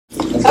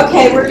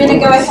Okay, we're going to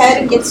go ahead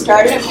and get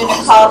started. I'm going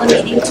to call the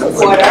meeting to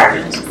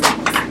order.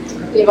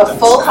 We have a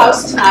full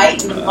house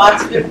tonight and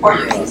lots of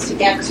important things to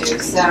get to.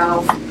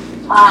 So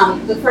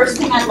the first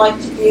thing I'd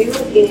like to do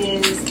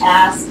is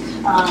ask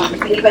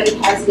if anybody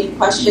has any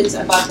questions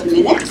about the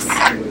minutes.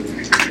 And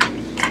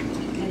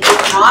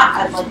if not,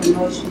 I'd like a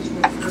motion to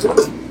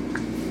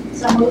approve.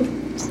 So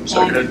moved.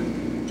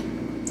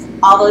 Seconded.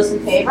 All those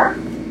in favor?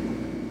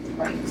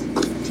 Right.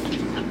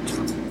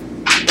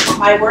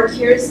 My work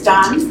here is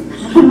done.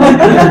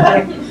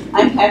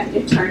 I'm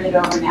happy to turn it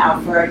over now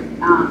for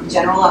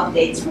general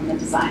updates from the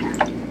designer.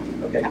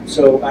 Okay,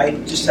 so I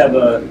just have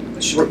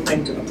a short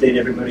thing to update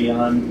everybody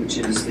on, which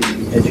is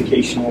the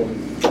educational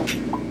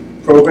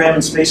program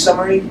and space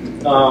summary.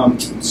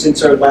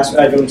 Since our last,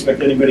 I don't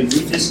expect anybody to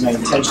read this, and I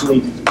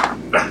intentionally...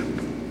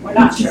 We're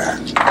not sure.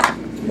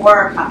 More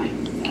are coming.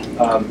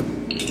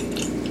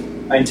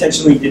 I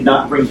intentionally did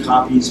not bring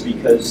copies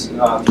because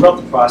throughout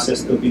the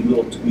process there'll be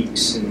little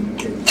tweaks and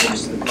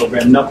things to the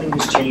program. Nothing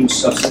has changed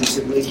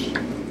substantively,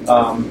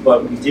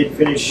 but we did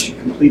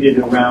completed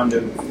a round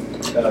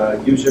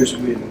of users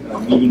with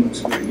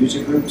meetings with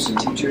user groups and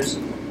teachers.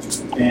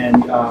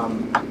 And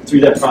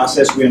through that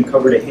process we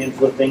uncovered a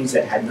handful of things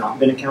that had not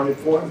been accounted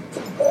for.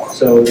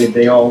 So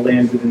they all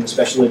land within the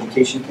special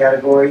education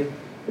category.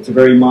 It's a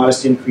very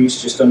modest increase,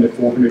 just under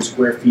 400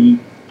 square feet.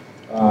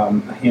 A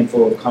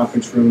handful of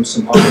conference rooms,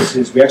 some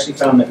offices. We actually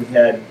found that we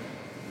had,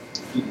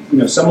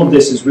 some of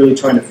this is really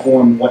trying to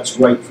form what's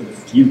right for the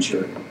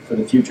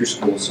future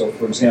schools. So,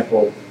 for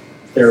example,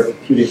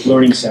 Therapeutic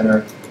Learning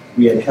Center,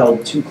 we had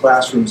held 2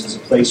 classrooms as a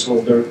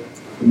placeholder.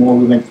 The more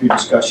we went through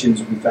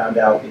discussions, we found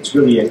out it's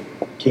really a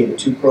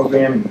K-2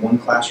 program, and 1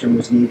 classroom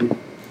was needed.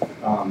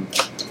 And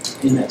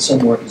that some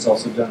work is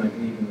also done, I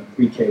believe, in the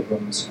pre-K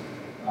rooms.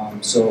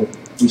 So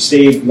we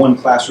saved 1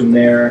 classroom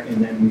there, and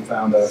then we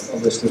found a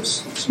list of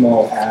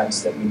small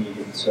adds that we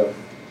needed. So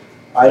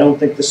I don't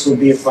think this will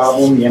be a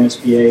problem. The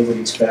MSBA would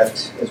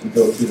expect, as we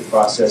go through the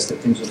process, that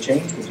things will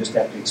change. We'll just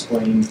have to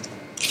explain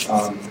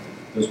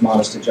those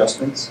modest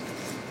adjustments.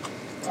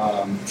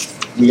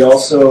 I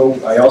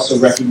also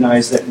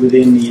recognize that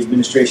within the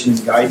administration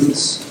and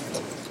guidance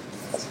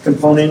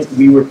component,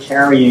 we were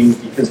carrying,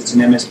 because it's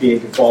an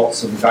MSBA default,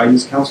 some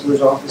guidance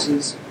counselors'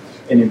 offices.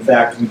 And in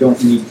fact, we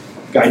don't need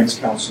guidance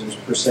counselors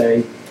per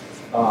se,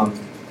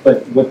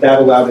 but what that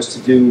allowed us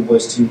to do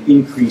was to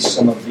increase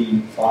some of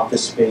the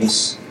office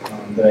space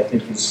that I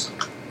think is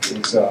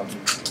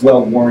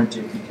well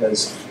warranted,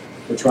 because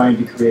we're trying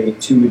to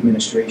create 2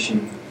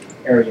 administration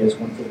areas,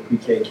 one for the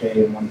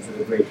pre-KK and one for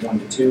the grade 1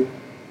 to 2.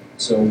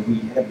 So we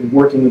have been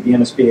working with the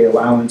MSBA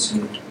allowance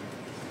and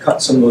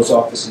cut some of those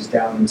offices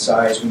down in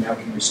size. We now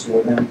can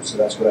restore them, so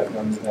that's what I've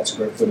done with that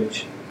square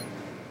footage.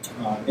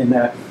 And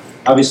that,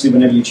 obviously,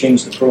 whenever you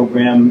change the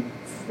program,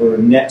 for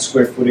net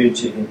square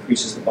footage, it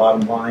increases the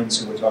bottom line,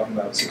 so we're talking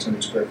about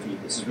 600 square feet.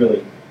 This is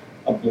really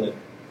a blip.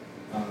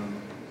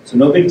 So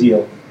no big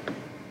deal.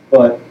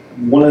 But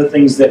one of the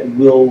things that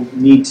will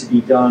need to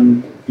be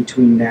done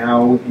between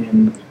now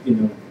and,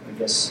 I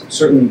guess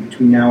certainly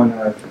between now and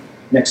our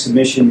next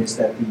submission, is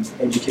that the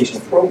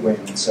educational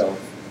program itself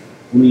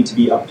will need to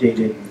be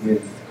updated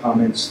with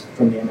comments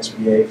from the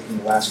MSBA from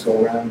the last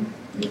go-around.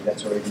 Maybe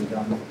that's already been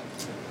done.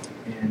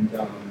 And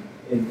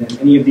then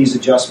any of these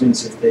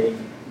adjustments, if they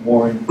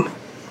warrant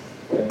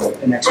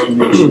an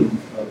explanation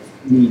of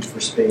need for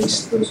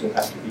space, those will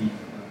have to be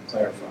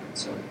clarified.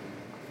 So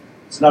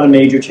it's not a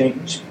major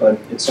change, but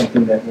it's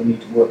something that we'll need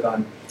to work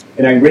on.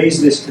 And I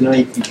raise this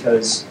tonight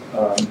because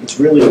it's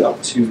really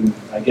up to,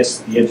 I guess,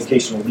 the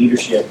educational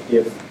leadership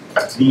if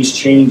these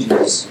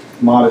changes,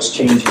 modest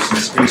changes in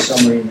space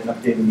summary and then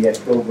updating the ed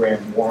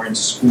program, warrants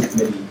school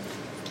committee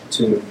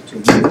to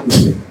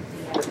re-approve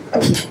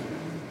it.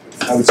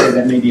 I would say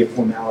that may be a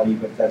formality,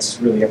 but that's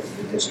really up to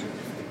the district.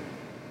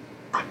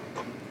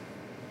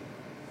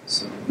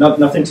 So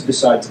nothing to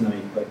decide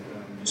tonight, but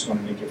just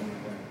want to make everyone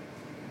aware.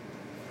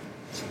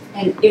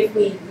 And if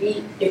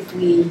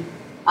we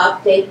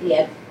update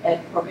the ed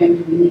program,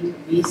 do we need to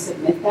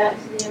resubmit that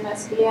to the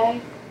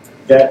MSBA?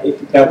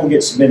 That will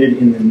get submitted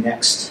in the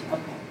next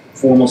okay.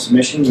 formal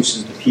submission, which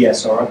is the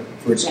PSR, the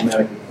Preferred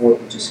Schematic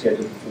Report, which is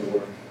scheduled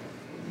for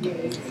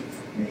May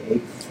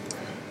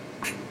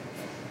 8th.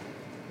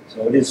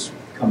 So it is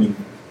coming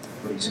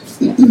pretty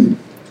soon.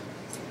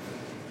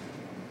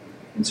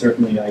 And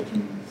certainly I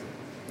can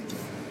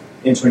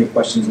answer any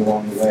questions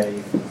along the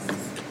way.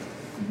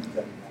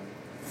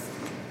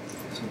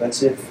 So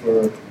that's it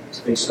for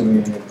Space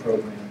Summary and Ed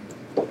program.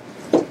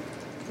 I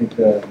think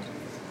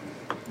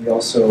we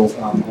also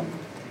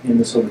hand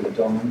this over to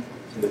Dawn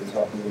to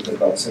talk a little bit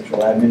about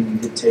central admin. We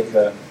did take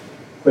a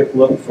quick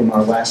look from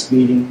our last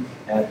meeting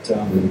at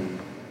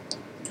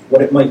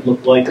what it might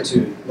look like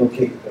to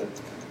locate the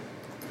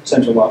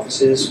central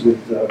offices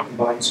with the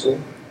combined school.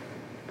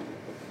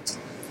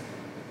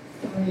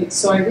 Right,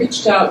 so I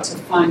reached out to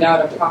find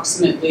out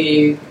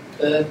approximately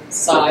the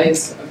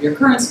size of your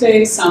current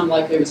space. Sounded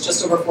like it was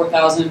just over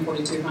 4,000,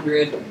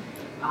 4,200.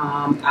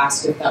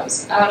 Asked if that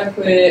was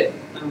adequate.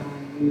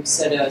 You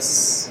said a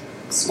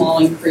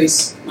small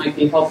increase might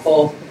be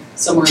helpful,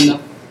 somewhere in the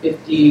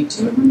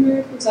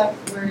 5,200, was that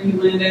where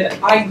you landed?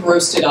 I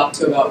grossed it up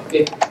to about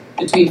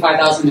between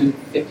 5,000 and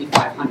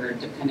 5,500,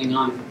 depending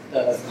on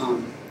the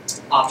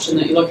option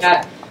that you look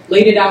at.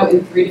 Laid it out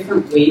in 3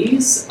 different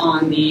ways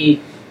on the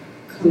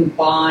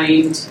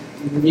combined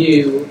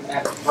new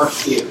at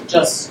Parkview,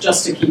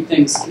 just to keep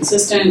things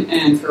consistent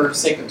and for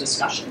sake of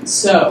discussion.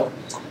 So,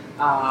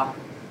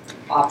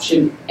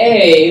 option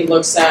A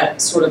looks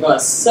at sort of a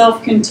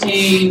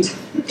self-contained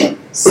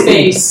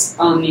space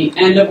on the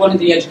end of one of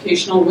the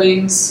educational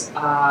wings,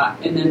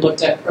 and then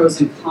looked at pros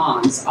and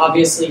cons.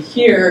 Obviously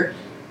here,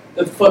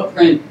 the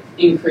footprint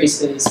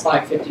increases by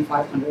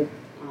 5,500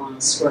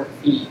 square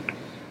feet.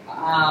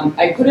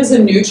 I put as a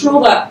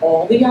neutral that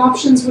all the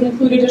options would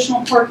include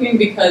additional parking,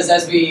 because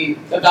as we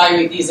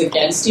evaluate these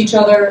against each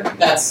other,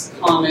 that's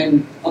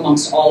common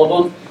amongst all of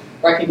them,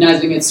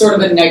 recognizing it's sort of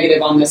a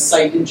negative on this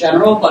site in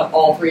general, but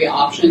all 3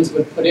 options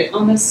would put it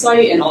on this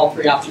site, and all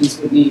 3 options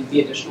would need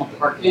the additional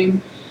parking.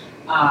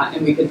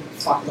 And we could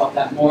talk about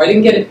that more. I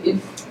didn't get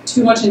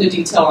too much into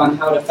detail on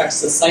how it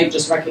affects the site,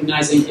 just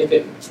recognizing if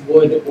it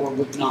would or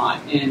would not.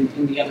 And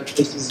in the other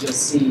cases you'll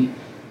see,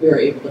 we were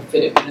able to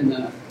fit it within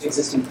the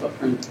existing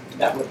footprint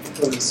that we're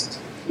proposed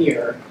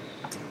here.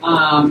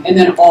 And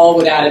then all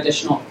would add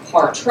additional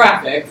car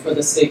traffic for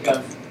the sake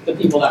of the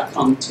people that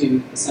come to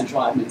the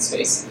central admin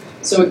space.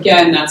 So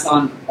again, that's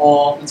on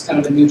all, it's kind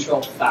of a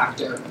neutral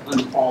factor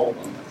on all of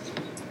them.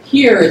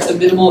 Here, it's a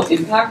minimal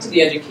impact to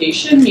the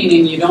education,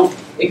 meaning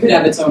it could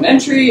have its own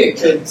entry, it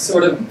could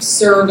sort of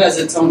serve as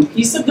its own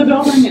piece of the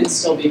building and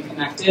still be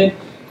connected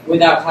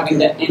without having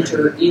to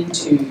enter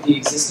into the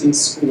existing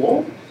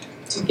school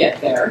to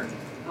get there.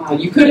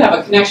 You could have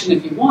a connection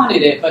if you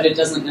wanted it, but it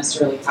doesn't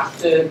necessarily have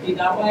to be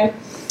that way.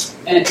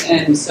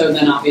 And so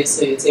then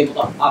obviously it's able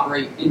to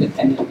operate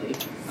independently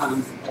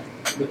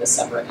with a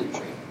separate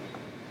entry.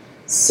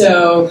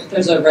 So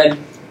there's a red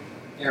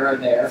arrow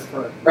there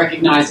for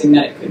recognizing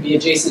that it could be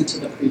adjacent to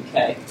the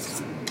pre-K.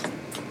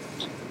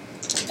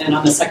 And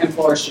on the second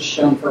floor, it's just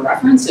shown for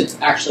reference. It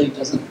actually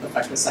doesn't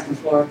affect the second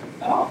floor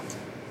at all.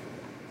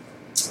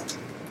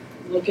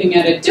 Looking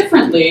at it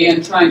differently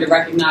and trying to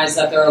recognize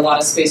that there are a lot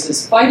of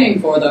spaces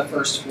fighting for the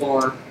first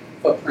floor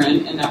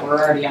footprint and that we're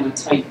already on a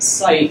tight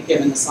site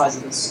given the size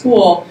of the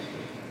school,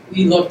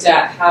 we looked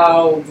at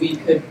how we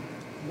could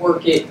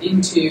work it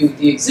into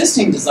the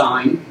existing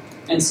design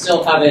and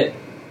still have it,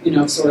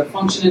 sort of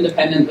function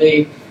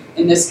independently.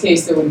 In this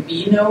case, there would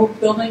be no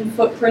building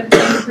footprint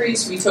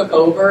increase. We took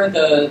over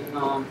the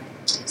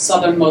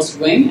southernmost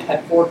wing. It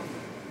had four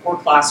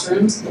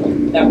classrooms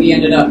that we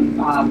ended up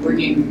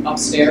bringing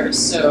upstairs,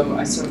 so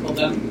I circled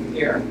them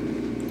here.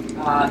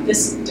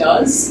 This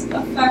does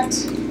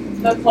affect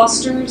the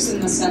clusters in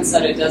the sense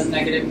that it does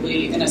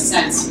negatively, in a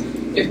sense,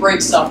 it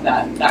breaks up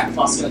that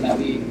cluster that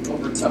we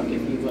overtook,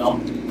 if you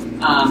will.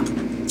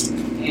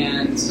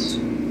 And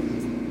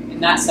in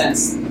that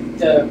sense,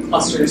 the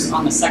clusters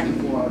on the second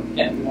floor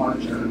get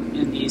larger,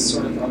 and these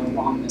sort of are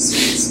along this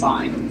main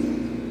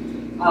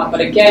spine. But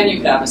again, you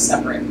could have a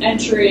separate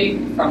entry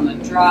from the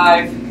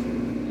drive,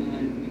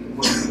 and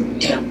we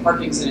could work,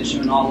 parking's an issue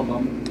in all of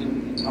them,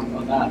 and we can talk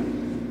about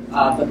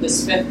that. But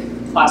this fifth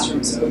classroom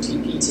is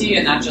OTPT,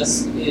 and that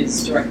just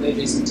is directly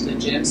adjacent to the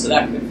gym, so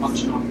that could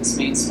function off this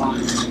main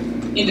spine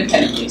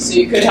independently. So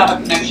you could have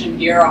a connection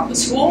here off the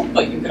school,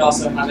 but you could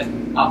also have it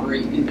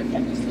operate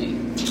independently.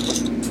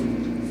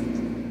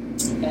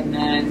 And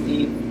then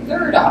the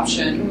third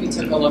option we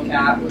took a look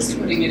at was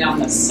putting it on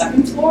the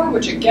second floor,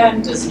 which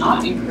again does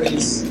not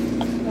increase.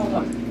 Oh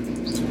look,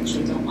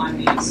 actually don't mind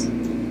these.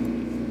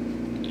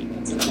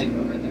 That's a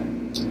typo right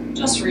there.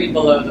 Just read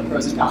below the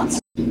pros and cons.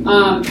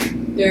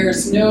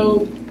 There's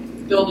no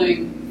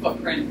building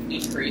footprint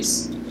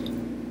increase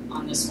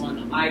on this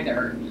one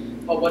either,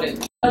 but what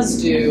it does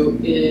do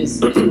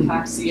is it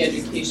impacts the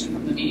education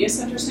from the media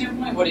center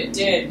standpoint. What it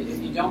did, if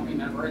you don't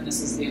remember, and this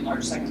is the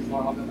enlarged second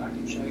floor, I'll go back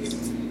and show you.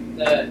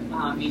 The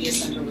media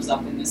center was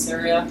up in this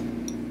area,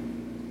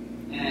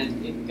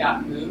 and it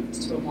got moved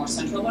to a more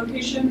central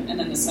location, and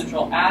then the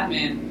central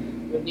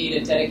admin would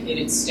need a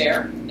dedicated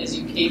stair as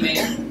you came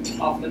in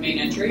off the main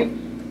entry.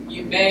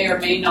 You may or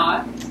may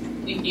not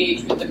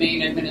engage with the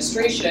main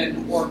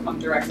administration or come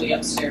directly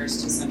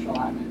upstairs to central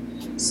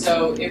admin.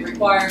 So it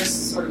requires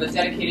sort of a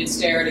dedicated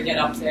stair to get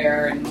up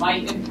there and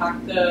might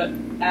impact the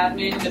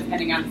admin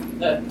depending on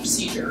the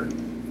procedure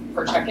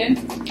for check-in,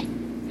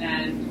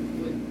 and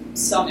with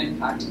some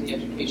impact to the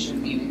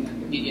education, meaning that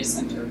the media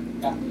center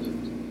got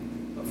moved.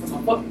 But from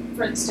a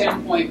footprint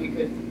standpoint, we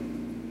could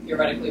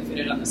theoretically fit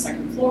it on the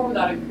second floor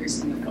without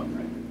increasing the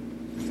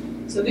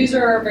footprint. So these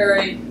are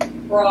very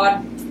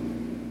broad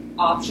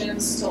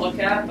options to look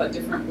at, but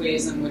different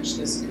ways in which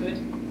this could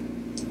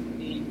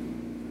be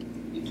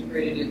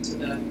integrated into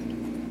the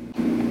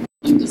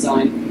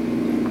design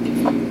if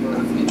you were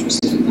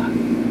interested in that.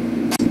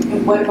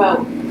 And what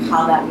about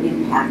how that would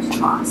impact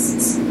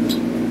costs?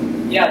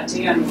 Yeah,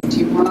 Dan, do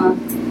you want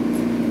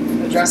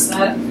to address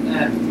that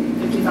at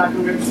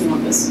 5,500 if you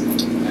want this?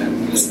 At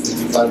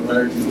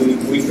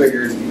 5,500, we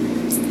figured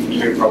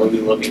you'd probably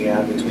be looking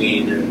at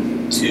between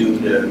 $2 to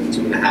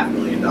 $2.5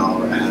 million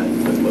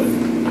add to put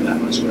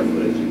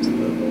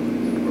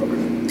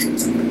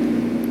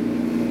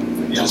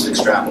just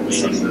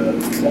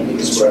extrapolating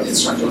the square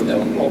construction that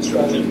will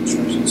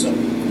construction. So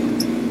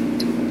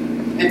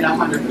And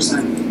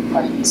 100%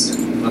 by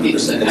Easton. 100%.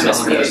 It's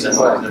 100%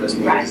 part of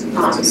MSBA. Right.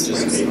 It's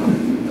just paid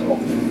on the whole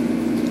thing.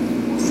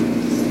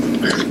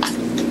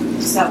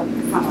 So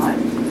from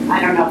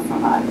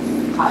a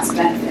cost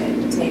benefit, it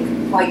would take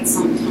quite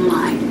some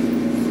time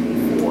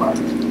before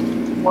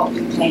what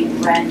we pay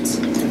rent.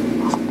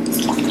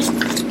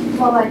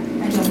 Well, I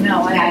don't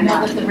know. I don't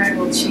know that the rent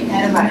will change.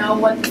 I don't know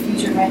what the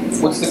future rent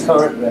is. What's the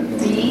current rent?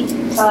 Be.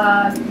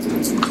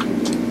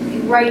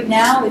 Right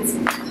now, it's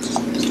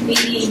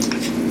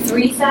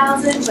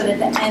 83,000, but at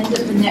the end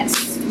of the next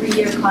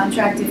 3-year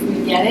contract, if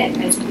we get it,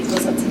 I think it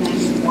goes up to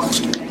 91.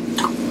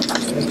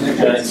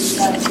 Okay.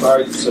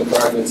 So for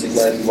argument's sake,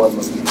 91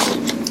 months. It's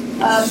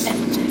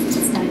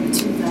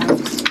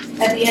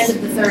 92,000 at the end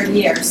of the 3rd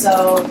year.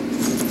 So,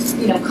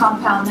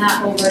 compound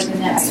that over the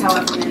next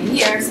however many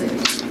years. I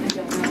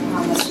don't know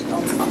how much it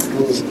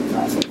goes.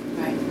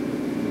 Right.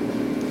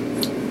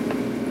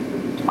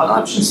 On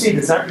option C,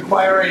 does that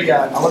require a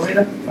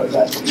elevator? Or is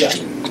that,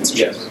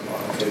 Yes.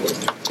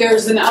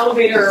 There's an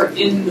elevator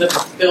in the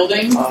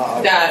building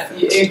that,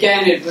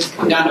 again, it would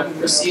come down to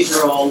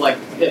procedural, like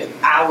the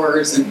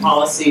hours and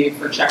policy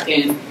for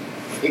check-in.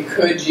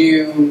 Could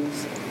you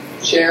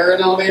share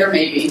an elevator?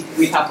 Maybe.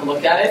 We'd have to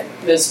look at it.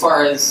 As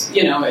far as,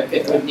 if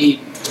it would need,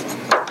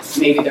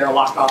 maybe there are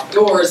lock-off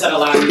doors that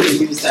allow you to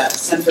use that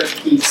center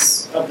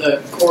piece of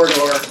the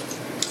corridor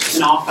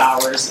in off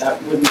hours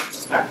that wouldn't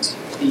affect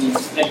the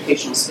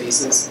educational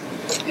spaces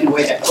in a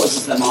way that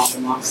closes them off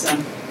and locks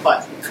them.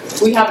 But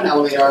we have an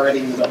elevator already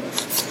in the building.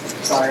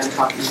 Sorry, I'm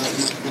talking about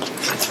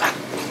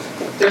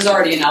it. There's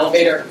already an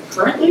elevator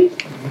currently,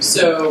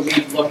 so we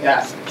look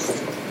at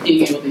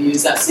being able to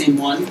use that same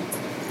one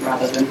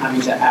rather than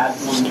having to add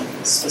one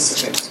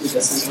specific to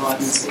the central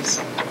admin space.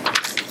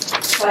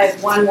 So I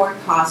have one more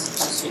cost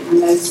question. I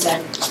know you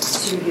said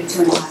 $2 to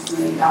 $2.5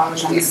 million. I'm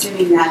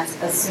assuming,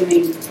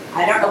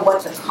 I don't know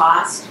what the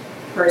cost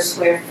per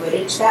square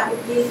footage that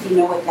would be. Do you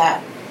know what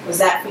that, was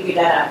that figured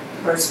at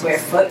a per square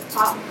foot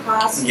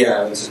cost?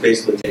 Yeah, it's just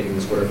basically taking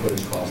the square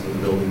footage cost of the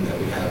building that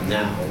we have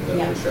now that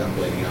Yeah. we're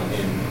extrapolating out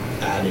and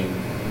adding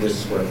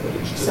this square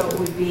footage to So it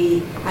would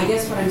be, I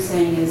guess what I'm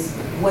saying is,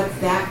 what's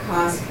that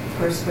cost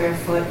per square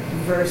foot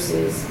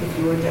versus if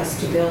you were just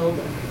to build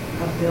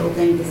a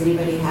building? Does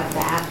anybody have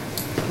that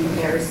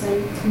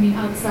comparison? I mean,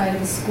 outside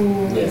of the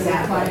school, the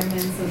Exactly.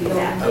 requirements of the building.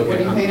 Exactly. What are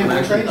Okay, you I'm paying them to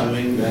actually trade on?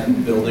 doing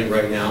that building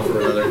right now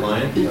for another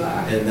client, You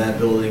are. and that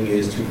building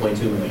is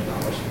 $2.2 million.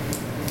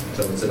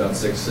 So it's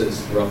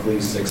it's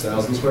roughly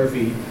 6,000 square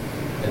feet,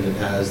 and it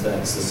has,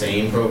 that's the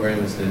same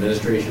program, it's an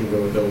administration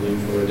building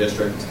for a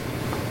district,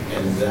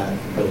 and that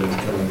building,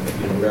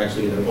 we're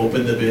actually going to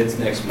open the bids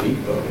next week,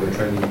 but we're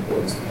trending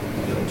towards,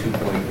 2.1,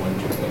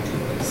 2.2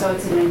 million. So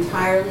it's an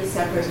entirely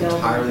separate building?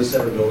 Entirely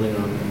separate building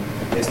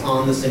it's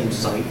on the same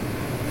site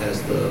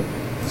as the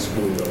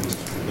school that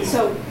was.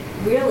 So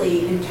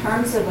really, in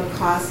terms of a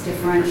cost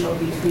differential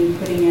between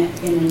putting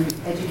it in an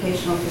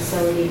educational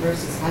facility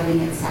versus having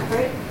it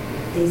separate,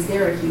 is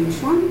there a huge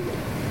one?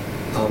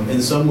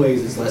 In some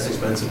ways, it's less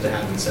expensive to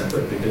have it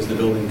separate because the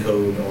building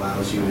code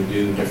allows you to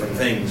do different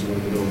things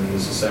when the building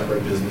is a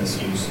separate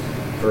business use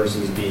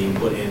versus being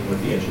put in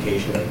with the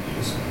educational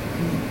use.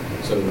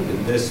 So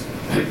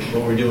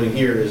what we're doing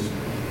here is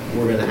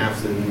we're going to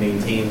have to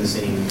maintain the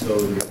same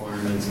code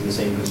requirements and the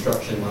same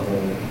construction level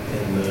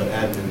in the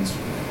admin's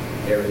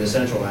area, the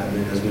central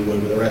admin, as we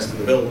would with the rest of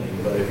the building.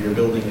 But if you're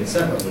building it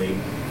separately,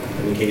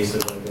 in the case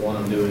of the one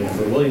I'm doing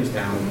for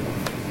Williamstown,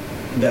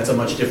 that's a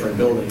much different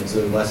building. It's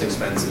a less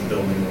expensive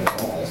building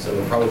overall. So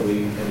we're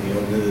probably, at the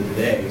end of the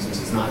day,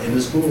 since it's not in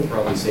the school, we'll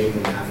probably save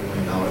them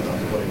 $500,000 not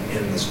to put it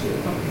in the school.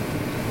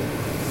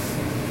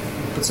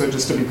 But so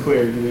just to be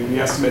clear, the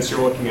estimates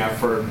you're looking at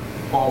for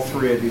all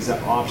 3 of these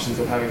options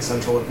of having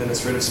central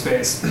administrative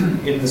space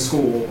in the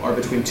school are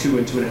between 2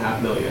 and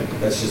 2.5 million.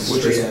 That's just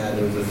Which straight is add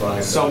of the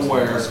 5,000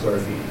 somewhere- square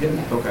feet.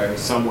 Yep. Okay,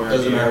 somewhere.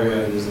 Doesn't in the matter what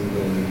area. it is in the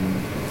building.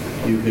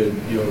 You could,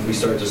 if we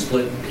start to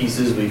split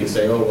pieces, we could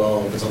say, oh,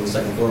 well, if it's on the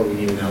second floor, we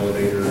need an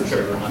elevator for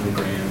Sure.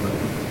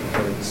 $100,000.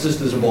 But it's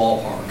just as a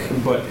ballpark.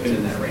 But It's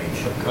in that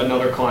range.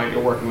 another client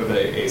you're working with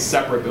a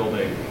separate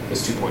building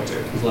is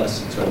 2.2. It's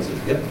less expensive.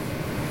 Yep.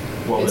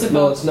 Well, It's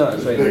No, it's not.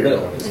 It's right in the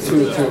middle. It's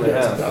 2 to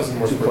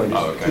 2.5. 2.2.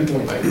 oh,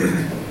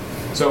 okay.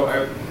 So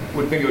I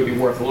would think it would be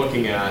worth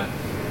looking at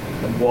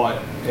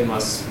what,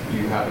 unless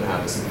you happen to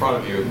have this in front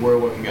of you, we're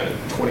looking at a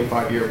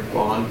 25-year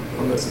bond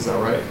on this, is that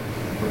right?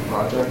 For the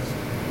project?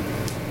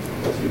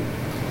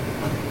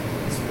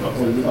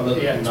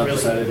 Not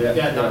decided yet.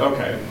 Yeah, no.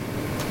 Okay.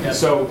 Yeah.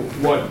 So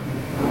what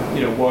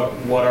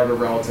are the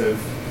relative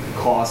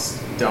cost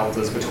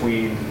deltas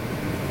between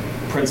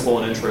principal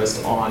and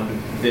interest on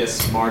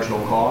this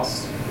marginal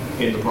cost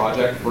in the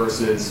project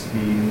versus the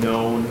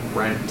known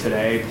rent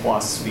today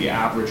plus the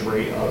average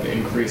rate of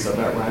increase of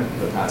that rent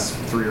the past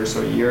 3 or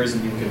so years,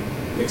 and you can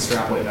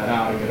extrapolate that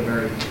out and get a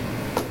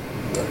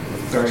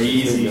very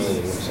easy,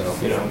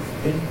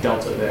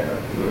 delta there,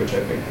 which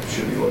I think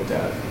should be looked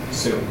at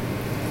soon.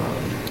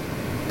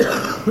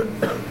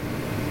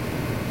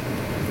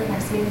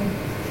 next meeting.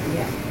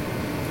 Yeah.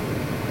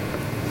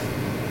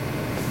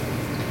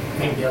 I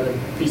think the other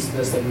piece of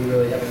this that we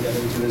really haven't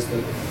gotten into is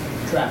the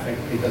traffic,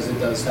 because it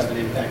does have an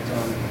impact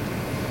on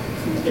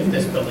if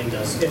this building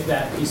does, if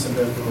that piece of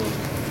the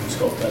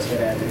scope does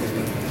get added, it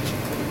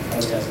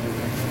probably has an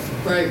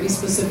impact. Right, we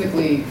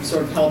specifically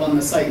sort of held on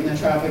the site and the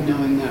traffic,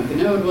 knowing that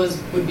Vinod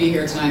would be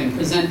here tonight and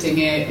presenting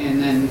it,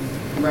 and then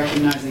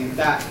recognizing if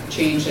that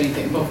changed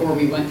anything before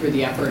we went through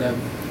the effort of,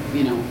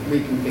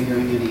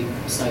 reconfiguring any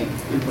site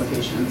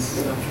implications,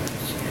 so.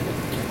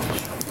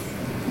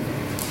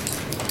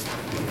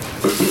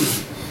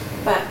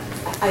 But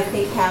I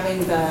think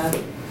having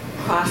the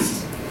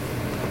cost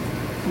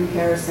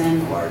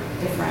comparison or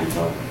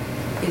differential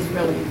is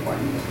really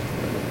important.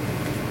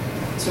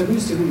 So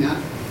who's doing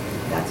that?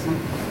 That's my,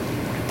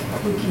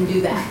 who can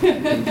do that?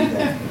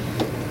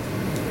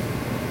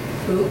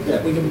 Who?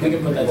 Yeah, we can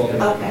put that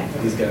together. Okay.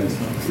 These guys.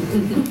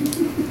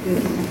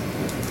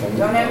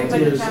 Don't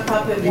everybody jump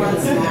up at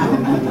once now.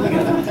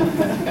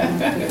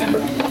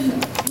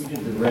 We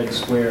did the red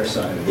square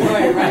side of it.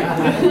 Right.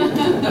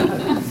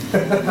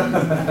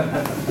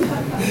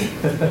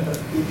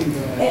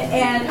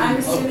 And I'm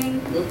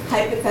assuming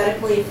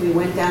hypothetically, if we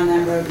went down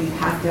that road, we'd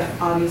have to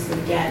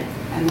obviously get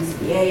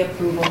MSBA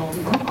approval,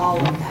 all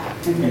of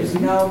that. And there's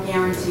no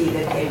guarantee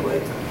that they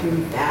would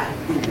approve that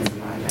in this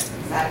project.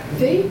 Is that?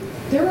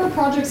 There are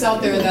projects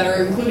out there that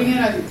are including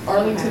it.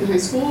 Arlington High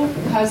School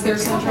has their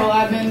central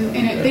admin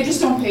in it. They just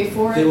don't pay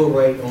for They it. will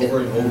write over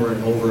and over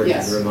and over again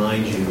Yes. to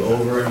remind you,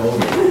 over and over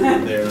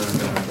again. They're not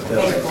going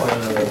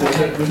to,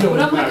 There's no But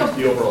unlike impact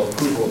to the overall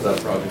approval of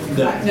that project.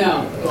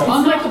 No,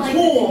 unlike a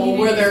pool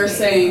where they're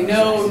saying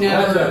no,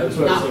 never,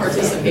 not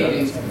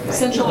participating.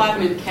 Central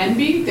admin can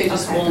be, they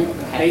just won't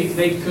pay.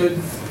 They could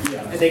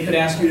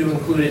ask you to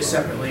include it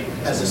separately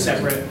as a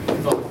separate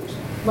vote.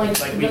 Like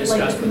we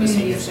discussed the with the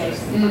community senior space.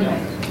 center.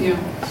 Okay.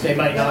 Yeah, They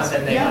might not,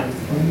 and they Yeah.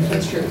 might.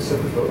 that's true.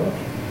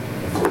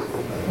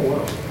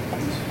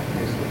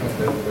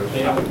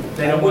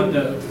 They don't want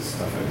the.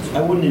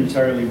 I wouldn't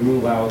entirely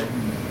rule out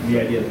the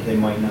idea that they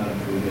might not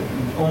approve it,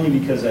 only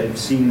because I've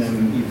seen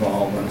them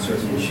evolve on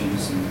certain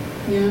issues. And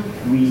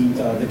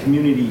Yeah. the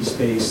community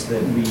space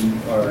that we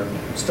are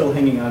still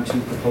hanging on to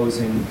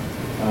proposing,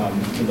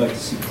 would like to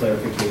see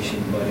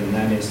clarification, but in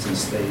that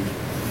instance, their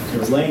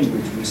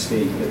language would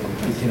state that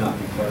it cannot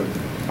be part of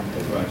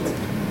the project.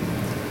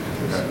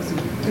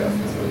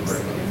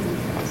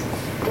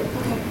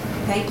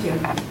 Thank you.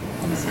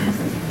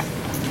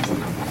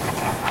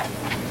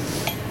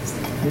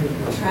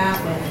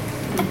 Traffic.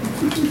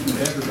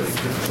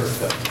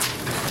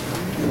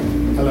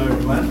 Hello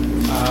everyone.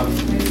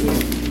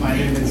 My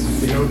name is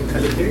Vinod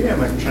Kalatiri.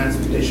 I'm a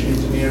transportation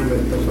engineer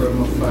with the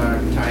firm of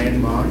Ty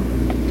 &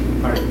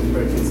 Bond, part of the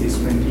Perkins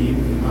Eastman team,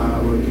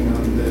 working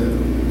on the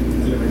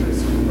elementary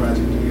school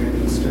project here in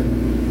Easton.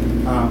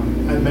 I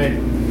met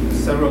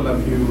several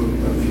of you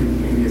a few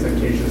previous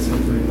occasions,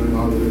 including going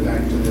all the way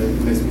back to the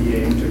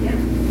MSBA interview.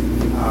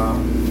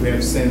 We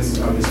have since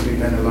obviously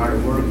done a lot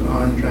of work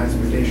on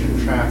transportation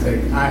traffic.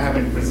 I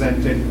haven't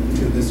presented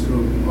to this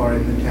group or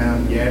in the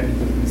town yet.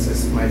 This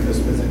is my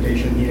first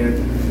presentation here.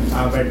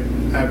 But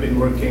I've been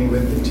working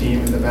with the team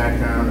in the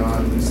background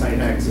on site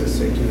access,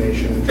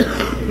 circulation,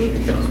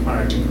 transportation issues,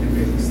 parking, and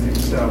various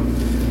things. So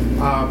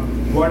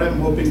what I'm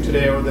hoping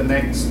today over the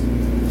next, I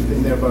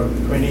think there are about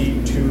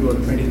 22 or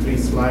 23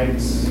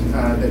 slides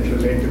that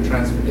relate to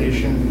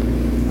transportation.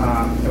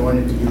 I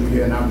wanted to give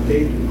you an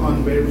update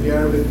on where we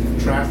are with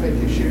traffic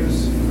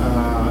issues.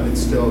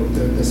 It's still,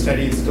 the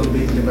study is still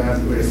being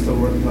developed. We're still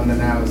working on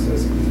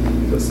analysis.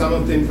 So some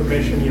of the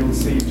information you'll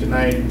see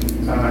tonight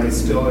is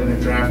still in a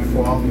draft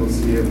form. You'll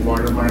see a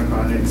watermark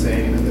on it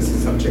saying this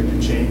is subject to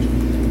change.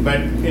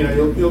 But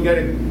you'll get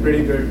a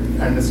pretty good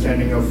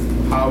understanding of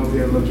how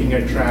we are looking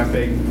at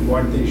traffic,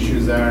 what the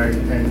issues are,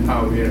 and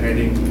how we are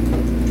heading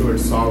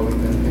towards solving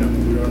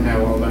them. We don't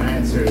have all the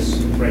answers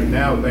right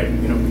now, but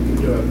we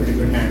do have a pretty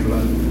good handle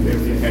on where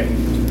we are heading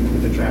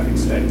with the traffic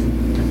study.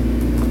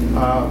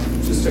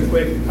 Just a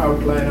quick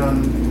outline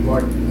on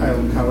what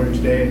I'll cover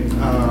today.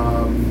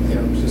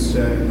 Just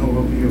an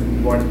overview of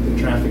what the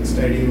traffic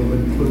study will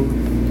include,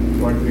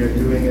 what we are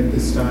doing at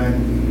this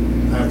time.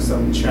 I have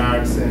some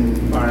charts and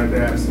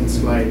paragraphs and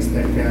slides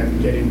that kind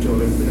of get into a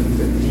little bit of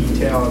the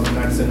detail of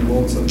nuts and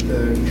bolts of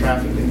the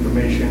traffic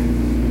information.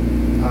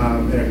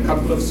 There are a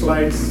couple of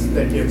slides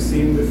that you've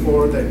seen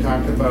before that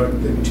talk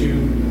about the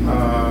two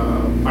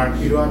park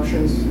view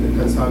options, the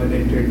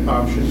consolidated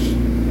options.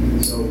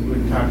 So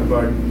we'll talk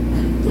about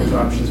those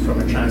options from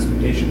a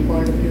transportation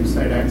point of view,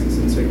 site access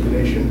and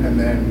circulation, and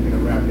then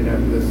wrap it up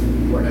with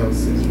what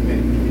else is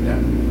remaining to be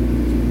done.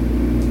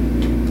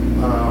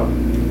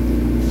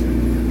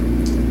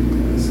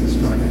 This is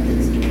not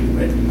getting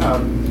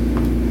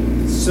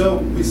right. So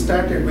we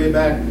started way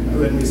back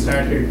when we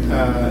started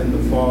in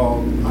the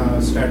fall,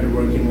 started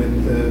working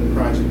with the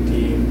project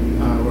team,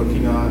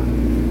 working on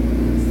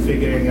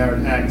figuring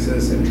out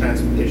access and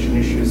transportation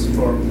issues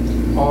for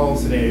all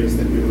scenarios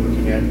that we were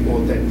looking at,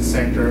 both at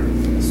center,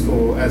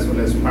 school, as well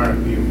as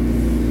Parkview.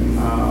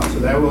 So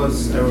that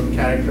was, I would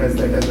characterize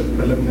that as a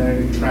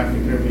preliminary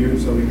traffic review.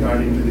 So we got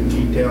into the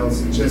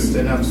details just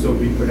enough so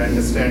we could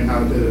understand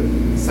how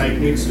the site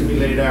needs to be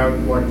laid out,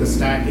 what the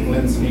stacking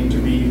lengths need to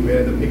be,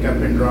 where the pickup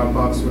and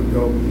drop-offs would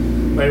go.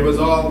 But it was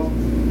all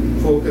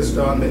focused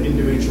on the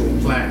individual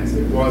plans.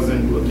 It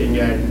wasn't looking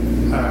at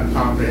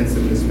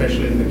comprehensively,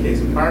 especially in the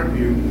case of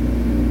Parkview.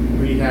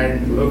 We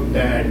hadn't looked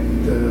at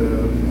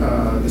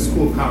the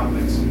school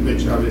complex,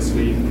 which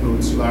obviously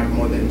includes a lot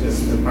more than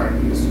just the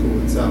Parkview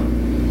school itself.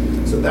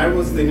 So that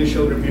was the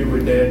initial review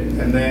we did,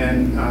 and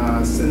then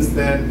since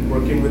then,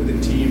 working with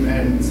the team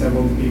and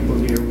several people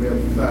here, we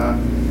have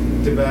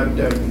developed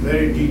a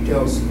very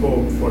detailed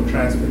scope for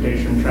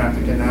transportation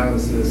traffic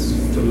analysis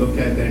to look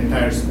at the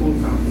entire school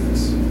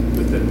complex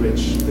within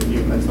which the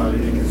new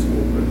consolidated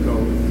school would go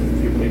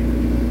if you pick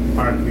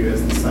Parkview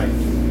as the site.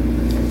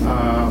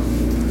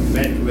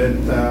 Met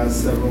with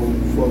several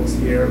folks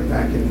here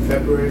back in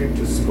February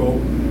to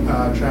scope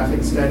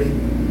traffic study.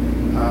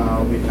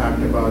 We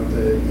talked about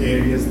the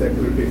areas that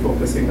we would be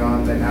focusing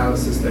on, the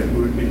analysis that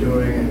we would be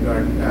doing, and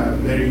got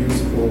very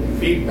useful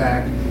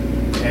feedback.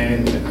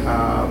 And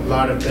a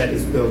lot of that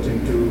is built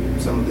into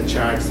some of the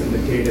charts and the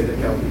data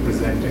that I'll be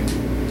presenting.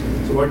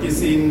 So what you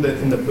see in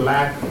the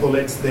black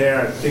bullets there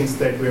are things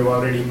that we've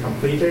already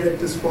completed at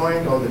this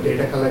point. All the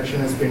data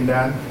collection has been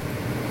done.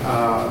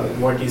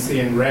 What you see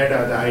in red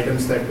are the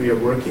items that we are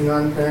working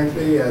on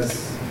currently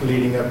as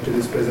leading up to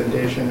this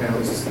presentation. I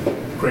was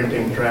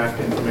printing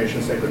draft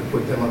information so I could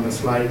put them on the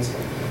slides.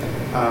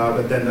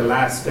 But then the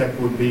last step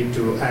would be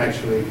to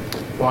actually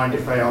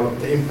quantify all of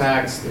the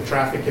impacts, the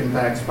traffic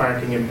impacts,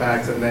 parking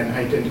impacts, and then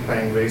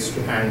identifying ways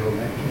to handle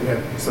that. We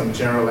have some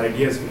general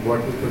ideas of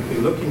what we could be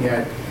looking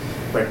at,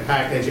 but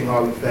packaging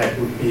all of that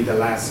would be the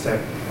last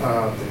step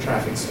of the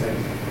traffic study.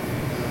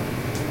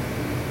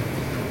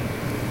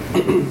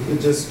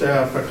 Just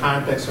for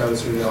context,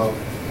 obviously we all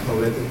know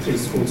where the three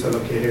schools are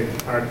located,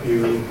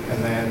 Parkview,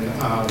 and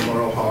then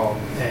Morrow Hall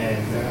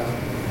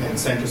and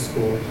Center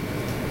School.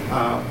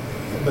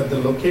 But the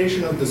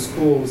location of the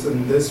schools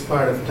in this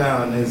part of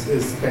town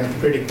is kind of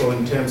critical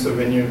in terms of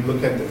when you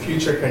look at the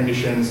future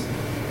conditions,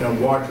 you know,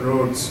 what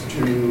roads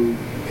do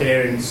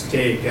parents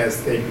take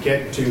as they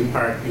get to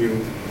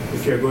Parkview.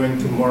 If you're going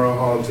to Morrow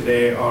Hall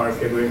today, or if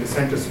you're going to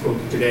Center School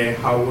today,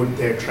 how would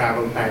their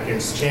travel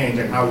patterns change,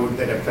 and how would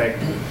that affect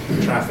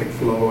traffic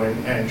flow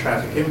and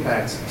traffic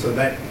impacts? So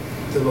that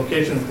the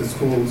locations of the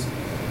schools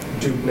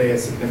do play a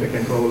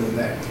significant role in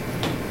that.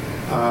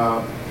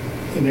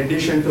 In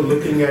addition to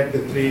looking at the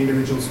three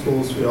individual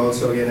schools, we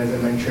also, again, as I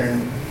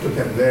mentioned, took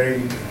a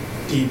very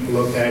deep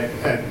look at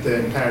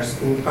the entire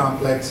school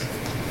complex.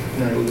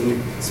 You know,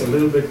 it's a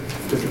little bit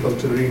difficult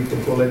to read the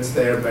bullets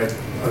there, but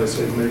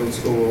obviously the middle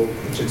school,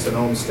 which is an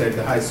Olmsted,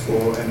 the high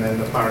school, and then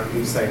the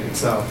Parkview site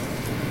itself.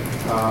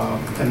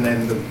 And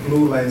then the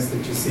blue lines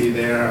that you see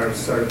there are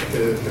sort of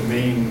the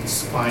main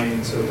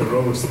spines or the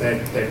roads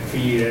that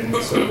feed and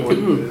support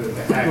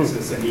the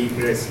access and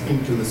egress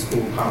into the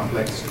school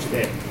complex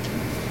today.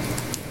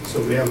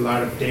 So we have a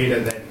lot of data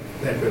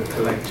that we've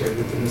collected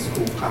within the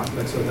school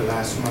complex over the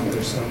last month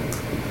or so.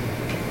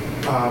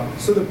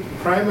 So the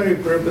primary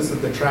purpose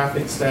of the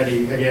traffic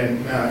study,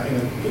 again,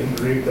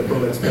 read the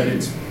bullets, but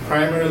it's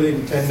primarily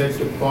intended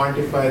to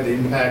quantify the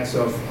impacts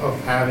of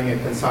having a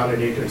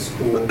consolidated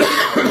school on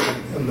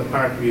the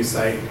Parkview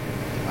site,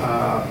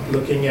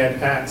 looking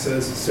at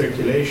access,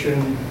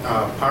 circulation,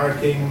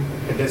 parking,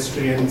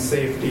 pedestrian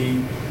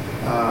safety,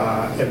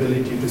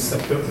 ability to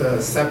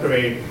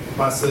separate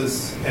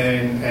buses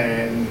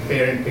and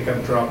parent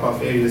pickup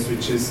drop-off areas,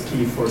 which is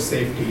key for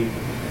safety,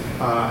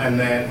 and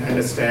then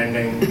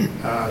understanding,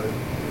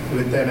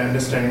 with that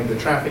understanding of the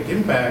traffic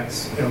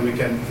impacts, we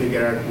can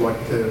figure out what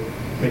the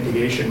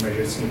mitigation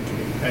measures need to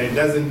be. And it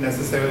doesn't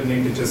necessarily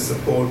need to just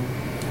support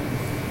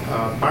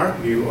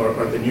Parkview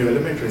or the new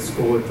elementary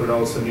school. It would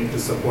also need to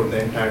support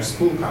the entire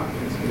school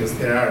complex, because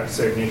there are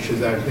certain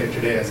issues out there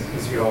today,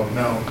 as you all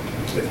know,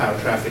 with how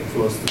traffic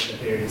flows through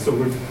that area. So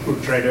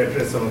we'll try to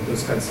address some of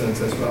those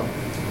concerns as well.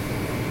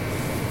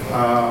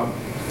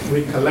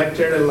 We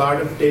collected a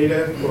lot of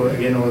data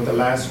over the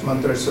last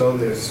month or so.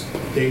 There's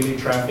daily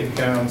traffic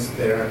counts,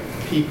 there are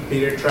peak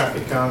period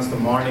traffic counts, the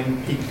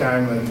morning peak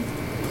time when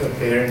the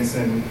parents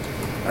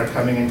are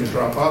coming in to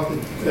drop off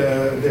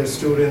their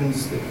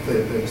students,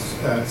 the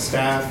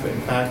staff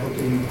and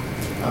faculty,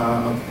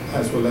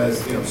 as well as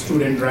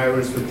student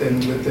drivers within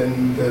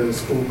the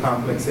school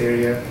complex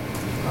area.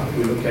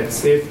 We look at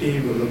safety,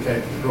 we look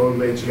at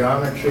roadway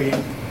geometry,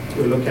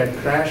 we look at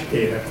crash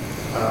data,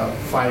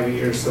 5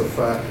 years of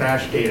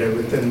crash data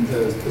within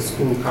the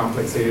school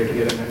complex area to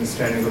get an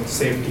understanding of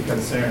safety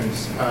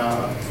concerns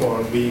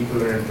for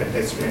vehicular and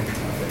pedestrian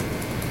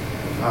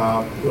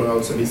traffic. We'll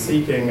also be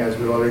seeking, as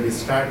we already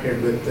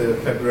started with the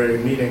February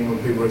meeting,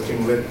 we'll be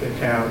working with the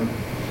town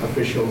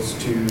officials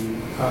to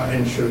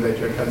ensure that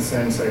your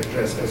concerns are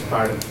addressed as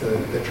part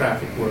of the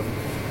traffic work.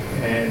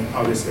 And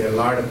obviously a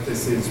lot of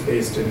this is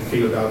based in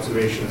field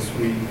observations.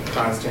 We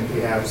constantly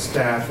have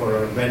staff or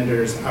our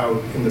vendors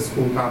out in the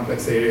school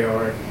complex area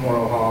or at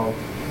Morrow Hall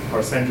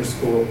or Center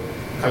School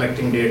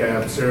collecting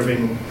data,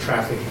 observing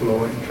traffic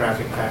flow and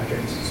traffic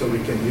patterns, so we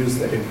can use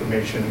that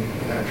information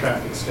in our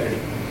traffic study.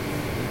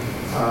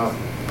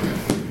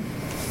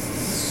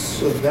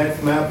 So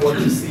that map, what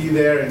you see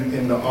there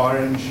in the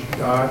orange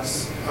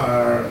dots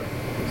are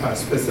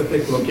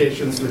specific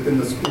locations within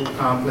the school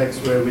complex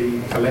where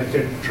we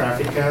collected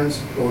traffic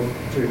counts, both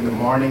during the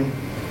morning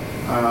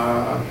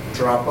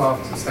drop-off,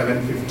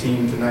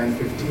 7:15 to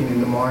 9:15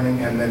 in the morning,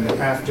 and then the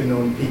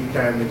afternoon peak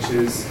time, which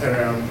is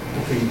around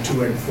between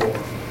 2 and 4.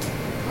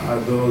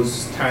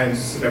 Those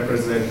times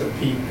represent the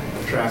peak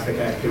traffic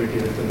activity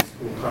within the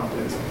school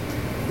complex.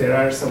 There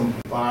are some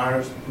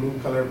bars, blue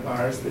color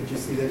bars that you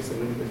see there. It's a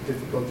little bit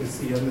difficult to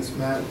see on this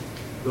map.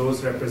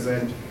 Those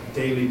represent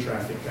daily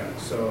traffic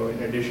counts. So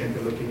in addition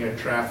to looking at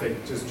traffic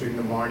just during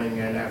the morning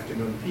and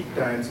afternoon peak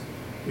times,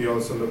 we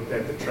also looked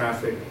at the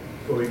traffic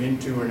going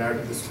into and out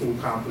of the school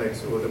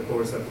complex over the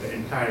course of the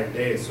entire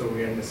day, so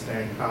we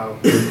understand how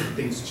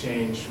things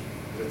change,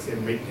 let's say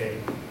midday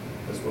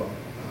as well.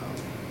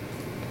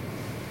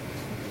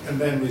 And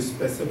then we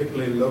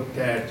specifically looked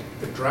at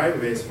the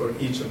driveways for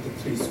each of the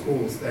 3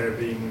 schools that are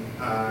being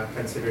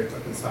considered for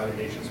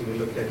consolidation. So we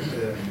looked at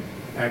the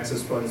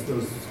access points.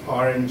 Those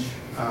orange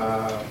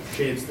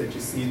shapes that you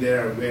see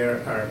there are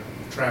where our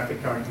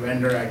traffic count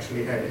vendor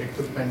actually had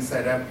equipment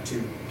set up to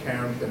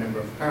count the number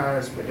of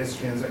cars,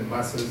 pedestrians, and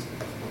buses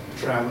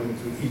traveling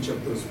through each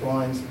of those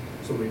points.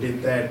 So we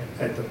did that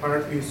at the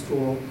Parkview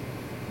School,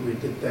 we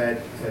did that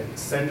at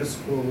Center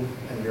School,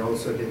 and we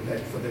also did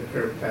that for the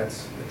curb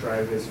cuts, the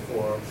driveways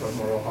for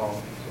Morrow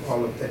Hall. So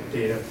all of that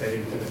data fed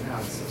into the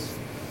analysis.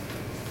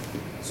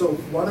 So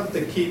one of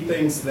the key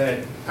things that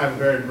I've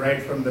heard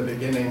right from the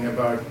beginning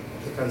about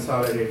the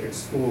consolidated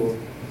school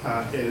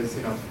is,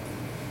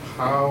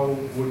 how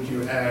would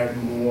you add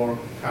more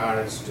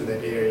cars to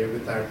that area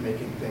without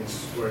making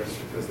things worse,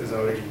 because there's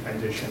already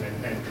congestion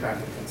and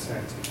traffic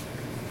concerns.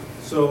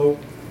 So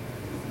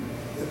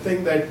the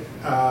thing that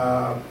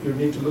you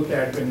need to look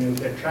at when you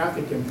look at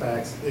traffic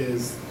impacts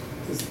is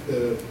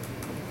the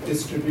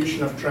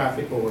distribution of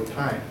traffic over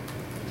time.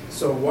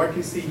 So what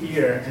you see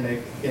here, and I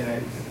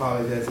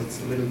apologize,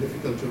 it's a little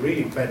difficult to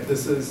read, but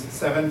this is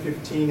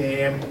 7:15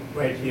 a.m.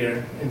 right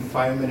here in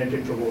 5-minute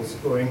intervals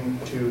going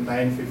to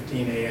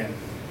 9:15 a.m.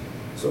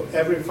 So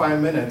every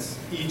 5 minutes,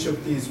 each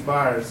of these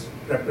bars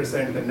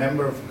represent the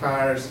number of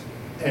cars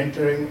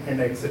entering and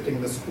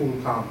exiting the school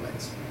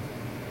complex.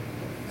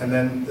 And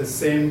then the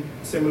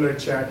similar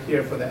chart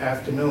here for the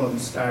afternoon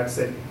starts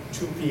at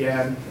 2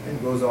 p.m.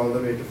 and goes all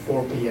the way to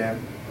 4 p.m.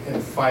 in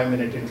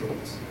 5-minute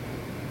intervals.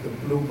 The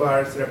blue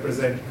bars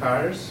represent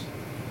cars.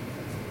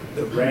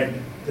 The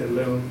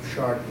little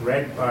short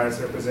red bars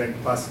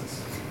represent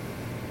buses.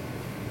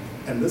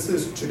 And this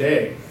is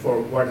today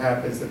for what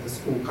happens at the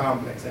school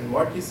complex. And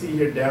what you see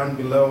here down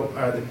below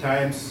are the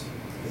times,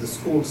 the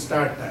school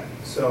start time.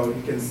 So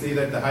you can see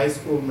that the high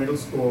school, middle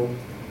school,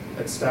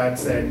 that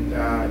starts at,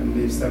 I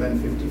believe,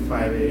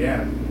 7:55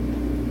 a.m.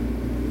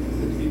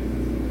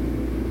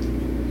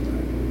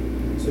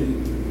 So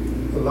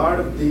a lot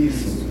of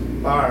these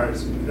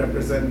bars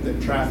represent the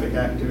traffic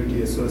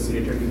activity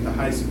associated with the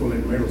high school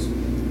and middle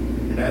school.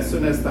 And as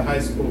soon as the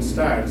high school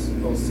starts,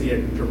 you'll see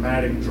a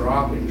dramatic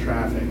drop in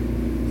traffic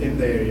in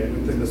the area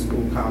within the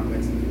school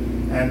complex.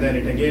 And then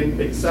it again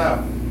picks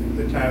up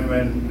the time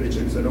when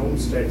Richardson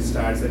Olmsted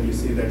starts, and you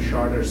see that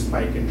shorter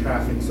spike in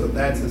traffic. So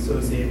that's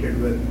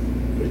associated with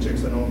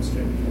Richardson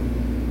Olmsted.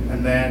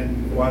 And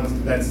then once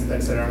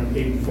that's around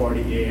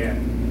 8:40 a.m.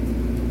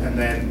 And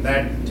then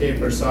that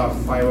tapers off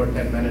 5 or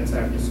 10 minutes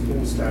after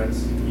school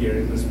starts here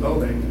in this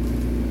building.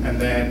 And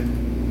then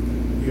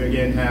you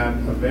again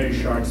have a very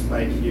short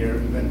spike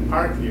here when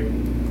Parkview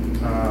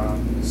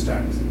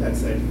starts.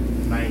 That's at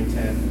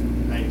 9:10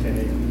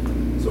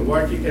 a.m. So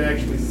what you can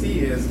actually see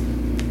is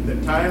the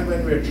time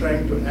when we're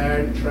trying to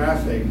add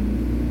traffic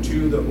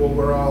to the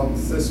overall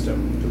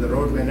system, to the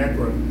roadway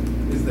network,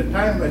 is the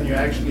time when you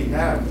actually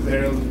have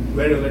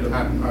very little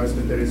happen.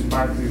 Obviously, there is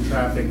Parkview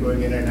traffic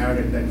going in and out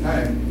at that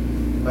time,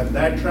 but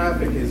that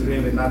traffic is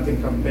really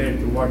nothing compared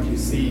to what you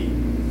see,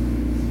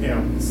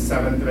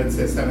 let's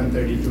say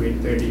 7:30 to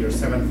 8:30 or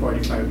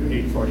 7:45 to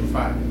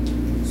 8:45.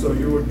 So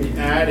you would be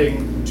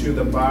adding to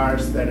the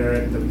bars that are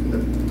at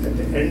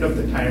the end of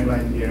the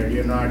timeline here.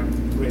 You're not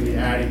really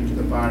adding to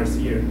the bars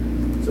here.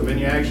 So when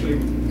you actually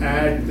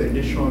add the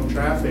additional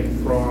traffic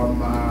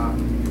from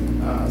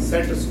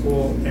Center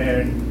School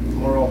and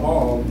Morrow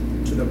Hall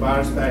to the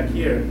bars back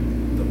here,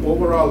 the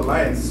overall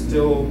lines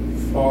still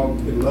fall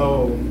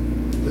below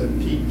the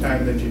peak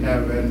time that you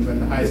have when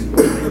the high school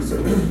and middle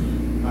school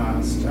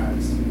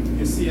starts.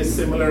 You see a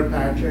similar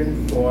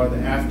pattern for the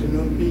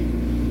afternoon peak,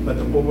 but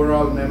the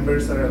overall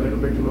numbers are a little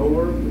bit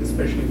lower,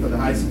 especially for the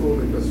high school,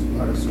 because a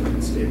lot of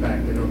students stay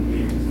back, they don't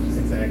leave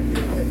exactly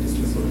at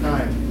dismissal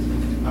time.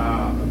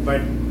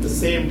 But the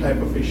same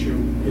type of issue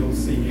you'll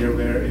see here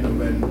where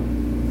when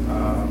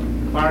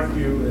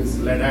Parkview is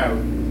let out,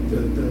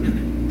 the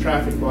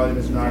traffic volume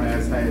is not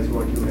as high as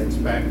what you would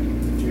expect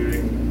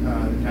during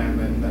the time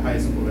when the high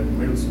school and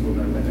middle school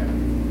are let out.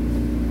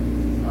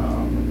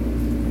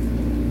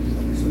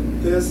 So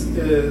this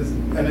is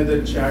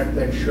another chart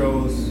that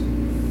shows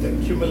the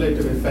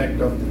cumulative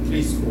effect of the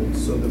 3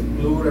 schools. So the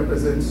blue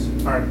represents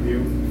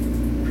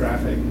Parkview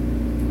traffic.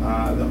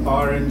 The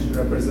orange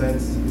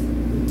represents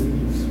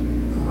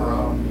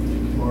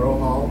Moreau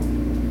Hall,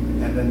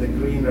 and then the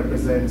green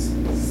represents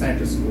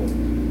Center School.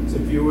 So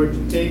if you were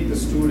to take the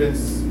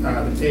students,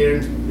 the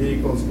parent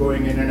vehicles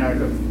going in and out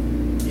of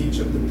each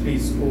of the 3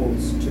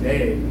 schools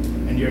today,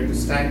 and you were to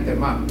stack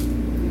them up,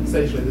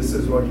 essentially this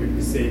is what you'd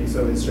be seeing.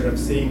 So instead of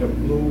seeing a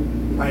blue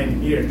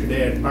line here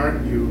today at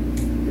Parkview,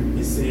 you'd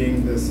be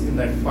seeing this in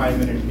that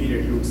 5-minute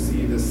period, you would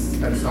see this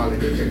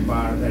consolidated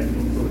bar that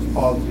includes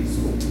all 3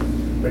 schools.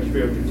 But if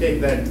you were to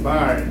take that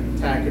bar and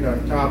tack it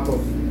on top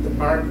of the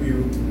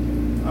Parkview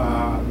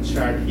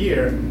chart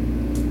here,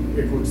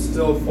 it would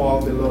still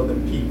fall below the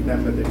peak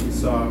number that you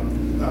saw,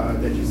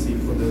 that you see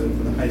for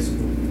the high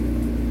school.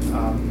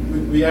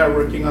 We are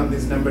working on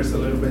these numbers a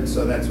little bit,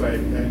 so that's why I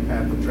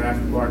have the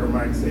draft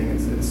watermark saying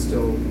it's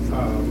still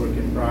work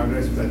in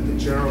progress, but the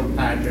general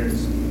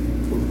patterns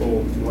would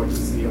hold what you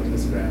see on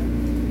this graph.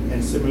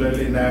 And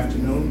similarly in the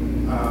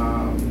afternoon,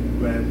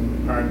 when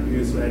Parkview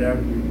is let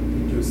out,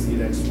 you do see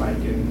that spike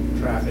in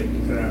traffic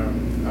around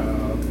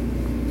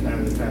kind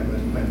of the time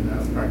when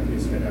Parkview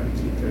is let out at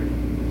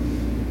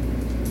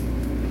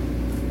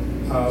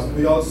 3:30.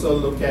 We also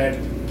look at.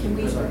 Can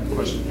we?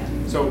 Question. Yeah.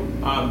 So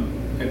I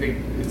think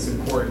it's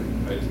important.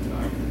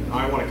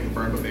 I want to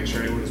confirm, but make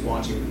sure anyone who's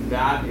watching,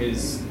 that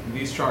is,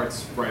 these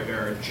charts right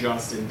there are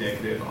just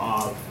indicative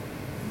of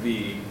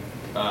the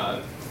 3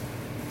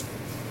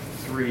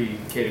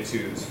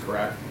 K-2s,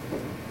 correct?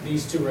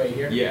 These 2 right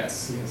here?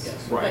 Yes. Yes.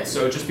 Right.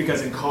 So just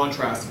because in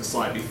contrast to the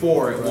slide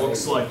before, it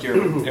looks like you're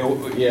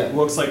Yeah.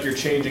 looks like you're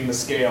changing the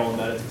scale and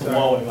that it's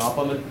blowing up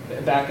on the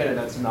back end, and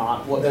that's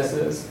not what this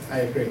is. I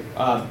agree.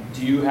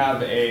 Do you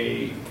have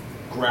a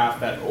graph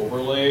that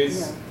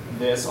overlays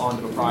this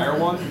onto the prior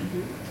one?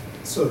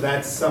 So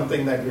that's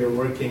something that we're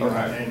working on.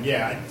 Okay. And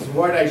yeah,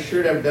 what I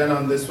should have done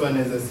on this one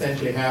is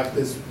essentially have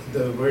the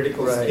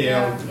vertical Right.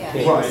 scale Yeah.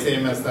 be Right. the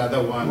same as the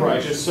other one. Right,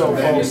 just so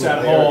then folks it would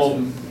at layer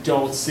home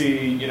don't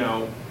see,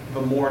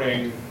 the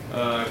morning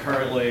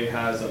currently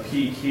has a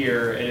peak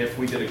here, and if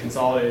we did a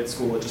consolidated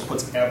school, it just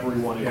puts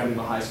everyone, including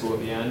the high school,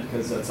 at the end,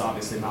 because that's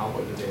obviously not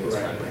what the data is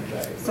trying to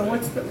convey. So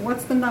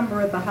what's the number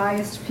at the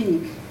highest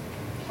peak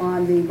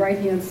on the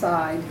right-hand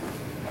side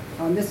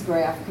on this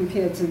graph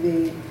compared to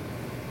the,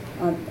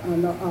 on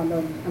the left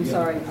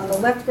graph? On the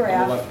left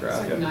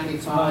graph,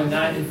 It's yeah. like 95.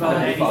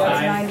 95.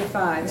 That's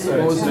 95.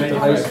 So it's And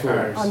 95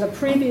 cars. on the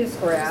previous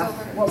graph,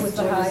 what was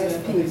the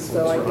highest peak,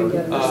 so I can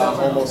get an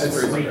example? Almost It's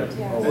 300.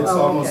 It's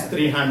Oh, almost okay.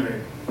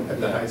 300 at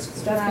the high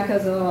school. That's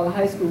because of all the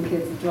high school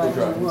kids that drive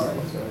to work.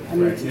 I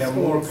mean, Right. to You have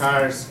more schools.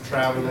 cars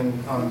traveling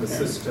on the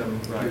system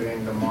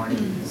during the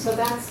morning. So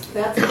that's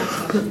my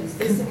question, is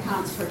this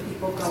accounts for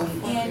people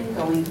going in,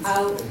 going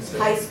out,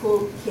 high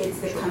school kids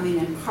that come in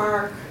and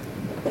park?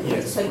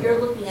 Yes. So you're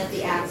looking at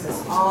the axis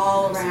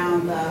all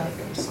around the,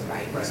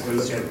 right? Right. We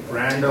look at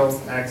Randall,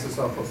 access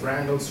off of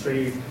Randall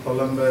Street,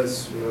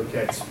 Columbus, we look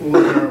at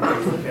Spooner, we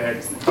look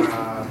at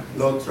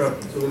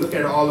Lothrop. So we look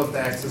at all of the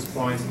access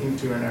points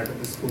into and out of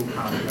the school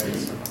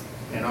complex.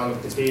 And all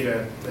of the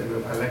data that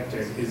we've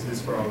collected is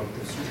for all of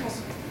the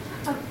students.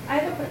 I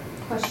have a quick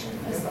question.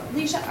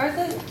 Leisha, are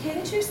the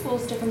K-2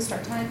 schools different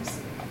start times?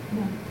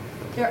 No.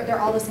 They're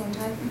all the same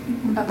time?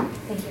 Okay,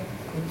 thank you.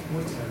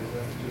 What time is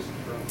that? Just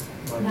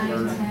from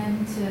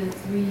 9:10 to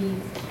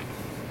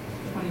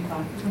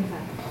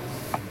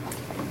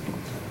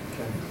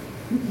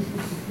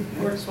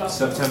 3:25.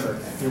 September,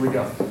 here we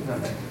go.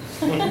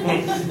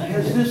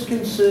 Has this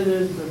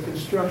considered the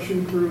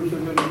construction crews are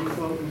going to be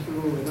floating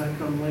through, and that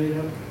come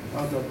later,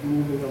 of the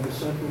moving of the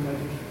central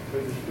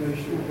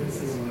registration,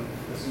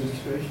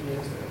 administration,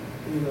 because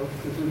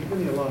there's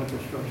really a lot of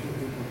construction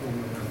people going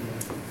around here.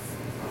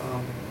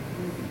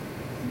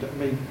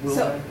 Will So-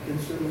 that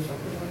consider something like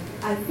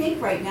that? I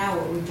think right now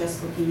what we're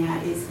just looking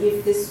at is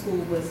if this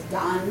school was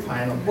done,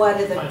 Final.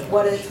 what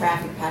are the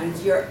traffic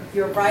patterns? You're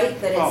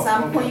right that at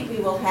some okay. point we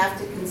will have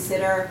to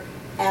consider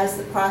as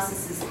the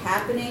process is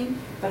happening,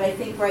 but I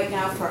think right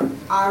now for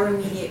our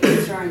immediate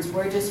concerns,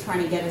 we're just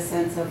trying to get a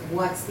sense of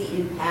what's the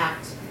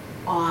impact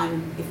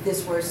on if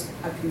this were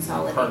a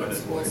consolidated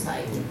school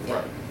site.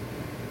 Yeah.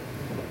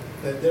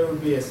 That there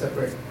would be a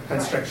separate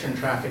construction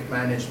traffic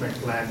management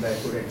plan that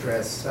would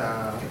address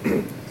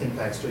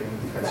impacts during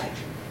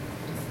construction.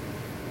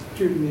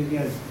 Excuse me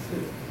again,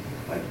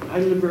 I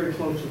live very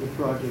close to the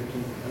project,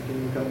 and I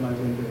can look out my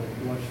window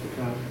and watch the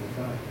cars go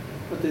by.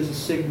 But there's a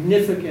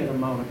significant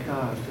amount of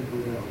cars that go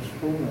down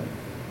Spooner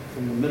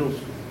from the middle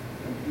school,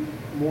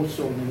 more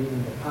so than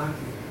even the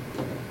parking.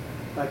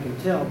 I can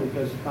tell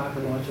because the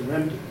parking lots are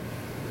empty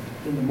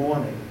in the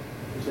morning,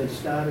 because they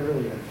start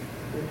earlier,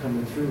 they're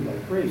coming through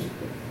like crazy.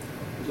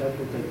 Because that's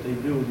what they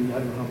do. I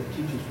don't know how the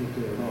teachers would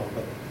do it all,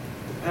 but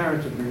the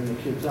parents are bringing the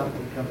kids up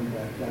and coming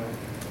back down,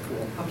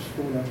 or up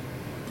Spooner,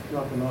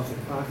 dropping off at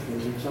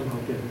Parkfield and somehow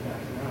getting back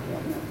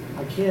around.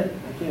 I can't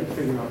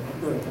figure out.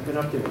 I've been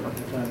up there a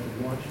couple of times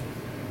and watched it.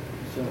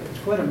 So it's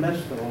quite a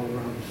mess though all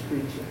around the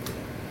streets.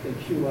 They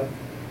queue up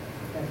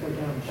halfway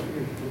down the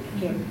street,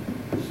 which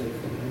can't be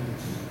safe, and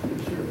it's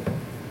conservative.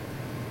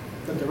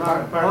 But there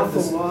are an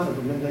awful lot of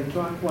them, and they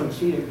talked once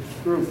here in this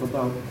group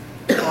about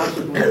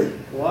possibly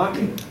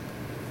blocking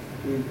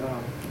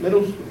the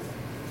middle school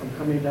from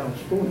coming down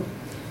Spooner.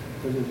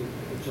 Because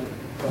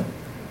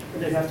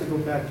and they'd have to go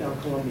back down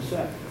Columbus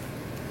Ave.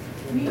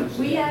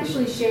 We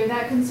actually share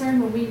that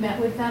concern. When we met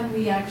with them,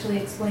 we actually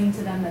explained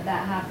to them that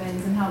that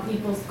happens and how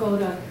people go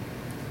to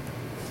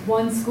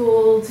one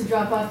school to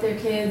drop off their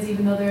kids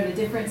even though they're at a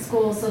different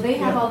school. So they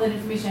have all that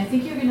information. I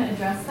think you're going to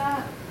address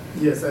that.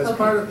 Yes, as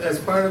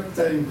part of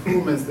the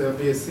improvements, there will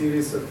be a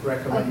series of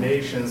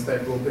recommendations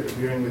that we'll be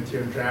reviewing with you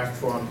in draft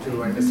form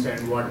to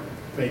understand what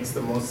makes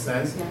the most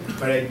sense. Yeah.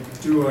 But I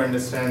do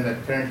understand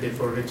that currently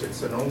for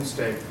Richardson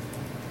Olmsted,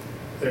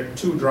 there are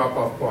two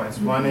drop-off points.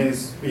 One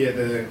is via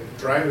the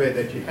driveway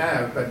that you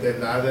have, but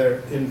then the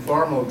other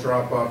informal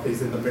drop-off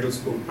is in the middle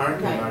school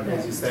parking lot,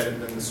 as you said,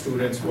 and then the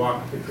students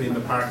walk between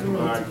the parking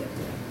lot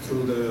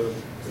through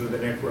the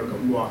network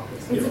of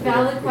walkways. It's a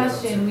valid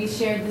question. We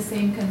shared the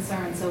same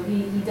concern, so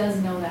he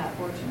does know that,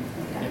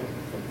 fortunately.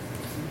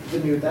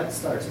 Yeah. That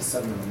starts at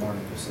 7 in the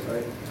morning, you said,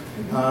 right?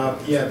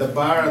 Yeah, the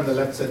bar on the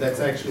left side, that's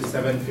actually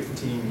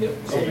 7:15.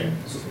 Okay.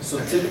 So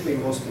typically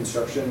most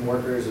construction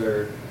workers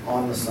are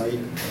on the site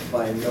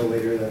by no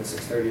later than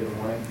 6:30 in the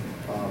morning.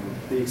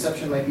 The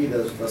exception might be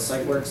the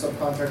site work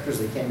subcontractors.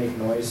 They can't make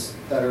noise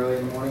that early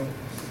in the morning.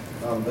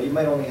 But you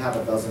might only have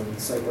a dozen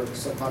site work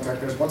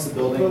subcontractors. Once the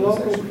building The is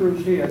local actually...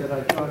 crews here that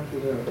I talked to,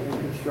 they're in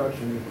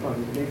construction,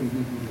 maybe you'd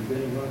be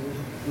bidding on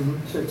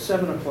this, said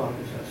 7 o'clock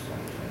is that start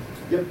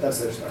time. Yep, that's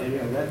their start.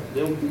 And,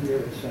 they'll be there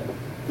at 7.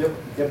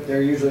 Yep,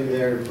 they're usually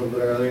there a little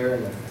bit earlier,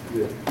 and if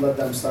you let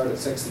them start at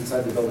 6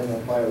 inside the building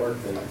on quiet work,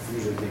 they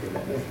usually take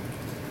advantage.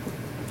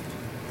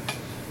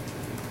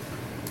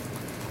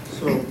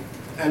 So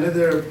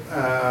another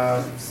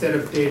set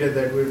of data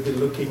that we'll be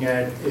looking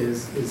at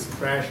is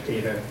crash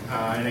data.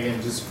 And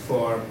again, just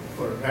for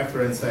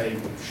reference, I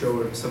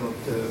showed some of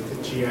the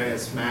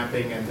GIS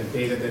mapping and the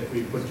data that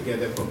we put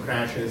together for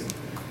crashes.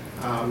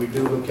 We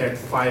do look at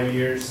 5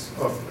 years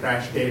of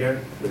crash data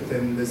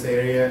within this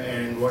area,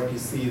 and what you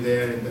see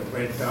there in the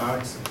red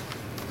dots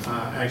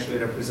actually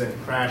represent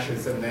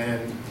crashes, and then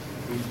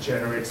we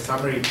generate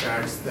summary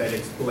charts that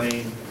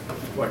explain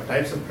what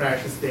types of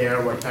crashes they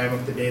are, what time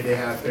of the day they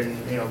happen,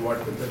 what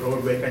the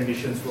roadway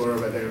conditions were,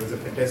 whether it was a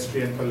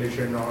pedestrian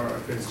collision or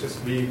if it's just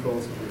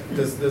vehicles.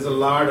 There's a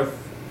lot of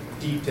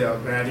detail,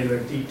 granular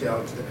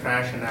detail to the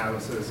crash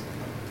analysis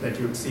that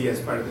you would see as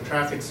part of the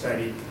traffic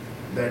study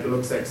that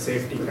looks at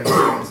safety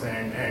concerns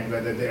and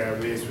whether there are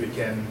ways we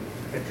can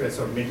address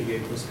or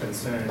mitigate those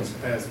concerns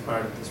as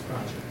part of this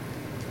project.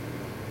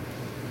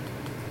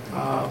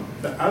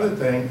 The other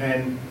thing,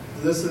 and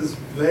this is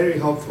very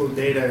helpful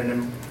data, and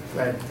I'm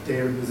glad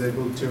David was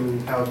able to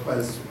help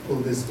us pull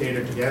this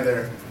data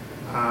together.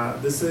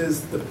 This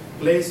is the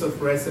place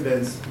of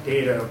residence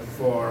data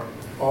for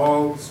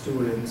all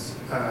students,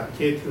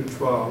 K through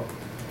 12,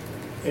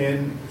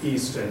 in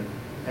Easton.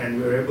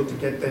 And we were able to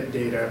get that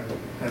data,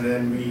 and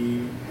then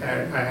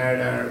I had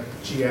our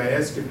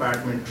GIS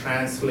department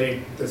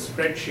translate the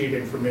spreadsheet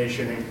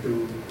information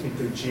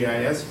into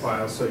GIS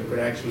files so you could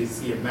actually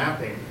see a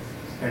mapping.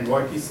 And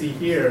what you see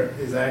here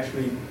is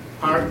actually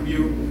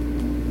Parkview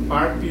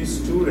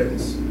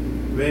students,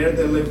 where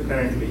they live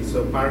currently.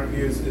 So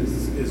Parkview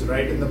is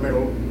right in the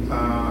middle.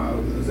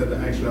 Those are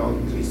actually all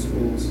 3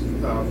 schools,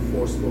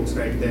 4 schools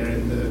right there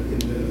in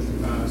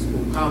the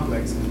school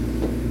complex.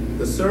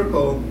 The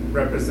circle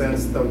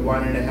represents the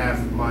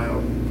 1.5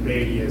 mile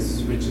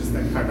radius, which is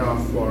the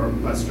cutoff for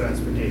bus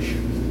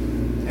transportation.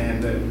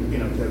 And the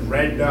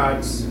red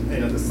dots,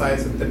 the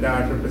size of the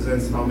dot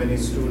represents how many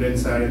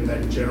students are in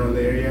that general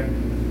area.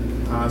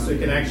 So you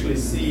can actually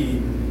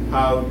see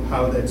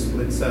how that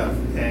splits up.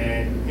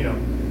 And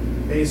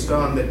based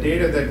on the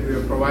data that we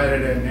were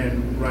provided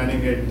and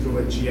running it through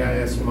a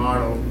GIS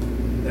model,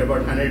 there are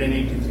about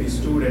 183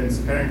 students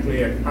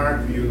currently at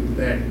Parkview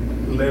that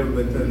live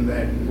within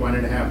that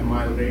 1.5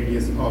 mile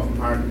radius of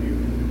Parkview.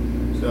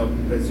 So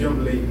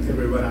presumably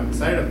everyone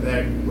outside of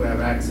that who have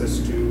access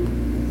to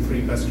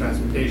free bus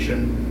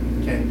transportation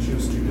can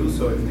choose to do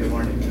so if they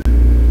wanted to.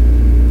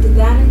 Did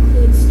that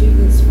include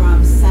students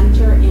from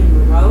Center and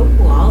Monroe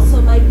who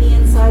also might be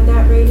inside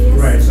that radius?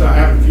 Right, so I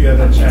have a few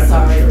other chats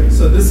I'll show you.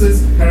 So this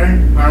is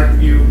current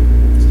Parkview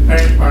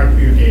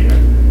data.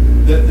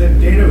 The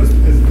data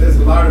there's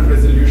a lot of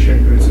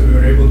resolution to it, so we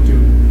were able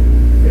to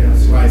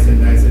slice and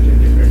dice it in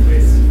different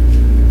ways.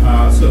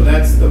 So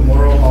that's the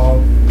Morrow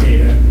Hall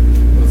data.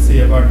 We'll see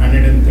about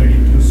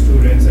 132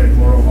 students at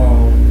Morrow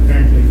Hall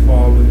currently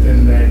fall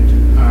within that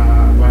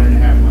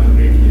 1.5 mile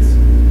radius.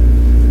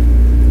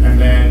 And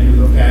then you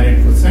look at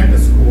it for Center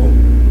School,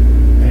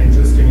 and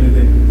interestingly,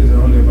 there's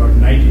only about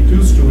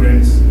 92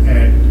 students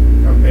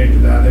compared to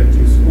the other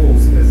 2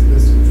 schools.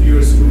 There's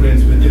fewer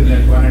students within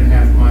that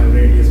 1.5 mile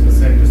radius for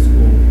Center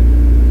School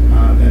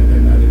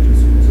than the other 2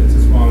 schools. So it's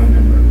a smaller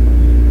number.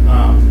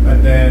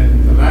 But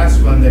then the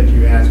last one that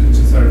you asked, which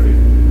is sort of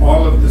if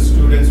all of the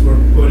students were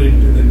put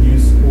into the new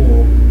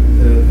school,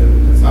 the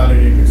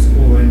consolidated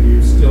school, and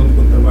you still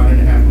put the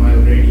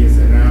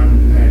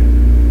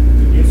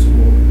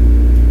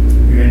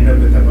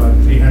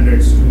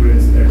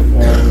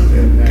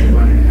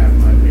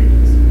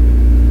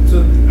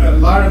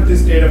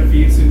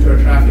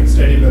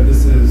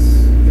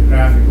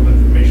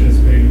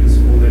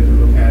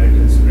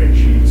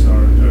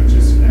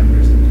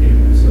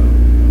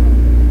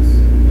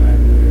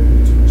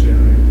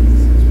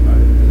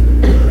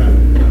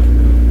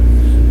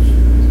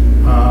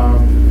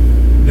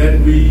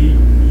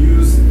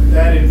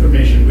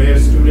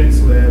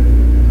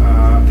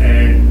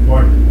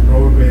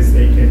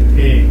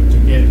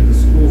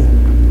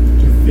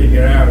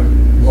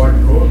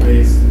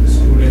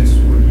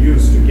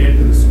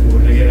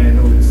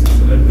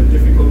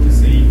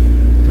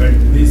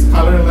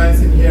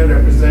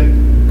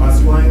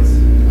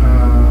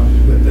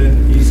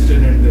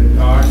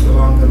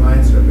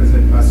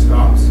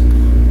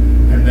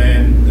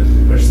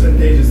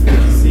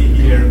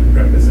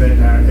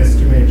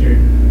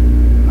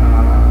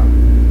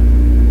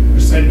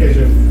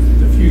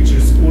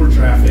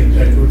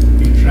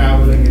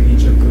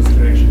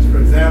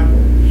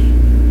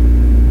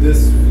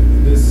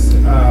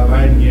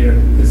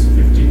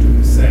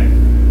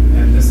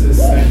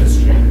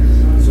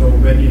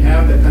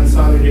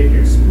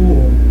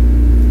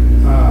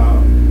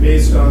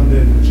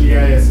the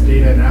GIS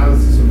data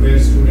analysis of where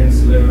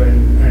students live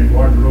and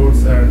what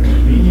roads are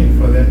convenient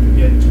for them to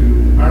get to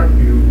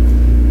Parkview,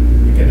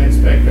 you can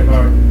expect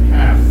about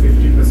half,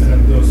 50%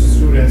 of those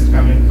students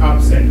coming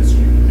up Center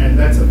Street. And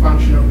that's a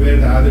function of where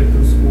the other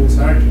two schools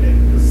are today,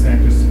 the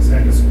Center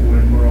School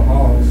and Morrow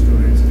Hall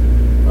students.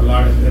 A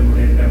lot of them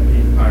would end up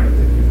being part of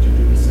the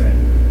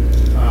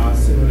 52%.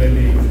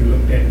 Similarly, if you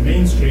looked at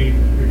Main Street,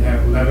 you'd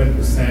have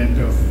 11%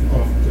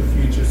 of the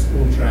future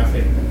school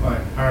traffic by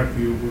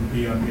Parkview would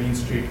be on Main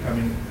Street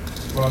coming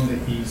from the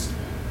east,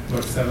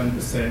 about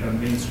 7% on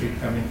Main Street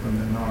coming from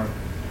the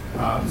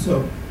north.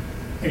 So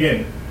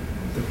again,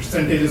 the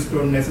percentages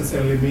don't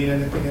necessarily mean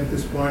anything at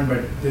this point,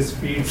 but this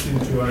feeds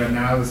into our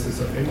analysis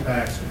of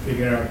impacts to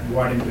figure out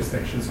what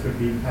intersections could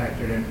be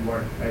impacted and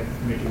what type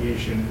of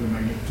mitigation we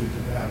might need to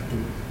have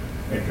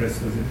to address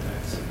those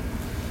impacts.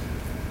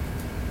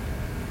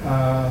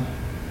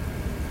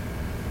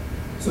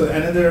 So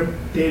another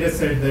data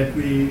set that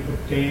we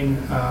obtained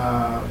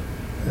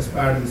as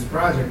part of this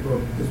project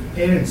was a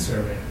parent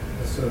survey.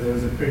 So there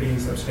was a pretty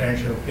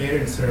substantial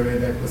parent survey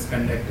that was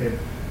conducted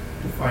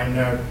to find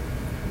out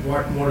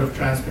what mode of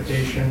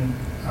transportation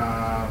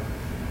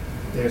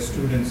their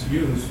students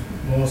use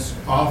most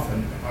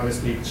often.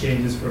 Obviously, it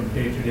changes from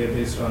day to day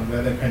based on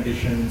weather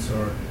conditions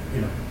or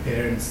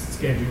parents'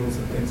 schedules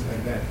and things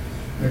like that.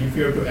 But if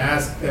you were to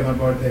ask them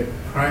about their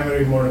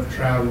primary mode of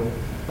travel,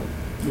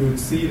 you would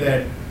see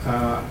that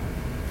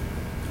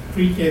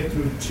pre-K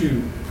through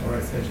 2, or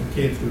essentially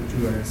K through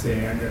 2, I would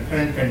say, under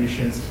current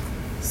conditions,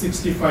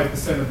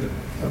 65%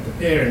 of the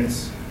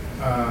parents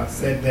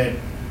said that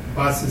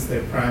bus is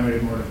their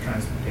primary mode of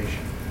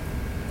transportation.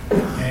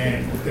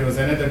 And there was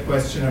another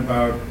question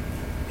about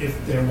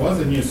if there was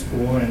a new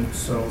school, and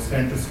so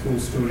Center School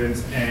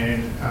students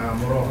and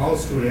Morrow Hall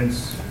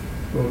students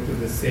go to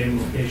the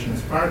same location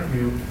as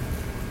Parkview,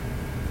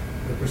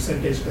 the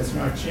percentage does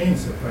not change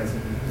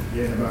surprisingly.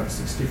 Again, about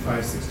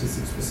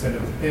 65–66%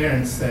 of the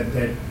parents said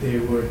that they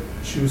would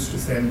choose to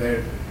send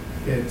their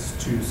kids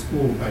to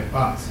school by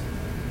bus.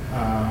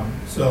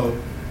 So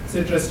it's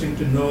interesting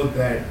to note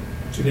that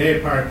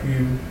today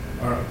Parkview,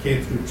 or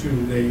K through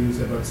 2, they use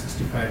about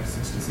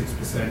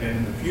 65–66%, and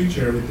in the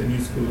future with the new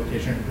school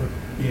location it would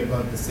be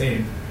about the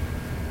same.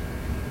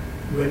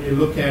 When you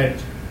look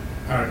at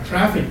our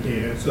traffic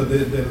data, so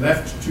the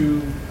left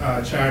two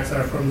charts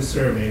are from the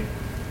survey.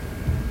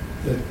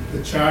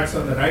 The charts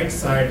on the right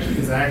side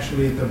is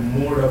actually the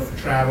mode of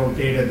travel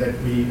data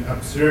that we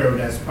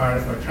observed as part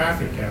of our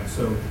traffic count.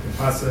 So the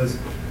buses,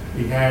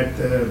 we had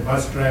the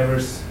bus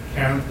drivers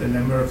count the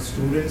number of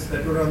students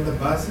that were on the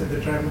bus at the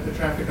time of the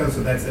traffic count.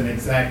 So that's an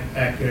exact,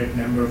 accurate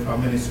number of how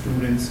many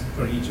students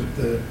for each of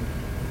the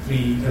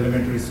 3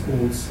 elementary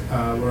schools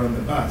were on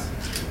the bus.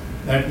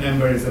 That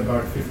number is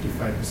about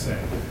 55%.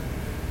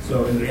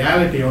 So in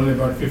reality, only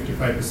about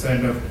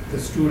 55% of the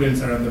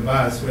students are on the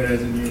bus, whereas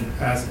when you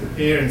ask the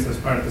parents as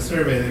part of the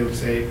survey, they would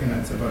say,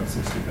 it's about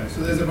 65.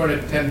 So there's about a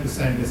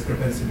 10%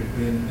 discrepancy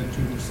between the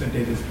two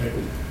percentages, but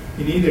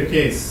in either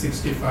case,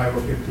 65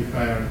 or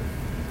 55 are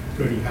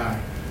pretty high.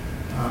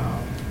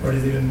 What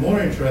is even more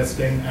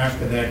interesting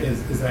after that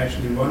is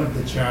actually one of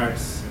the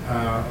charts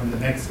on the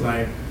next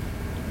slide,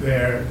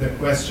 where the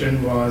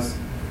question was,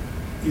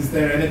 is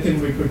there anything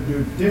we could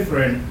do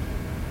different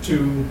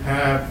to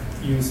have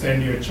you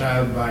send your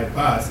child by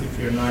bus if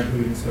you're not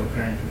doing so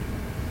currently?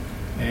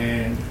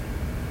 And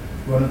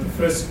one of the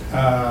first,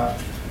 the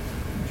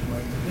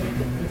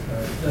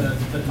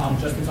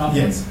top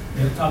yes.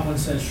 one? The top one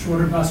says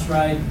shorter bus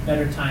ride,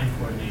 better time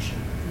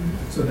coordination.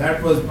 So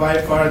that was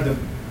by far the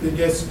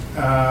biggest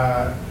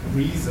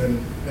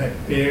reason that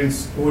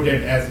parents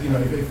quoted as,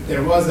 if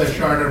there was a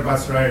shorter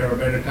bus ride or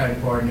better time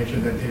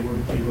coordination, that they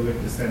would be willing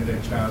to send their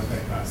child by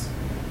bus.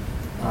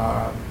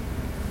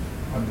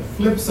 On the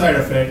flip side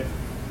of it,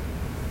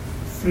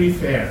 free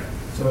fare.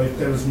 So if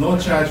there was no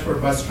charge for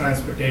bus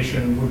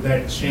transportation, would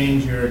that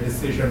change your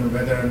decision on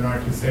whether or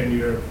not you send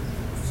your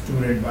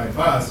student by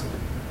bus?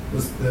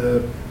 Was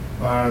the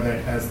bar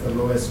that has the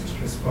lowest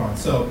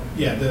response. So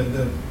yeah,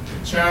 the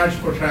charge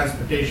for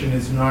transportation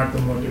is not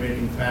the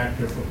motivating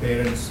factor for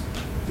parents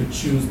to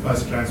choose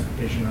bus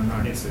transportation or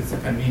not. It's a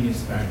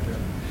convenience factor,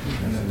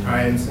 and the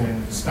times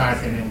and start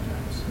and end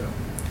times. So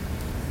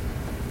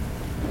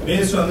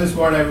based on this,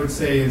 what I would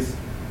say is,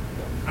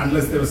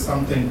 unless there was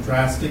something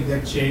drastic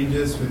that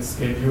changes with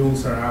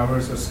schedules or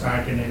hours or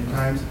start and end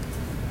times,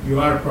 you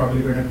are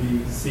probably going to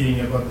be seeing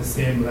about the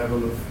same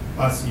level of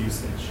bus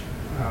usage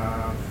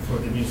for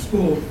the new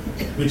school,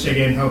 which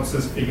again helps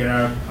us figure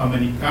out how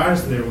many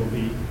cars there will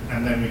be,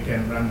 and then we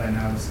can run the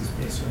analysis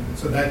based on it.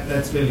 So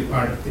that's really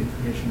part of the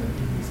information that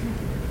we're using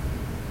here.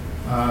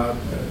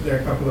 There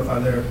are a couple of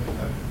other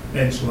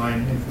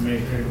benchline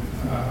information,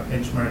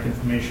 benchmark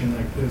information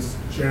like this,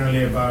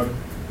 generally about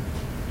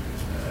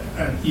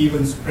an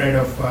even spread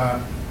of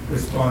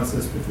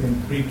responses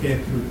between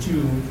pre-K through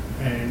 2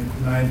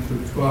 and 9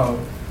 through 12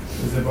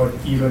 is about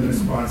even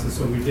responses.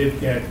 So we did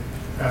get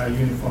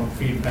uniform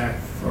feedback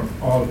from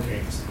all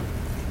grades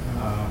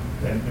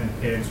when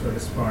parents were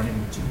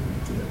responding to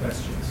the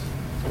questions.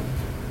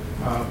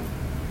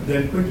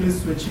 Then quickly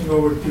switching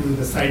over to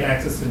the site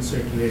access and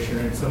circulation,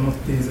 and some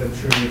of these I'm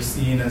sure you've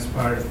seen as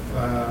part of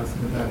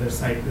some of the other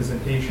site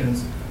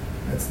presentations.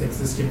 That's the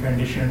existing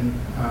condition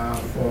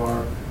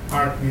for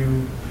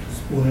Parkview,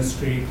 Spooner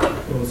Street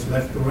goes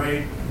left to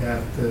right. You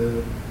have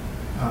the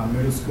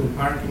middle school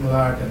parking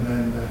lot, and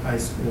then the high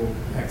school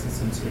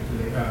access and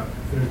circulation,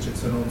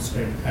 Richardson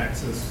Olmsted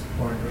access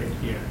point right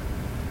here.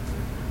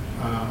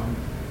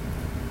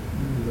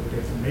 We looked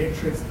at the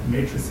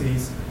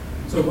matrices.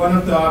 So one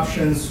of the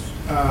options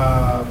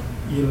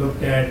you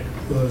looked at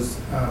was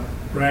a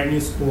brand new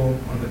school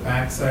on the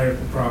back side of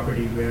the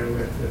property where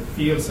the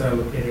fields are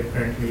located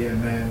currently,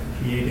 and then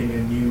creating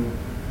a new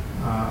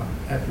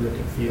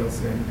athletic fields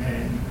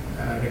and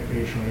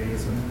recreational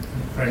areas on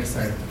the front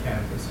side of the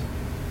campus.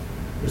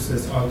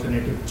 Versus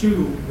alternative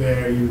 2,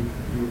 where you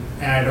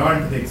add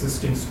on to the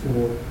existing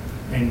school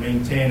and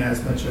maintain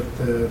as much of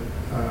the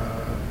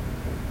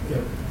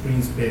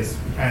green space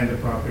behind the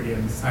property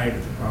and the side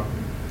of the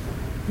property.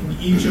 In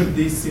each of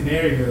these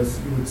scenarios,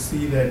 you would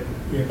see that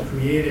we are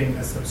creating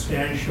a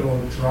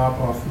substantial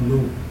drop-off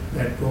loop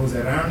that goes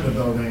around the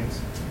buildings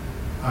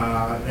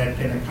that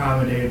can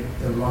accommodate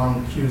the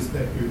long queues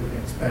that we would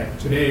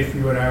expect. Today, if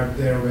you were out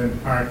there when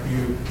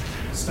Parkview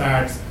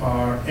starts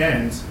or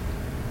ends,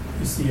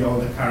 you see all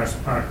the cars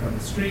parked on the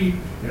street,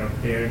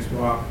 parents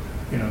walk,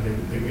 they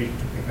wait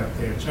to pick up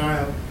their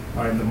child,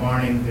 or in the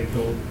morning they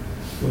go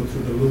through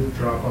the loop,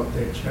 drop off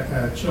their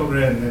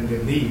children, and then they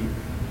leave.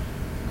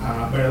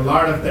 But a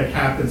lot of that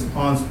happens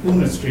on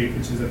Spooner Street,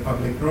 which is a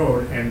public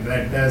road, and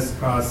that does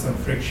cause some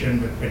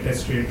friction with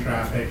pedestrian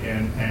traffic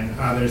and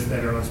others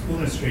that are on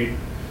Spooner Street,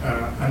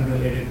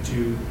 unrelated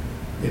to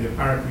either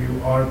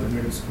Parkview or the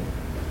middle school.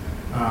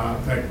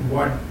 But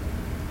what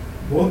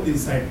both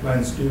these site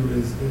plans do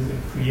is it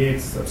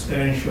creates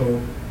substantial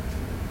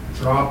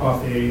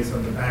drop-off areas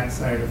on the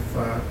backside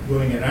of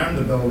going around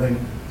the building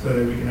so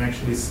that we can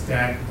actually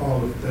stack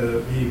all of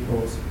the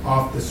vehicles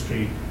off the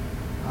street.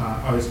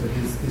 Obviously,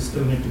 these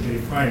still need to be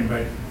refined,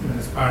 but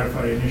as part of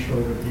our initial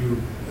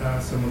review,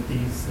 some of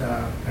these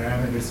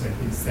parameters have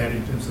been set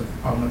in terms of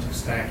how much of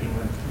stacking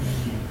length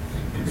we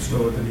need to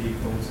store the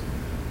vehicles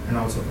and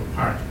also for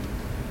parking.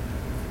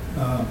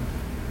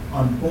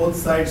 On both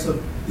sides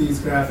of these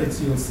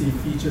graphics, you'll see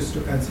features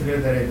to consider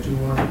that I do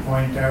want to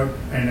point out,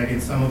 and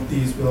again, some of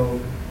these will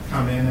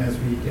come in as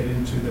we get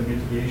into the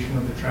mitigation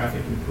of the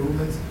traffic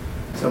improvements.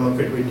 Some of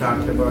it we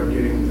talked about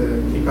during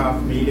the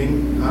kickoff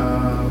meeting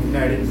we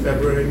had in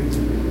February.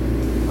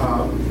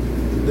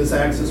 This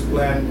access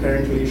plan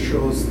currently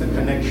shows the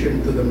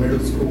connection to the middle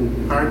school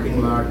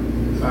parking lot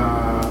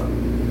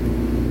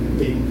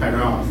being cut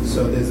off.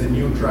 So there's a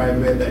new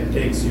driveway that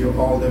takes you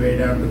all the way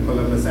down to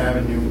Columbus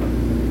Avenue.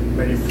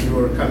 But if you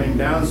are coming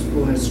down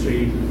Spooner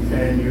Street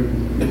and you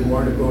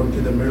want to go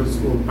to the middle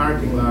school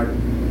parking lot,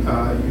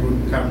 you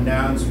would come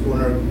down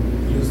Spooner,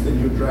 use the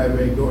new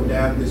driveway, go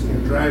down this new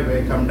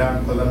driveway, come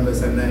down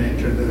Columbus, and then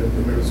enter the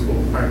middle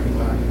school parking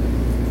lot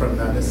from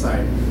the other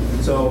side.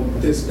 So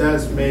this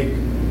does make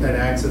that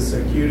access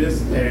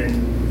circuitous,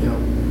 and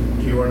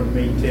do you want to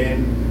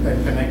maintain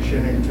that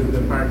connection into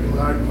the parking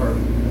lot, or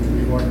do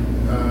we want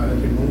to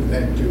remove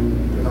that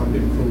to help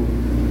improve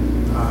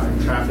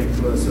traffic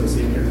flow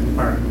associated with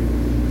parking?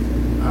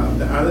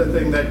 The other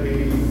thing that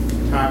we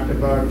talked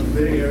about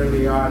very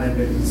early on,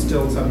 and it's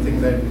still something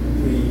that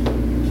we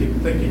keep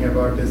thinking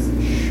about, is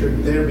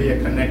should there be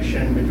a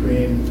connection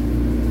between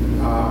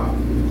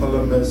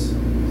Columbus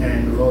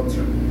and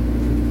Lothrop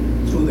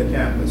through the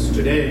campus?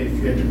 Today, if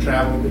you had to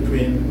travel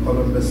between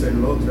Columbus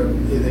and Lothrop,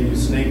 either you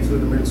snake through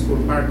the middle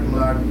school parking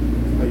lot,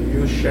 or you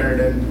use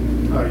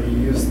Sheridan, or you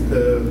use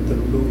the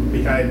loop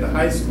behind the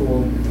high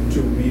school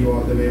to be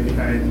all the way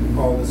behind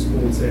all the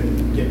schools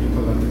and get to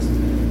Columbus.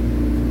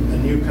 A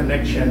new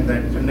connection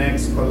that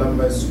connects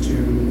Columbus to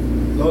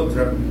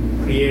Lothrop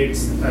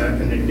creates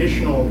an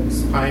additional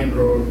spine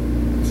road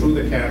through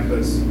the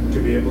campus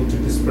to be able to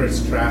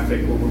disperse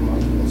traffic over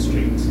multiple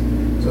streets.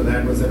 So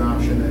that was an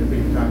option that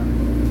we talked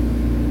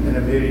about. And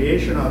a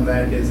variation on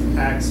that is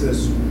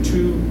access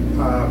to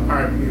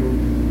Parkview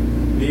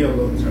via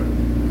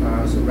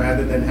Lothrop. So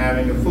rather than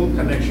having a full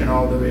connection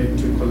all the way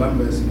to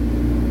Columbus,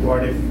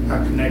 what if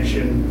a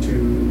connection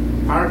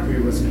to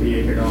Parkview was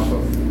created off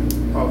of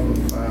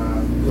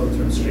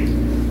Lothrop Street?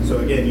 So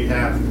again, you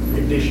have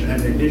an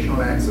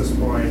additional access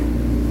point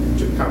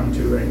to come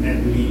to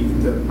and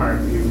leave the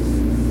Parkview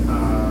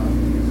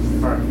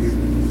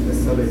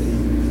facility,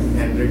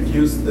 and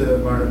reduce the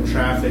amount of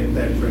traffic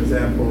that, for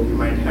example, you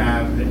might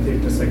have at the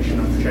intersection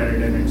of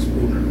Sheridan and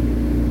Spooner,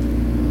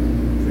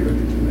 if we were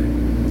to do that.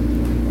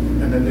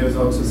 And then there was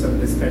also some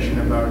discussion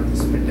about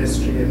this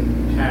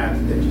pedestrian path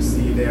that you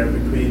see there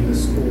between the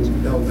school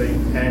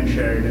building and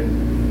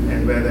Sheridan,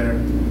 and whether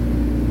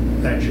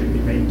that should be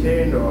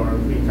maintained or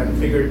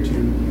reconfigured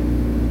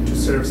to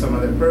serve some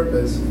other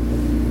purpose,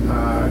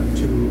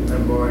 to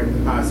avoid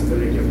the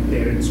possibility of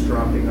parents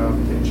dropping off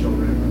their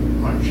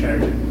children on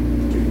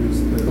Sheridan to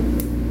use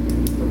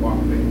the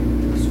walkway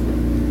to the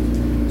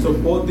school. So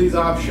both these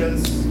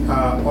options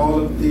all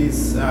of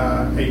these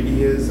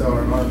ideas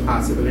or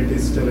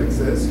possibilities still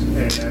exist,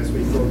 and as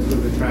we go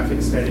through the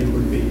traffic study,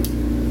 we'll be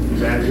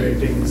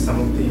evaluating some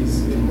of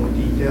these in more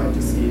detail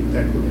to see if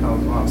that would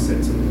help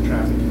offset some of the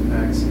traffic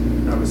impacts,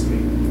 and obviously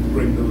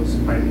bring those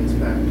findings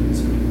back to the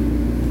school.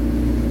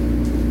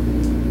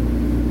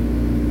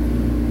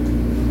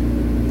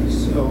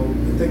 So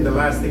I think the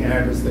last thing I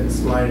had was that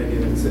slide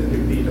again. It's a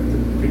repeat of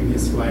the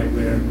previous slide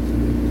where it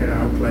kind of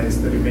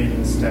outlines the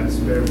remaining steps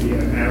where we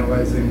are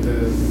analyzing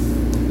the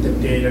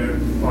data,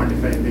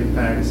 quantifying the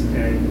impacts,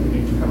 and we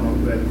need to come up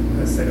with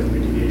a set of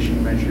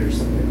mitigation measures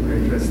that will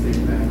address the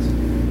impacts.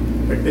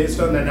 But based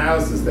on the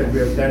analysis that we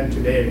have done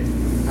today,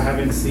 I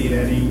haven't seen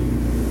any,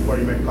 what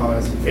you might call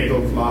as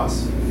fatal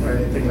flaws or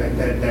anything like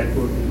that that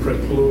would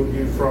preclude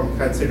you from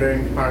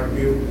considering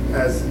Parkview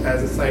as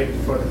a site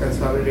for the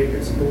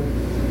consolidated school.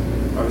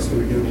 Obviously,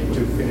 we do need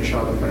to finish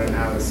all of our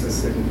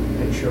analysis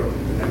and ensure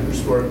the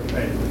numbers work.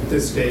 But at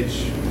this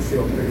stage, we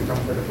feel pretty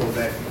comfortable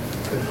that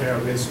there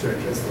are ways to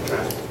address the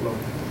traffic flow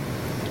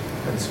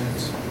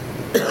concerns.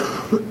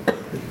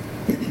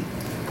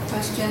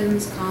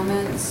 Questions,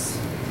 comments?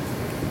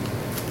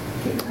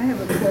 I have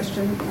a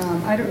question.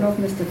 I don't know if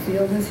Mr.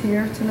 Field is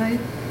here tonight.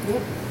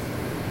 Yep.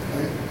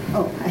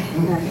 Oh,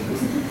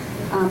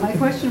 hi. My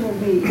question will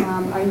be,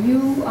 are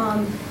you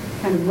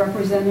kind of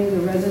representing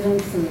the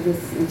residents of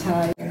this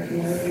entire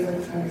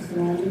area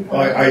surrounding?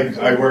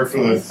 I work for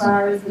the... As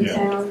far as the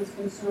town is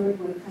concerned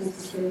when it comes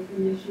to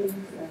safety issues,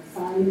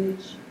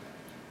 signage?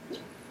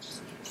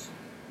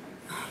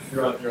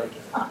 You're on. There you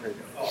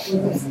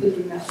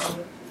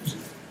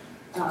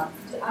go.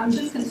 I'm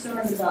just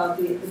concerned about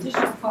the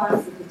additional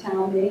costs that the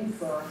town may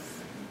incur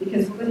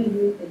because we're going to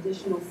need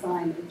additional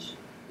signage.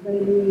 We're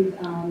going to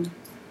need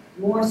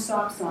more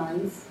stop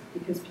signs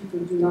because people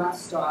do not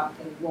stop,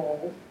 they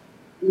roll.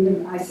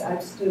 Even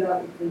I've stood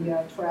up with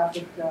the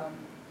traffic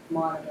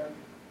monitor,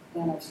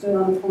 and I've stood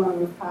on the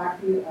corner of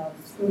Parkview,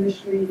 Schooner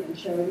Street and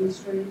Sheridan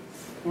Street,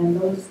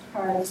 and those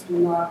cars do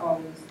not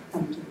always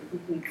come to a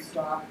complete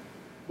stop.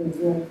 They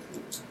roll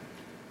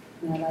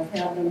through. And I've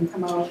had them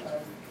come out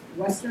of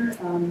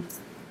Western,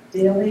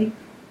 Daly,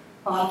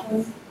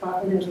 Coughlin.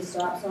 Coughlin has a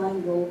stop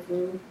sign, roll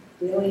through.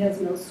 Daly has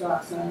no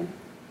stop sign.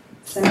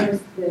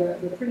 Centers, they're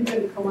pretty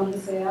good at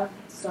Columbus Ave,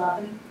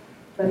 stopping.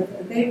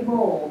 But they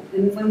roll,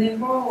 and when they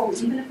roll,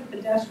 even if a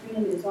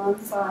pedestrian is on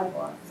the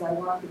sidewalk, because I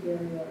walk the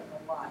area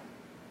a lot,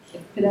 if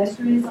a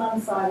pedestrian is on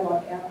the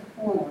sidewalk at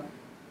the corner,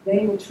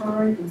 they will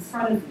turn in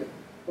front of you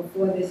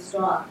before they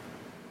stop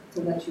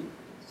to let you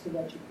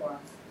cross.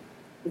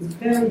 It's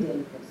very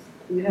dangerous.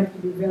 You have to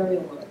be very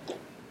alert.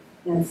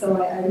 And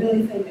so I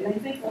really think, and I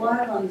think a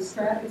lot on this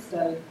traffic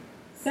study,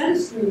 Center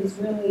Street is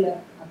really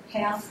a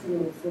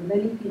pass-through for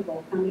many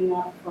people coming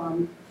up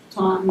from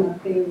Taunton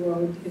up Bay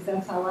Road, because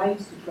that's how I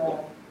used to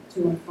travel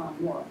to and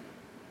from work.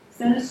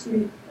 Center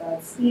Street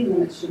speed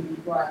limit should be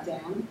brought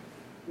down,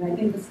 and I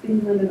think the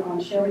speed limit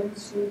on Sheridan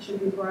Street should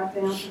be brought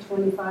down to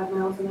 25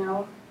 miles an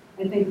hour.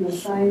 I think more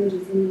signage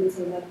is needed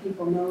to let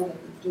people know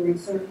that during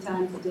certain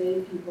times of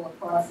day, people are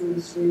crossing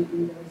the street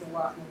and there's a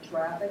lot more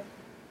traffic.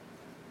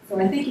 So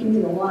I think you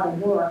need a lot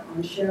of work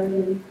on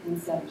Sheridan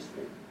and Center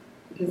Street,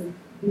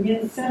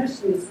 because Center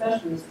Street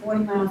especially is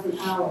 40 miles an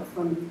hour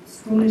from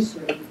Schooner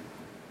Street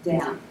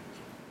down.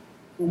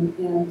 And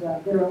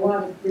there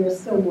are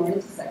still more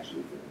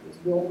intersections.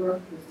 There's Wilbur,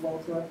 there's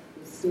Lothrop,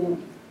 there's Stanley.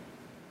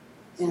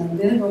 And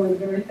they're going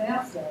very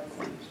fast out of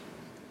Center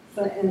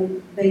Street.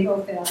 And they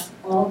go fast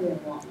all day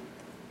long.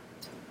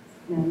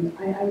 And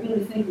I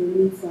really think we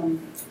need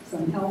some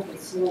help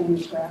with slowing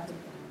the traffic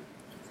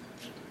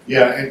down.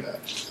 Yeah, and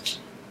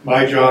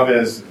my job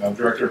as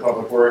Director of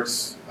Public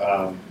Works,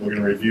 we're going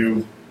to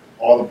review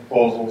all the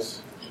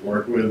proposals,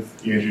 work with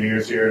the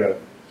engineers here to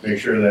make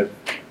sure that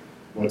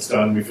what's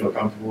done we feel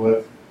comfortable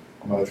with.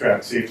 I'm on the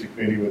Traffic Safety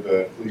Committee with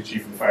the Police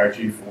Chief and the Fire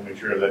Chief. We'll make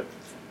sure that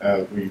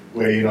we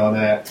weigh in on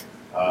that.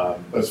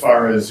 But as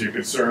far as your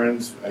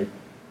concerns, I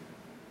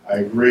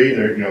agree.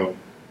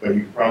 But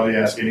you can probably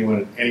ask anyone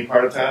in any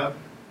part of town,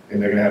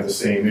 and they're going to have the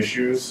same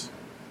issues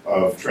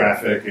of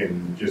traffic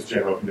and just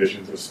general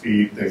conditions of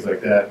speed, things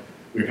like that.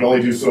 We can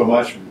only do so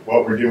much.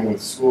 What we're doing with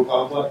the school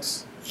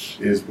complex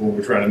is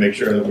we're trying to make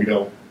sure that we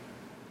don't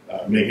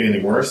make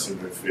anything worse,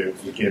 and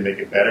if we can make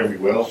it better, we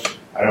will.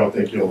 I don't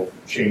think you'll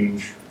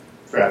change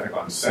traffic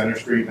on Center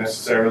Street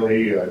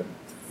necessarily.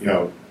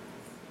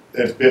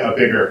 That's a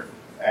bigger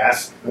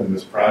ask than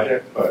this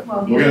project, but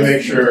we're going to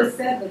make sure. You just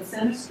said that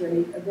Center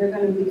Street, they're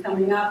going to be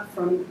coming up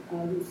from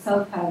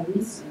south part of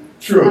Easton.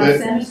 True.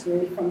 Center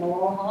Street from the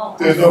Lower Hall.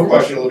 There's no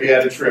question there'll be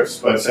added trips,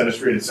 but Center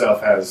Street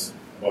itself has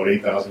about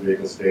 8,000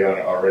 vehicles a day on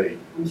it already.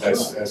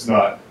 That's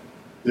not.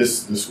 The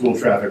school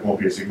traffic won't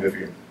be a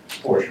significant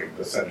portion of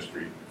the Center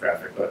Street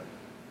traffic, but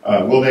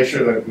we'll make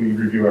sure that we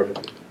review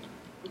everything.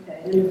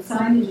 Okay, and if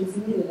signage is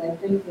needed, I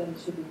think that it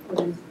should be put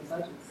into the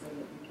budget so that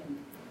we can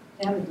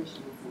have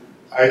additional signage.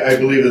 I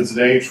believe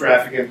that any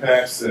traffic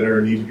impacts that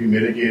need to be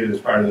mitigated as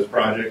part of this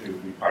project, it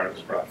would be part of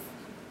this project.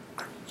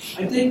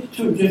 I think,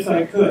 too, just if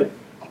I could,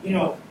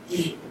 you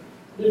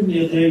live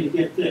near there, you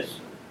get this.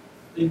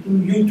 they do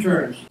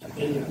U-turns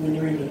when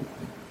they're in the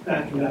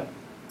backing up.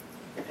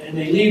 And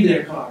they leave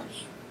their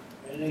cars,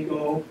 and they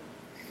go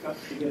up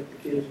to get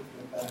the kids and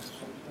come back,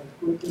 sometimes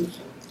quickly,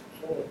 sometimes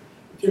slowly.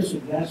 It just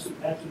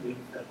exacerbates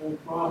that whole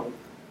problem,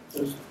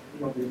 because,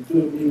 they do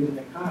it leaving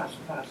their cars,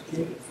 the cars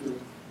can't get through.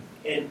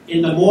 And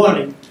in the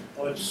morning,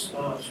 on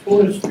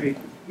Spooner Street,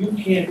 you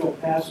can't go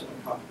past a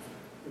car,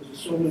 because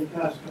there's so many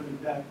cars coming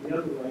back the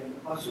other way, and the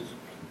buses,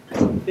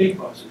 big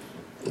buses.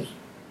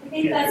 I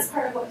think that's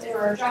part of what they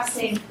were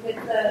addressing with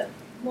the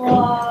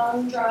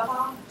long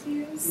drop-off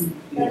queues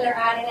that they're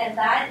adding, and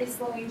that is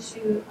going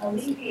to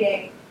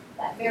alleviate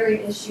that very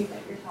issue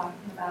that you're talking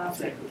about.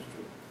 If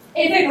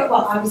it goes,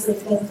 well, obviously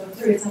if it doesn't go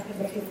through, it's not going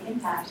to make any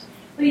impact.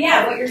 But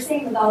yeah, what you're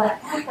saying with all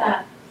that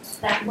backup,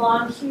 that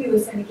long queue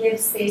is going to give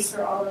space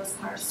for all those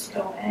cars to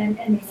go in,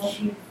 and they won't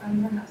be in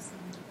front of your house.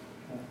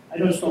 I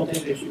just don't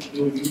think they should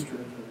do a U-turn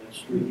on that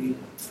street either.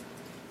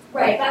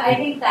 Right, but I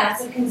think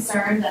that's a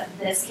concern that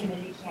this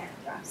committee can't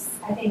address.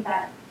 I think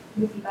that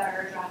would be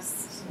better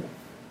addressed.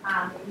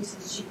 Maybe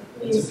some cheaper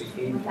police,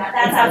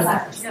 that's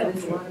outside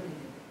the scope.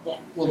 Yeah.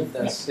 Well,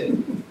 that's it.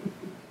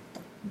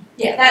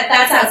 Yeah,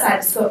 that's outside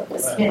the scope of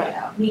this committee,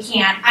 though. We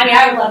can't. I mean,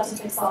 I would love to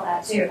fix all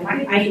that too.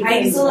 I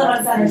used to live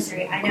on Center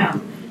Street. I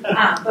know,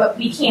 but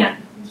we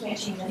can't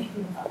change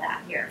anything about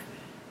that here.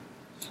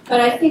 But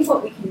I think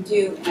what we can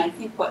do, and I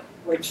think what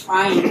we're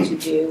trying to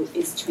do,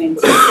 is to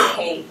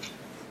anticipate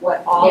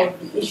what all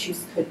of the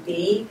issues could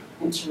be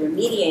and to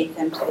remediate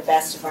them to the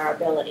best of our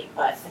ability.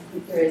 But I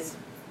think there is,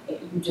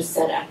 you just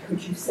said, I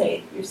heard you say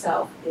it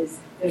yourself, is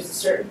there's a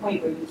certain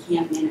point where you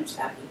can't manage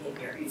that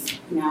behavior,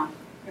 And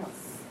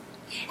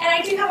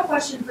I do have a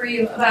question for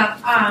you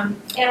about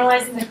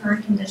analyzing the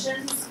current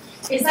conditions.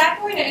 Is that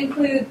going to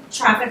include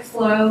traffic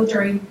flow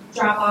during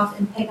drop-off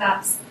and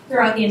pickups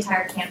throughout the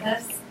entire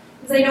campus?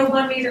 Because I know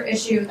one major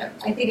issue that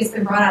I think has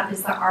been brought up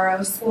is the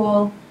RO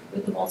school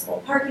with the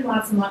multiple parking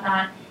lots and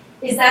whatnot.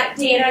 Is that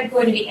data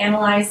going to be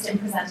analyzed and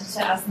presented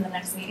to us in the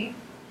next meeting?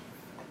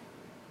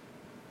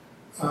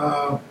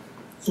 So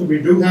we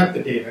do have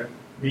the data.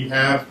 We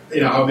have,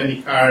 how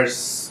many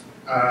cars,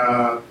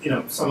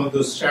 some of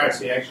those charts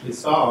we actually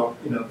saw,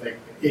 like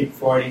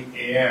 8:40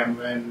 a.m.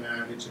 when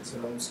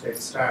Richardson Olmsted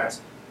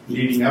starts.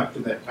 Leading up to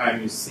that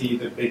time, you see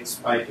the big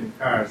spike in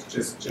cars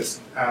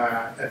just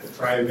at the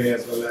driveway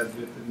as well as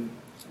within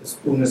the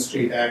Spooner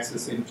Street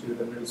access into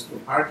the middle school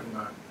parking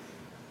lot.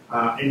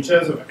 In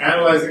terms of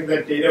analyzing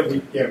that data, we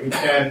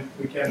can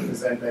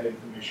present that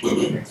information in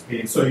the next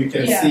meeting, so you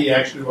can see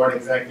actually what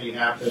exactly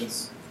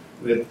happens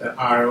with the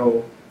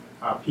RO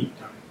peak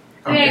time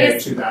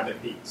compared to the other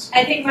peaks.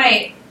 I think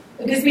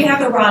because we have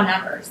the raw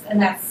numbers,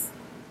 and that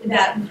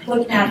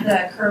looking at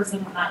the curves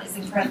and whatnot is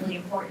incredibly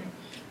important.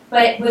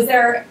 But was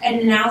there an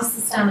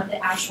analysis done of the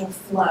actual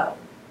flow,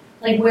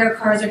 like where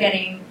cars are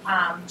getting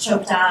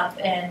choked up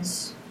and?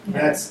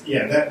 That's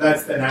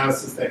the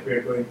analysis that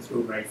we're going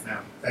through right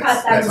now.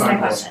 That was my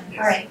question. Yes.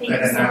 All right, thank you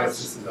so much. That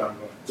analysis is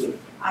ongoing.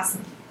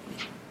 Awesome.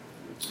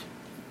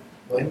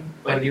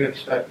 When do you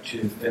expect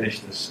to finish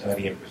this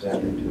study and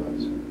present it to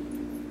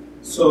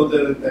us? So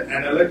the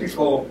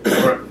analytical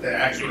work, the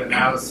actual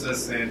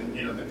analysis, and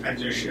the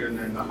congestion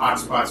and the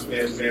hotspots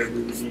where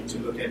we would need to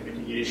look at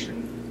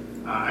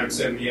mitigation, I would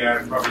say we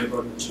are probably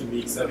about 2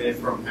 weeks away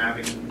from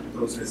having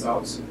those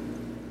results.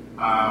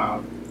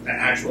 The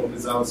actual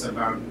results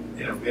about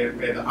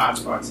where the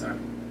hotspots are.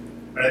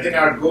 But I think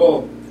our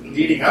goal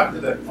leading up to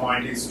that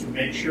point is to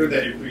make sure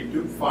that if we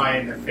do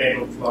find a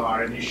fatal flaw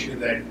or an issue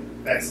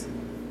that's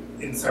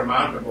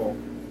insurmountable,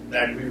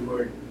 that we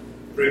would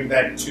bring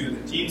that to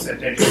the team's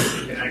attention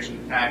so we can actually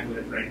tackle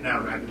it right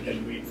now rather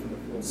than wait for the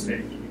full study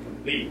to be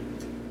complete.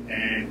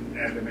 And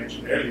as I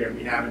mentioned earlier,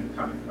 we haven't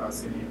come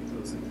across any of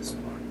those at this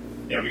point.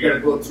 Yeah, we got to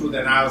go through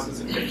the analysis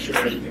and make sure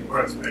everything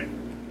works, but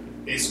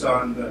based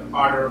on the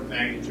order of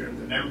magnitude of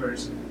the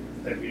numbers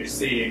that we are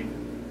seeing,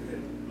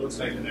 it looks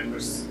like the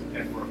numbers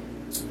can work.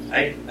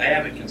 I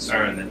have a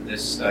concern that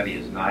this study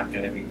is not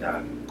going to be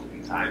done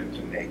in time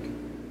to make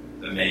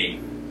the May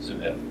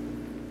submittal,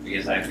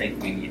 because I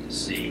think we need to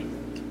see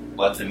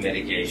what the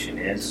mitigation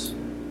is,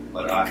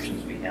 what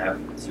options we have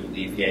to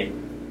alleviate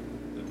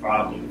the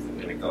problem if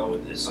we're going to go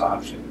with this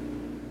option.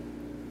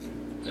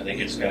 I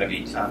think it's going to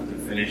be tough to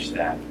finish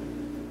that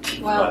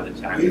by the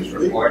time this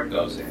report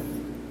goes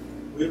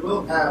in. We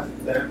will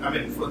have that,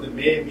 for the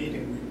May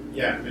meeting,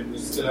 we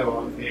still have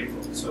all of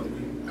April, so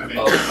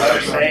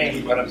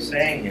what I'm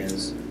saying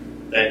is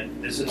that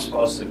this is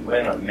supposed to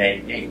win on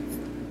May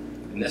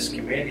 8th. And this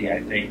committee,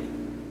 I think,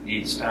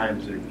 needs time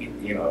to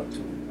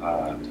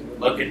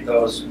look at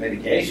those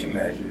mitigation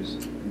measures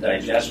and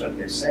digest what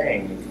they're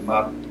saying and come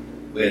up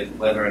with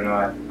whether or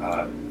not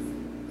a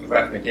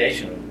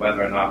recommendation of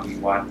whether or not we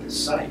want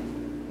this site.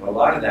 Well, a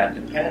lot of that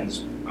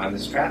depends on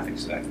this traffic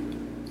study.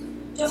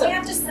 Don't we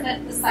have to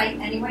submit the site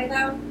anyway,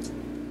 though?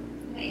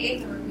 May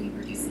 8th, or are we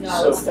reducing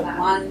No, it's the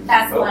one.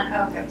 That's the one.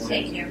 Okay,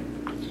 thank you.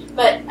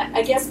 But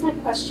I guess my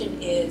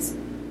question is,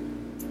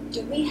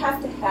 do we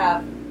have to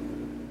have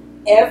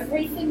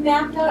everything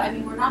mapped out?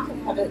 We're not going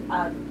to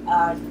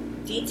have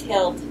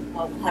detailed,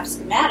 well, we'll have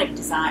schematic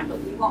design, but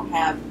we won't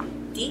have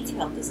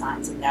detailed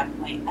designs at that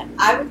point. And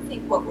I would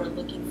think what we're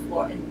looking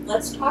for, and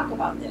let's talk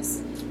about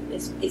this,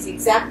 is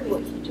exactly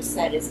what you just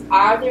said, is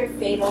are there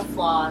fatal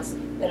flaws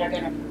that are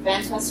going to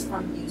prevent us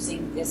from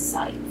using this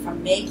site,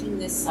 from making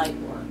this site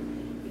work?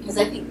 Because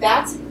I think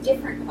that's a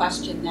different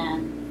question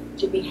than,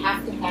 do we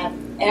have to have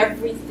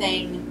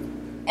everything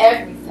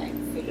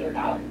figured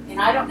out? And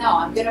I don't know,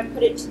 I'm going to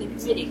put it to the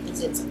committee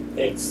because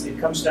it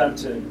comes down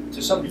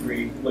to some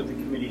degree what the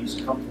committee is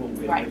comfortable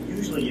with. Right. But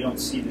usually you don't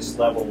see this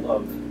level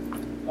of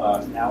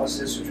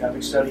analysis or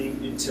traffic study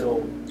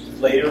until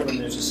later when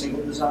there's a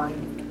single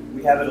design.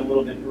 We have it a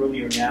little bit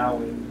earlier now,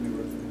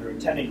 and we were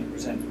intending to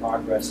present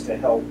progress to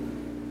help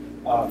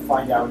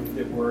find out if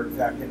there were in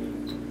fact any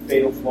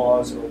fatal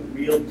flaws or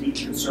real deep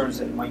concerns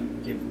that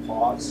might give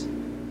pause.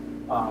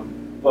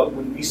 But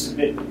when we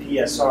submit the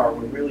PSR,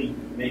 we're really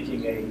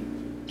making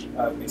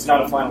it's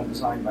not a final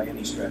design by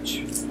any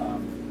stretch.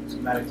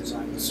 Schematic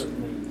design will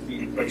certainly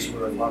be a place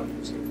where a lot of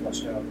things get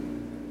fleshed out.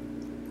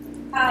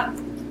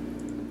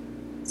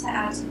 To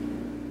add to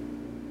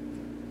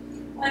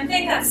one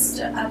thing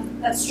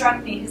that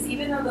struck me is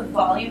even though the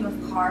volume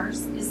of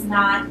cars is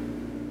not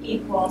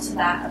equal to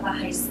that of a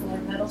high school or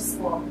middle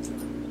school,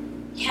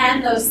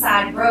 can those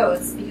side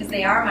roads, because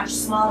they are much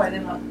smaller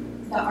than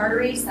the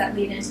arteries that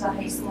lead into the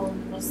high school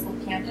and middle school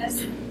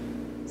campus,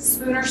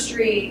 Spooner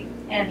Street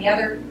and the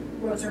other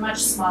roads are much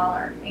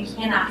smaller and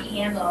cannot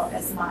handle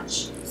as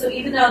much. So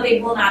even though they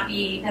will not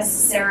be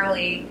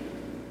necessarily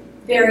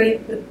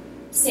the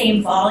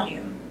same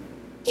volume,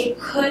 it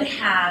could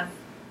have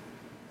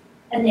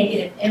a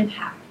negative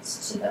impact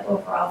to the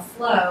overall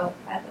flow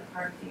at the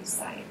Parkview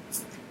site.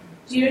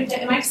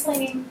 Am I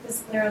explaining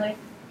this clearly?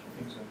 I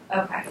think so.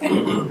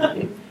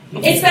 Okay.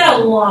 It's been a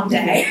long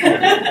day.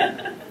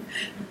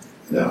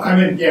 No, I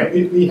mean, yeah, we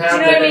have Do you know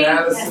that what I mean?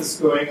 analysis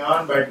going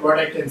on, but what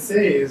I can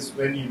say is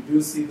when you do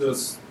see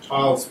those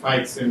tall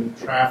spikes in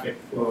traffic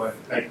flow at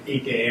like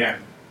 8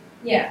 a.m.,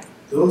 Yeah.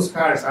 those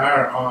cars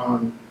are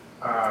on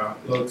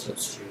Lothrop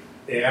Street.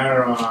 They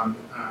are on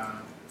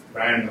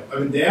Randall. I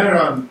mean, they are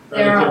on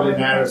relatively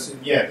narrow.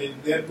 Yeah,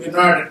 we're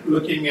not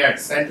looking at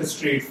Center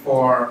Street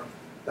for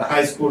the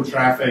high school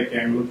traffic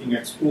and looking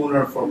at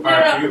Spooner for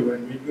Parkview,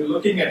 and we're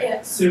looking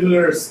at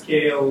similarly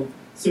scaled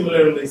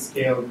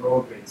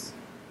roadways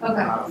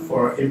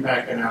for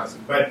impact analysis.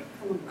 But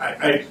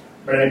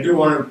I do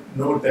want to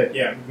note that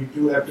we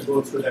do have to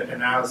go through that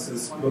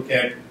analysis, look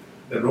at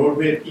the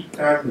roadway peak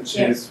time, which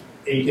is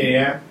 8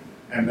 a.m.,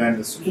 and then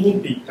the school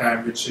peak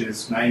time, which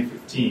is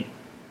 9:15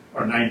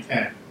 or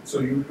 9:10. So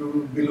you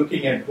will be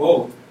looking at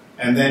both,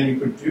 and then you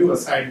could do a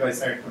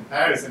side-by-side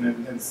comparison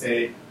and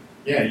say,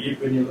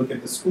 when you look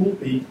at the school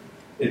peak,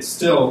 it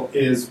still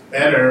is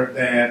better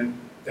than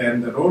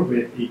the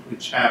roadway peak,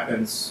 which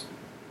happens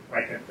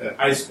like at the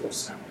high school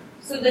center.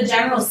 So the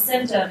general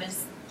symptom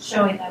is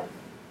showing that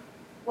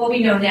what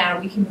we know now,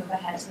 we can move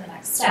ahead to the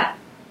next step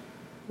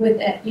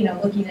with it,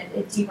 looking at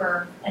a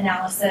deeper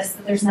analysis,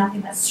 but there's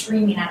nothing that's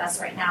screaming at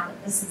us right now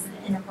that this is an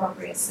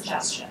inappropriate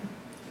suggestion.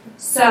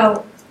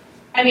 So,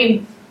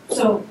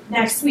 so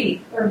next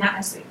week, or not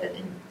next week, but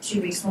in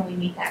 2 weeks when we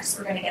meet next,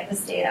 we're going to get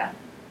this data.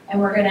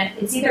 And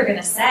it's either going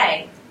to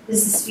say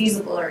this is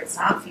feasible or it's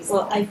not feasible.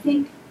 Well, I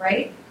think,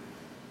 right?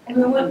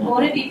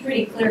 Won't it be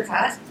pretty clear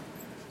cut?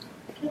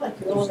 I feel like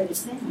you're already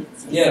saying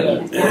it.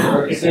 Yeah,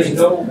 if there's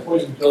no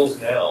poison pills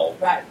now.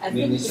 Right, I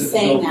think he's he's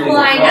saying that. Well,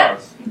 I know.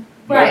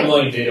 The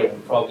underlying data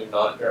would probably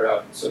not bear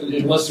out. So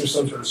unless there's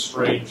some sort of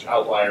strange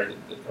outlier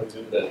that comes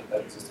into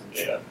that existing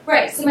data.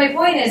 Right. So my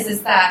point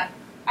is that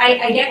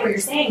I get what you're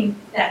saying,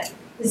 that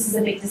this is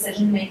a big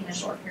decision to make in a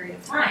short period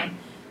of time,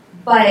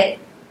 but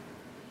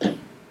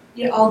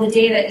all the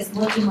data is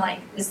looking like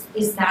this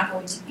is not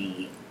going to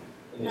be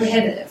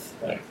prohibitive.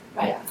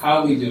 Right.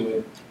 How we do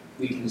it,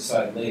 we can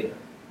decide later,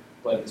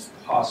 but it's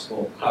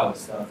possible how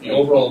it's done. The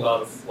overall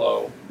amount of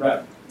flow.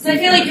 Right. So I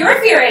feel like your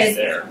fear is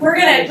we're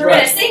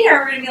gonna sit here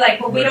and we're gonna be like,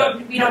 well, we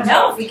don't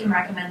know if we can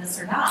recommend this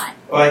or not.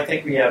 Well, I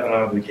think we have an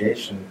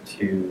obligation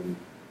to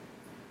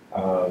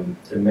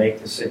make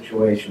the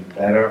situation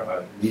better,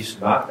 or at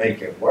least not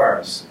make it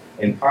worse.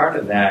 And part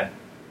of that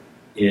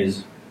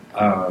is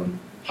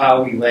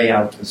how we lay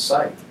out the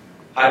site.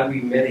 How do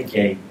we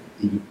mitigate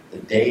the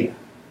data?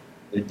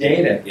 The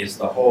data is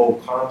the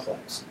whole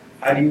complex.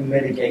 How do you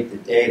mitigate the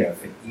data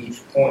for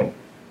each point,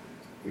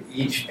 for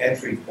each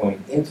entry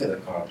point into the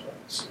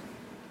complex?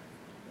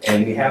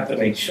 And we have to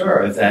make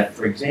sure that,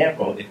 for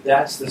example, if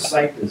that's the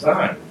site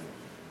design,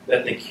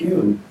 that the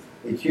queue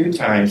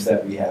times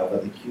that we have, or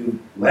the queue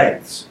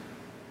lengths,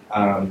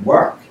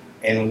 work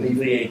and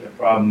alleviate the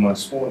problem on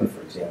Spooner,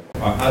 for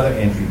example, or other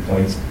entry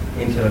points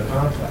into the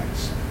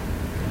complex.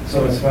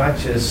 So it's not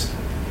just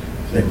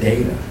the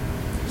data.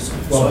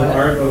 Well,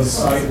 are those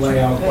site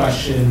layout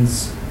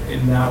questions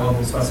in that level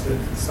of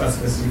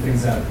specificity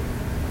things that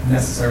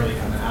necessarily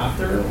come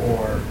after,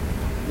 or?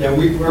 Yeah,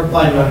 we're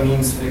by no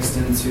means fixed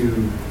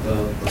into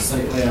the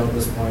site layout at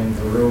this point,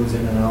 the roads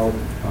in and out,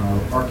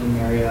 parking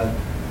area.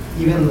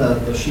 even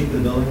the shape of the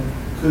building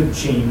could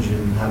change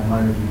and have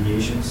minor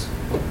deviations.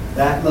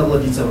 That level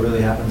of detail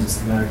really happens in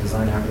schematic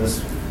design after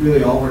this.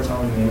 Really all we're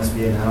telling the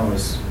MSBA now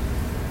is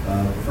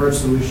preferred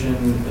solution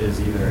is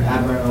either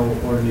add reno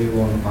or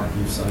new on the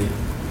Parkview site.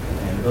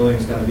 And the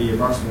building's going to be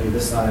approximately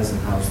this size and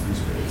house these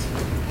grades.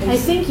 I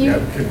think you,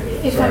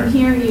 if I'm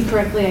hearing you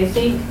correctly, I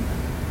think,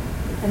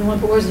 I don't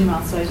want to put words in your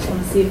mouth, so I just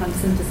want to see if I'm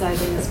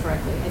synthesizing this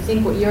correctly. I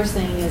think what you're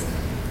saying is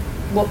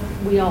what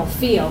we all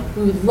feel.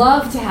 We would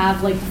love to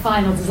have like the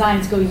final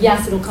designs go,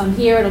 yes, it'll come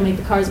here, it'll make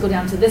the cars go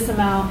down to this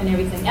amount and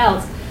everything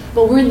else.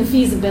 But we're in the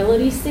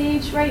feasibility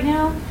stage right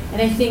now.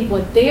 And I think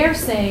what they're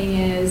saying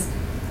is,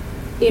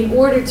 in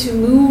order to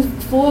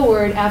move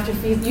forward after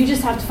you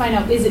just have to find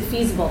out, is it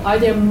feasible? Are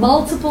there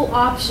multiple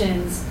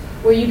options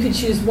where you could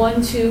choose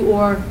 1, 2,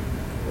 or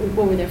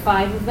what were there,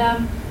 5 of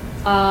them,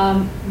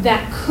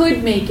 that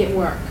could make it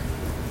work?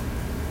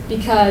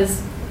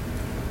 Because,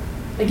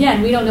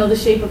 again, we don't know the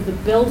shape of the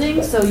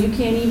building, so you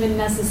can't even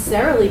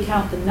necessarily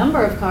count the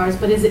number of cars,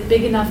 but is it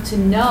big enough to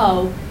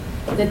know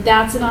that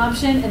that's an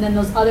option, and then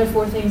those other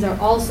 4 things are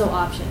also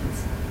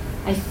options?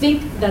 I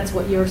think that's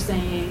what you're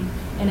saying.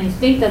 And I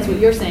think that's what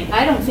you're saying.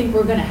 I don't think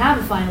we're going to have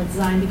a final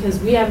design because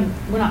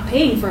we're not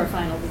paying for a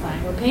final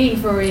design. We're paying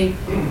for a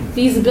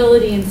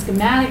feasibility and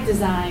schematic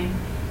design,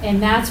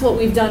 and that's what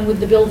we've done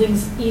with the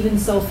buildings even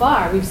so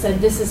far. We've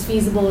said this is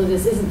feasible or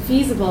this isn't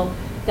feasible,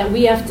 that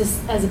we have to,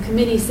 as a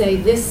committee, say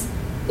this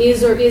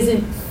is or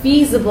isn't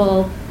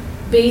feasible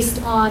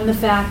based on the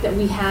fact that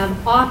we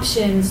have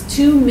options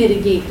to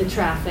mitigate the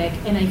traffic.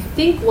 And I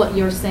think what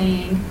you're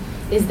saying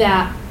is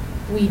that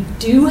we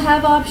do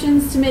have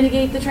options to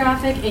mitigate the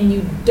traffic, and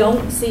you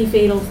don't see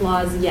fatal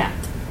flaws yet.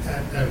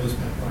 That was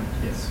my point,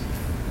 yes.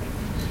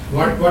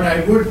 What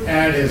I would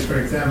add is, for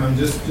example,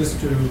 just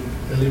to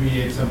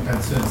alleviate some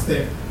concerns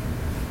there,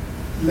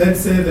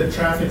 let's say the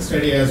traffic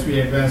study as we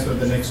advance over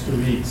the next 2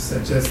 weeks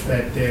suggests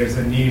that there's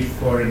a need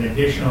for an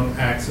additional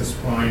access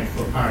point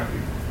for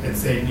parking.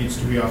 Let's say it needs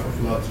to be off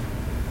of Lodge.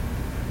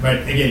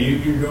 But again,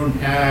 you don't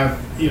have,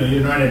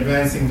 you're not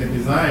advancing the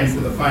design to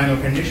the final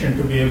condition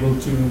to be able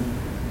to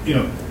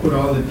put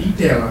all the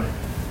detail on it.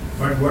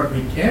 But what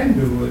we can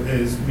do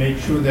is make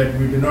sure that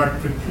we do not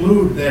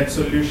preclude that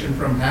solution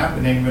from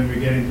happening when we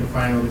get into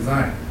final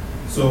design.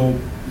 So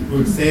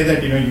we'll say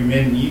that you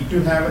may need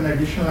to have an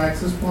additional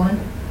access point,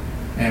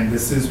 and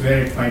this is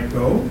where it might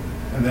go,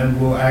 and then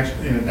we'll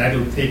actually that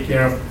will take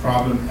care of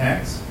problem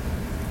X.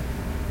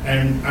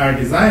 And our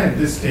design at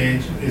this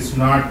stage is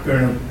not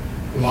going to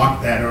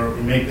block that or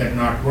make that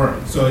not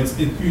work. So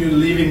you're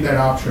leaving that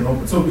option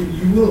open. So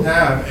you will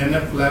have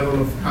enough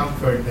level of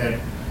comfort that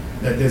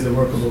there's a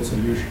workable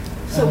solution.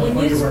 So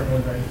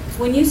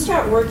when you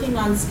start working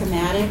on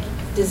schematic,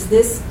 does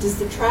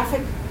the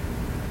traffic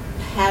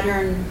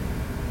pattern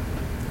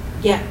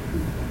get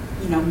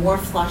more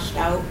flushed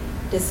out?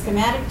 Does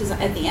schematic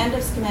design, at the end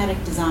of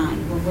schematic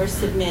design, when we're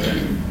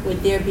submitting,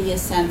 would there be a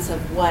sense of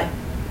what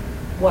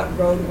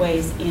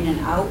roadways in and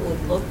out would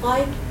look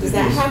like? Does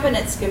that happen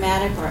at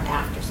schematic or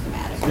after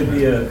schematic? Could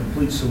be a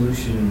complete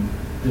solution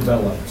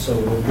developed. So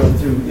we'll go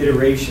through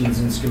iterations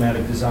in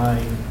schematic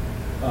design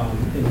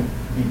and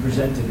be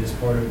presented as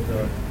part of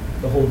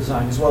the whole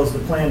design, as well as the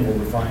plan will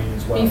refine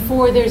as well.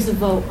 Before there's a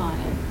vote on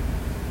it.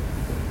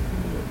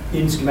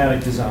 In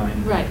schematic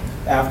design. Right.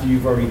 After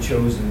you've already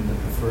chosen the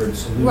preferred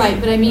solution. Right,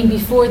 but I mean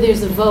before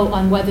there's a vote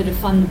on whether to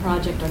fund the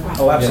project or not.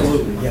 Oh,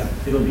 absolutely, yeah.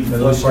 It'll be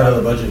part of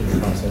the budget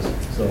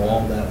process, so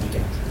all that we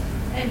can.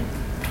 And,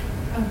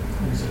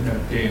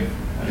 Dan.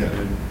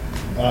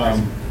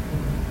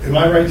 Am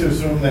I right to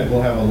assume that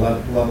we'll have a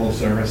level of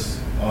service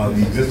on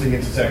the existing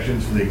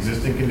intersections for the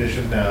existing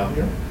conditions now?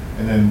 Yeah.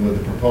 And then with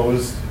the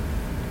proposed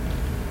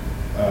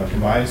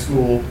combined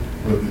school,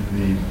 with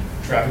the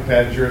traffic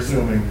patterns you're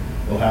assuming,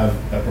 we'll have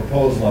a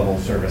proposed level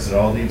of service at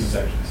all the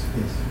intersections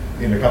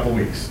in a couple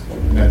weeks.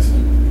 And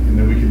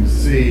then we can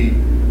see,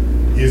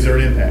 is there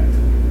an impact?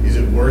 Is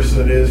it worse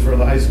than it is for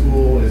the high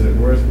school? Is it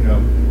worse?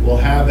 We'll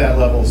have that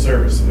level of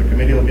service, so the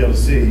committee will be able to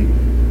see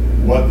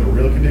what the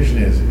real condition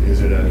is.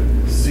 Is it a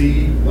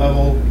C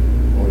level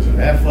or is it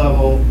an F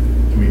level?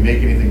 Do we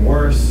make anything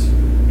worse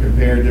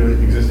compared to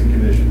existing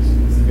conditions?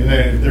 And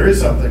then if there is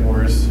something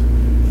worse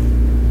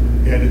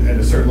at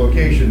a certain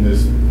location,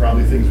 there's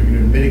probably things we can do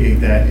to mitigate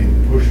that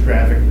and push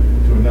traffic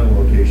to another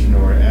location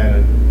or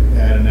add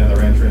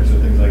another entrance or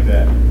things like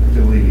that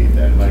to alleviate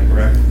that. Am I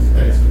correct?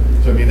 Yes.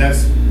 So I mean,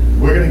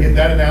 we're going to get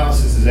that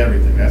analysis is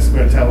everything. That's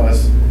going to tell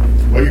us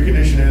what your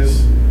condition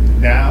is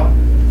now,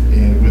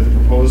 and with the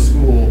proposed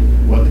school,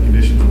 what the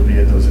conditions will be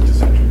at those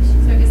intersections.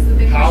 So I guess the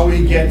big how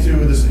we get to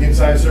this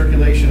inside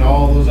circulation,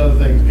 all those other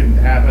things can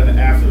happen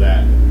after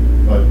that.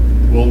 But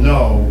we'll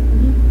know,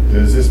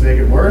 does this make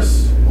it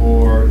worse,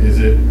 or is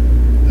it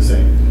the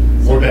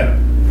same, or better?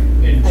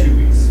 In 2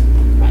 weeks.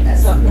 Right.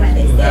 So I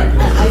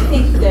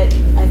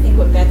think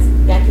what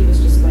Becky was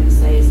just going to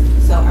say is,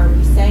 so are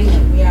we saying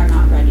that we are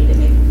not ready to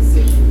make a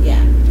decision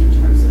yet in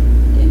terms of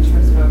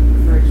our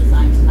preferred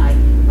design tonight,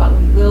 but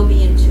we will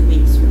be in 2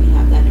 weeks when we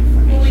have that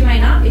information? Well, we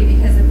might not be,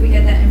 because if we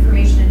get that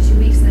information in 2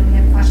 weeks and then we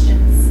have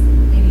questions,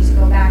 we need to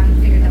go back and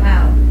figure them out.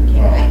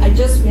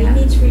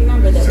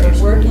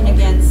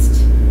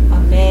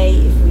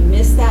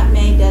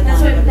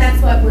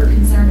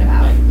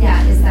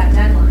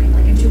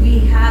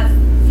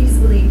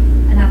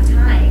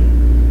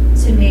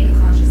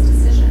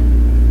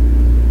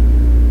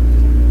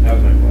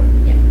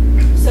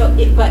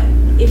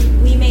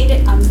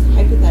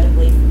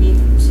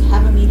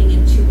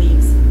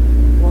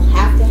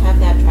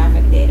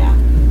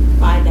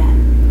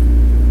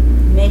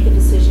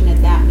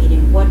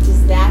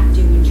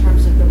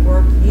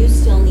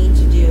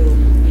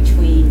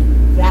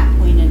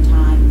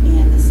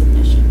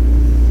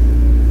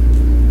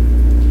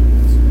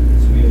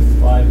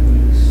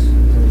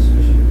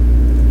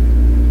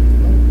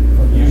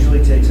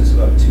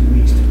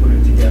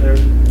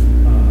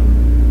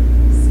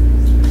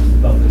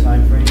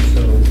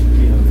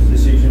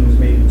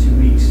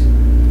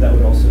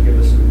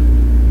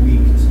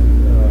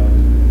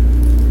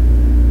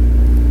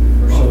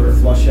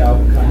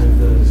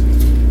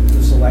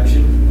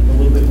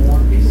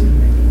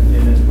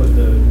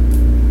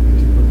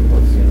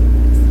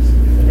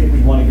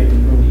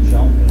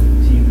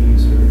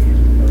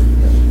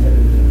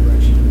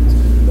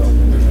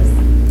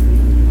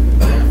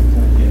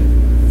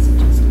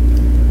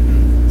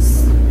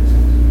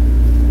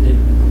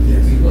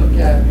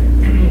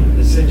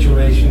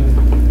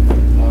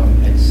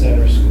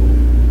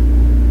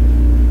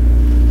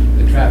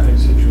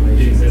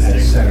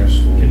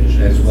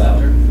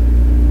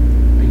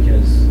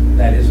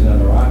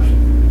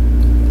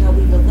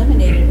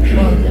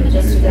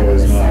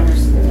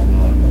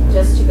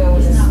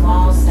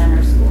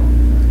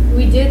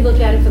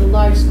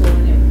 large school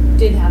and it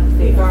did have a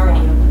We've fatal already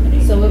flaw.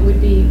 eliminated. So it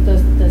would be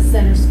the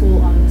center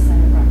school on the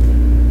center property,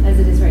 as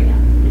it is right now.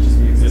 Which is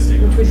the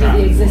existing. Which would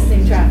be the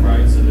existing traffic.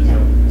 Right, so there's no.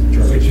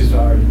 Which is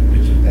bad.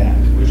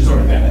 Which is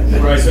already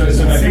bad. Right, so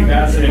I think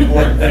that's an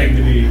important thing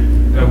to be,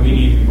 that we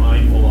need to be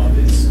mindful of,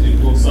 is it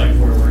looks like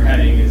where we're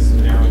heading is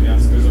narrowing down.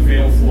 So there's a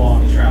fatal flaw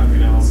in the traffic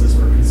analysis,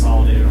 we're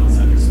consolidated on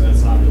center, so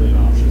that's not really an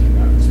option from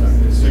that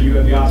perspective. So you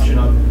have the option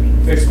of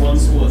fix one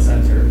school at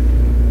center,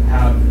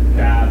 have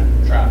bad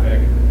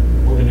traffic,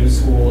 with a new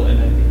school and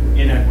then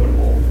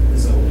inequitable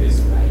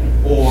facilities.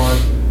 Or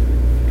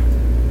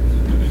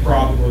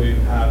probably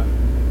have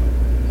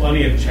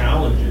plenty of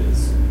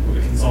challenges with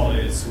a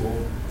consolidated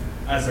school,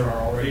 as there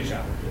are already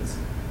challenges.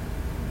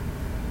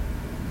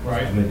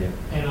 Right?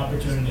 And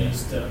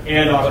opportunities to.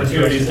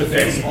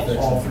 Fix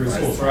all three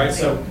schools, right?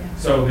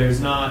 So there's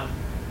not,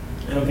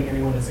 I don't think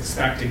anyone is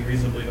expecting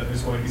reasonably that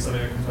there's going to be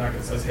something that comes back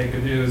and says, hey,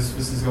 good news,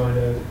 this is going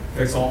to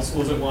fix all the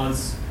schools at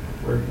once.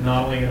 We're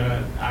not only going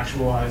to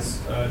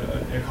actualize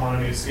an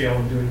economy of scale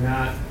in doing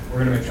that, we're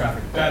going to make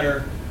traffic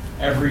better.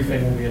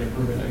 Everything will be an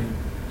improvement. I mean,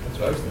 that's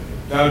what I was thinking.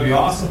 That would be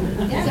awesome.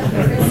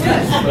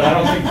 But I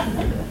don't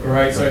think,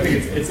 right, so I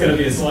think it's going to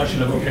be a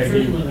selection of, okay,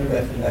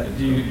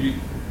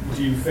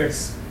 do you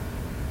fix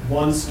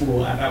one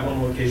school at that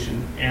one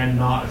location and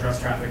not address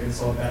traffic and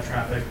still have bad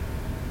traffic?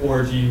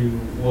 Or do you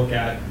look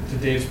at, to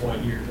Dave's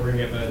point, we're going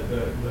to get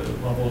the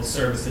level of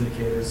service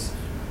indicators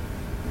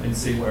and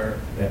see where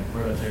that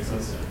takes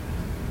us.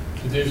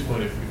 To Dave's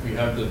point, if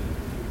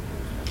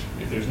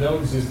there's no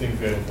existing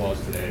fatal flaws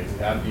today, we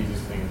have the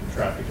existing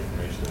traffic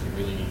information that we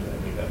really need to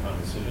make that final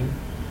decision.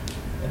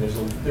 And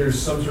there's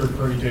some sort of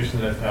permutation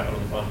that has to happen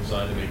on the final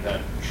design to make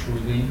that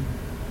truly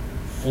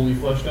fully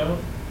fleshed out.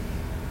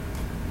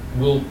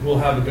 We'll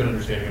have a good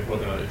understanding of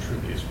whether or not it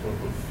truly is quote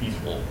unquote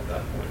feasible at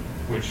that point,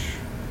 which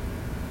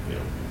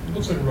it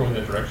looks like we're going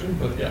that direction,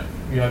 but yeah,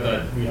 we have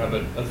a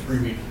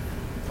 3-week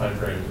time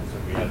frame, so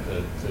we have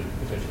to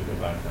potentially go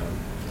back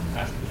and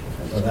ask this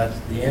one. Well, that's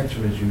the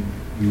answer is you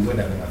would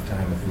have enough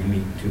time if we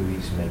meet 2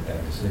 weeks to make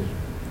that decision.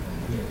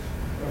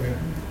 Okay.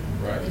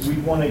 Right. We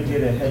want to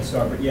get a head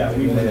start, but yeah,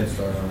 we get want a head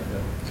start on it.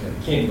 You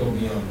can't go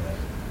beyond that.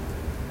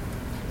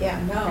 Yeah,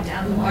 no,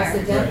 Down the what's the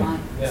wire.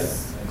 deadline?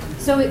 Yes.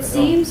 So it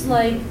seems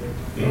like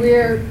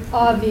we're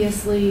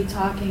obviously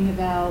talking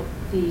about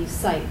the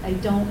site. I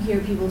don't hear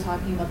people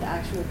talking about the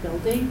actual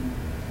building.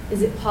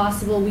 Is it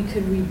possible we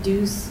could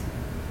reduce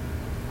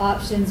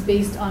options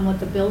based on what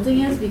the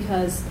building is?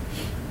 Because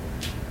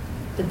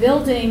the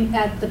building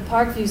at the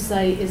Parkview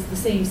site is the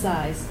same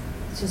size.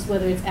 It's just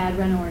whether it's ad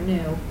reno or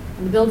new.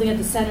 And the building at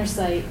the center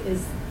site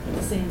is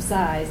the same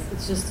size.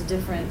 It's just a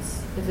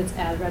difference if it's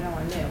ad reno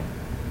or new.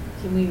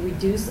 Can we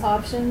reduce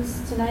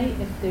options tonight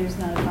if there's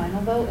not a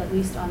final vote, at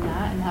least on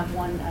that, and have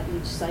one at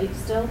each site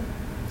still?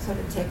 So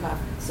to take off.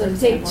 So to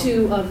take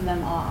 2 of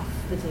them off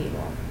the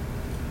table.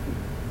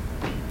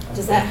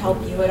 Does that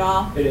help you at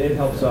all? It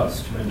helps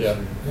us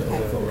tremendously.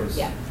 Okay.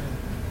 Yeah.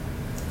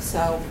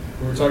 So.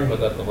 We were talking about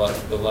that the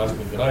last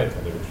meeting that I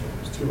attended, which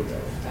was 2 ago.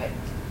 Right.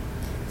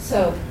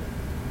 So,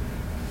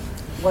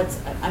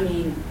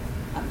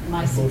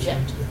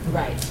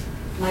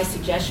 my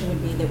suggestion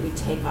would be that we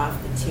take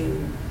off the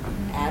 2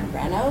 ad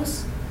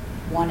renos,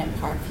 one at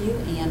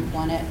Parkview and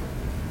one at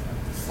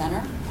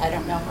Center. I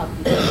don't know how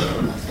people do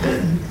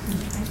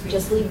this.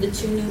 Just leave the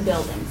 2 new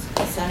buildings,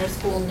 the Center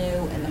School new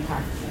and the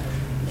Parkview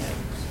new.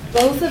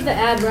 Both of the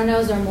ad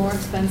renos are more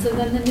expensive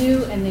than the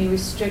new, and they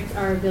restrict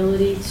our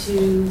ability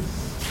to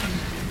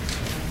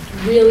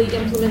really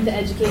implement the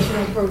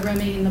educational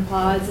programming in the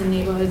pods and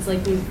neighborhoods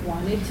like we've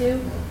wanted to.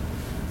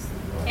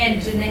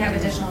 And didn't they have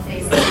additional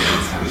phases of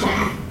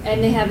construction?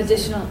 And they have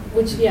additional,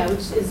 which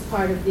is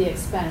part of the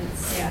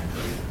expense. Yeah.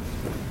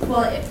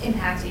 Well,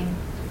 impacting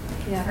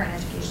Yeah. current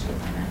educational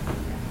climate.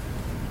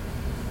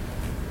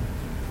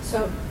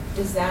 So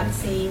does that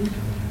seem?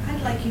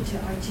 I'd like you to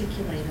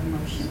articulate a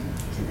motion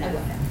to that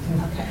effect.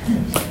 Okay.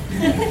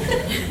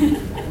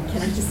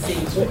 Can I just see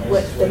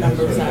what the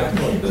numbers are?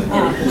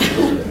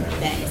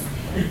 Thanks.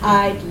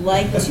 I'd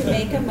like to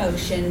make a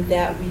motion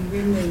that we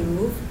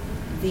remove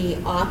the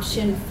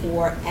option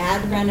for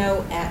ad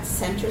reno at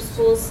Center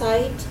School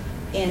site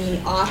and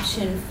the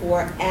option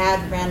for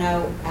ad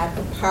reno at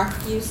the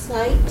Parkview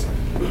site,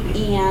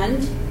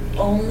 and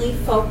only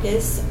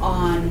focus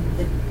on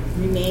the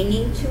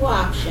remaining 2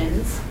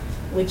 options,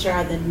 which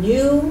are the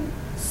new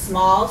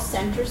small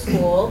center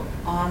school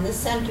on the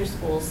Center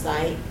School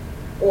site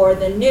or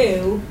the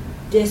new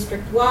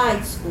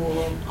district-wide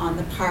school on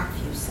the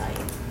Parkview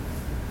site.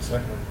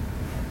 Second.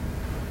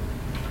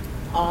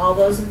 All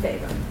those in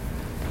favor?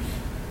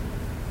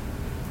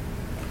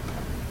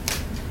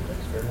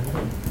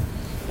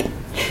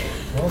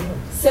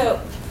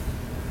 So,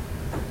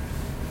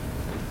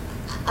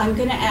 I'm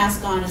going to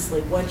ask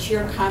honestly, what's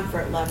your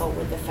comfort level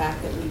with the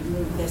fact that we've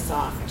moved this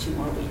off 2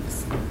 more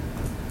weeks?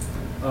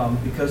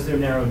 Because they're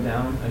narrowed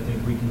down, I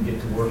think we can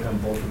get to work on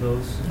both of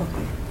those.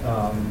 Okay.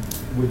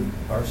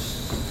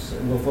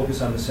 We'll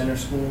focus on the center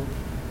school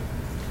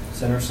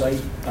center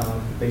site,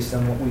 based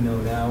on what we know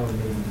now, and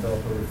maybe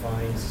develop a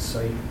refined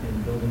site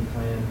and building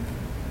plan.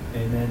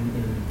 And then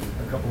in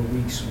a couple of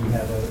weeks, we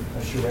have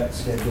a charrette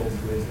scheduled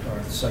with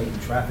our site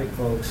and traffic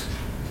folks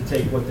to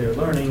take what they're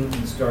learning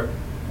and start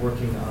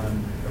working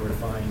on a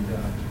refined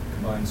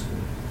combined school.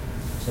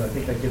 So I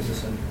think that gives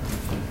us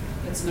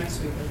It's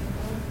next week.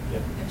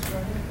 Yep. Next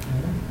Friday.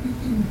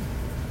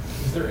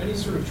 Is there any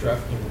sort of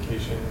traffic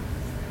implication,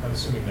 I'm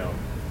assuming no,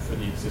 for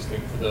the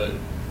existing,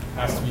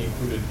 has to be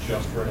included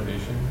just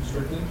renovation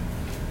strictly?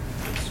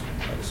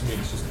 I'm assuming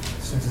it's just,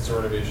 since it's a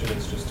renovation,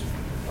 it's just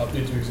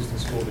update to existing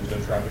school, there's no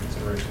traffic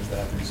considerations that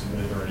have to be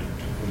submitted or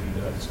included into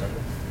that discussion?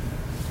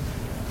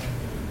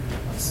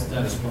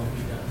 That is what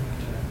we done.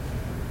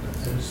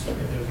 If there's a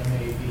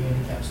maybe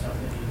handicap stuff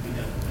that need to be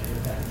done, at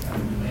that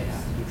time, we may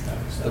have to do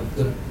traffic stuff.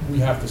 We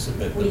have to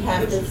submit the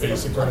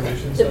basic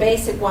renovations? The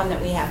basic one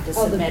that we have to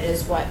submit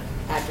is what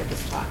Patrick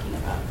is talking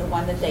about, the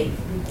one that they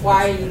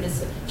require you to,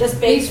 just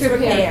base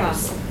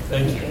repairs.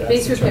 Thank you.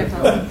 Base repair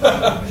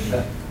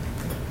policy.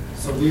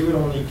 So we would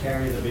only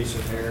carry the base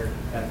repair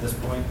at this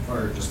point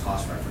for just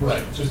cost reference.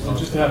 Right, just to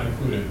have it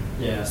included.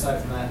 Yeah,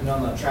 aside from that, and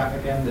on the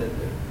traffic end, it's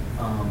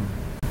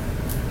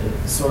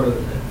sort of,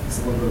 it's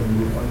a little bit of a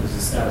moot point, because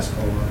the status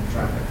quo on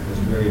traffic, there's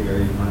very,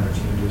 very minor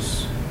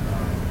changes.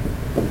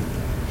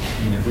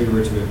 If we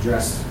were to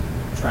address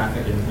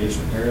traffic and base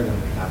repair, then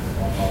we'd have to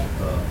bump up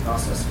the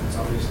cost estimates,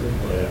 obviously.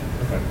 But,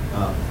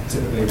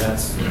 typically,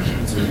 that's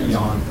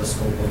beyond the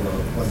scope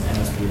of what an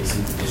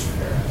MSPAC base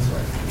repair has,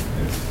 right?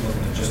 It's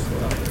looking at just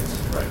code upgrades.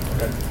 Right,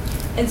 okay.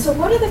 And so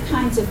what are the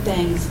kinds of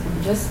things,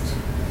 I'm just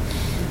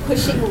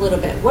pushing a little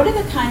bit, what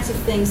are the kinds of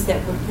things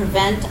that would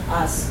prevent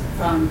us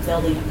from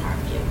building a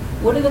Parkview?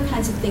 What are the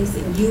kinds of things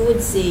that you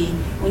would see,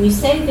 when you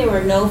say there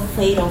are no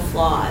fatal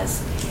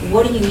flaws,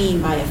 what do you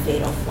mean by a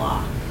fatal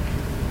flaw?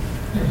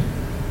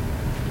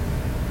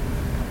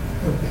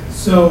 Okay,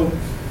 so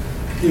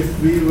if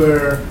we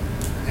were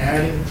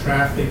adding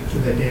traffic to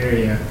the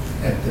area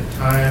at the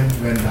time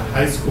when the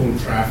high school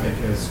traffic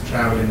is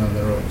traveling on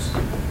the roads,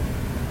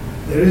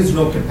 there is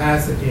no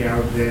capacity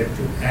out there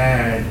to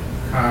add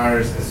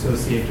cars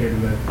associated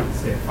with,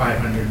 say,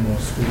 500 more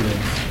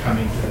students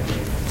coming to the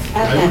area.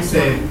 I would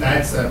say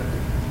that's a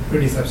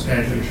pretty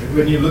substantial issue.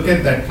 When you look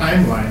at that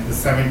timeline, the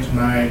 7 to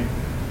 9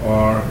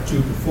 or 2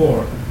 to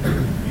 4,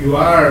 you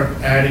are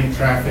adding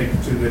traffic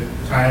to the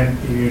time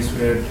periods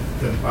where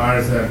the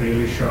bars are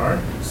really short.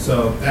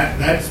 So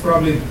that's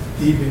probably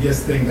the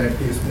biggest thing that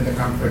gives me the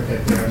comfort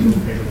that there are no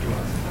fatal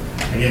flaws.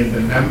 Again,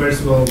 the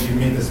numbers will give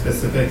me the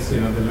specifics, the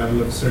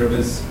level of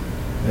service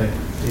that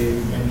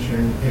Dave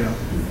mentioned,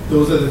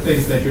 those are the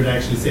things that you'd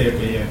actually say,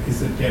 okay, yeah,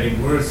 is it getting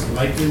worse,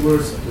 likely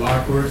worse, a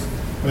lot worse?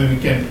 I mean,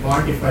 we can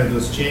quantify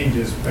those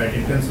changes, but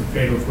in terms of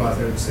fatal flaws,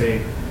 I would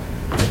say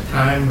the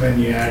time when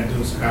you add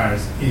those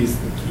cars is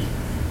the key.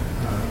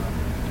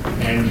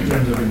 And in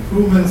terms of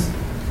improvements,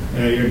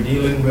 you're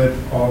dealing with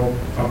all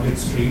public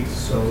streets,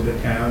 so the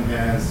town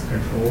has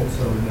control,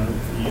 so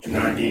you're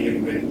not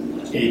dealing with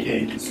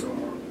takings or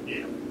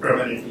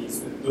permanent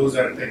easement. Those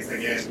are things,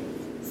 again,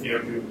 if you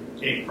have to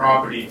take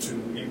property to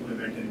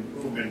implement an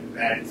improvement,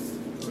 that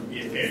would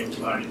be a fatal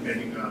flaw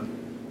depending on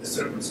the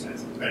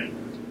circumstances. But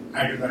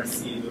I do not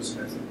see those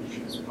kinds of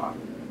issues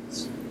popping up.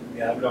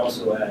 Yeah, I would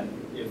also add,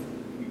 if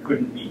we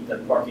couldn't meet the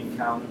parking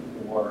count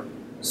or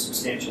a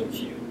substantial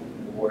queue,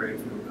 or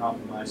if we were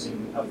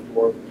compromising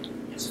outdoor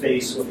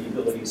space or the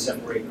ability to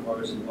separate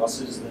cars and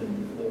buses,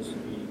 then those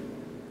would be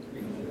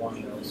one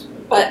of those.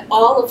 But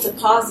all of the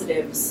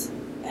positives,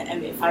 I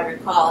mean, if I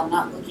recall, I'm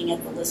not looking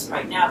at the list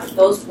right now, but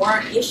those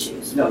weren't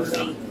issues. No,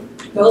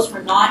 those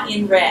were not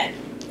in red.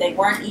 They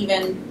weren't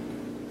even,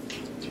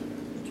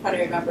 I'm trying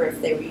to remember if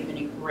they were even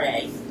in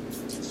gray.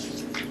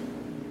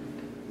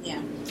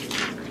 Yeah.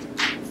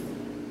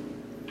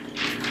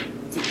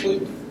 To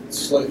play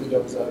slightly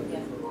devil's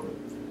advocate for a moment,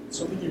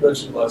 something you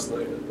mentioned last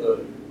night at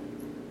the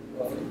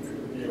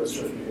US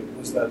Church meeting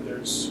was that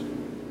there's,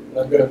 and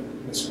I'm going to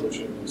misquote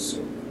you,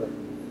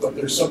 but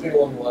there's something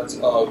along the lines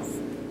of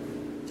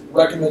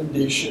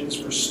recommendations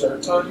for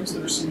start times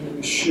that are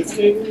seemingly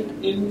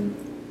shifting in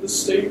the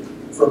state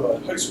from a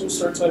high school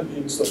start time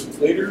being slightly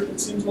later, it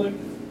seems like.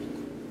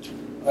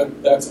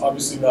 That's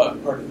obviously not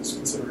part of this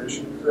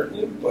consideration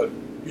currently, but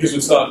because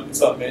it's not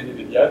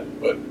mandated yet,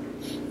 but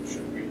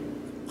should we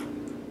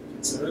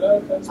consider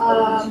that as part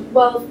of this?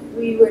 Well, if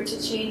we were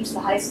to change the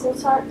high school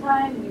start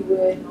time, we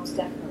would most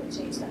definitely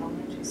change the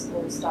elementary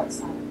school start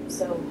time.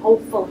 So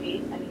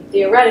hopefully, I mean,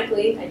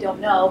 theoretically, I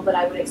don't know, but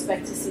I would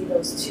expect to see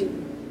those two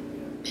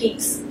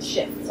peaks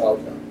shift.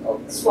 Okay.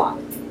 Swap.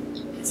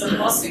 It's a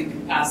busing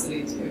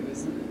capacity too,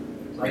 isn't it?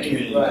 My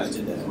community just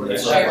did that.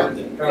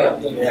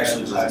 They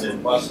actually just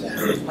did bus.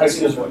 High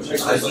school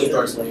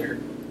starts later,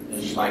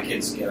 and my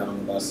kids get on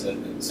the bus at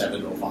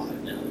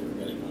 7:05 now. They're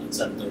getting on at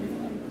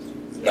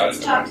 7:35. Let's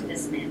talk to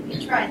this man. We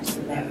tried to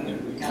do that. We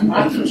got a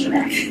lot of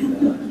pushback. It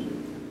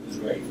was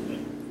great for me.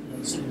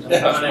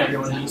 Not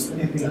everyone needs to.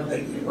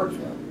 It works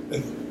well.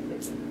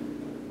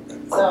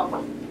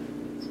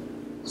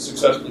 So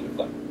Successfully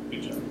defined.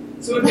 Good job.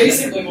 So it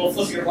basically will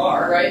flip your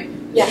bar, right?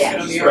 Yeah. It's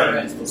gonna mirror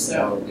it,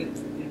 so it,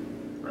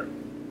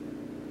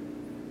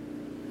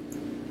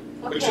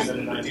 Which is in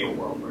an ideal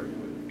world where it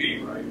would be,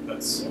 right?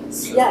 That's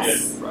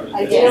Yes, right?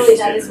 ideally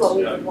that is what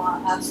we would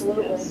want,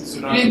 absolutely.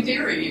 So and in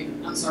theory,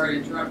 I'm sorry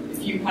to interrupt,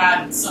 if you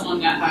had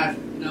someone that had,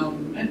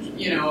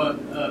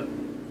 a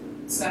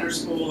center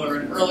school or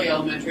an early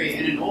elementary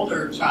and an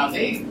older child,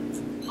 they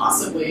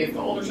possibly, if the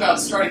older child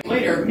is starting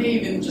later, may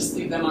even just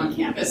leave them on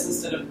campus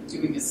instead of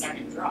doing a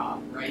second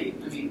drop, right?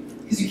 I mean,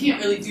 because you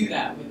can't really do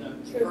that with a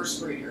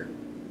first grader.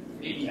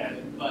 Maybe you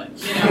could, but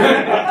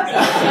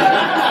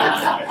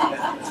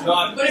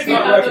but if you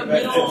have a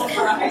middle or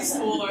a high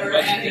schooler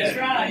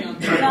and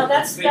no,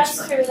 that's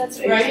true. That's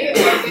true. Right?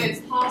 It's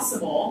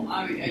possible.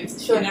 I mean,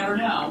 you never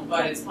know,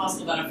 but it's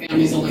possible that a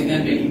family's only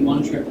then making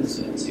one trip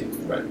instead of two.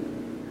 Right.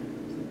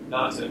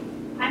 Not to.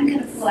 I'm going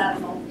to pull out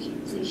an old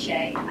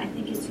cliche. I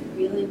think it's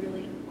really,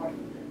 really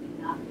important that we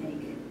not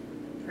make the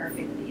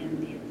perfect the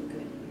enemy of the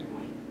good.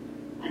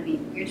 I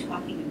mean, we're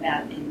talking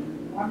about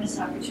an enormous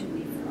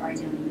opportunity for our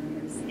young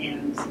learners,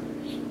 and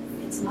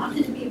it's not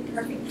going to be a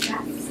perfect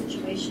traffic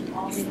situation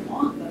all day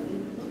long, but when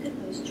you look at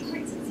those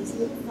charts, it's these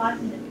little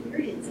 5-minute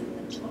periods in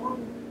the total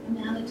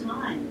amount of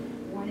time,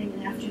 morning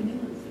and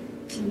afternoon.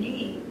 To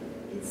me,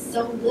 it's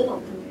so little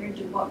compared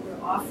to what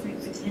we're offering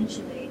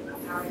potentially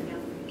our younger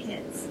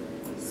kids.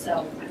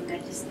 So, I mean, I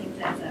just think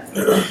that's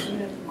a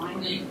sort of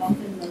minor bump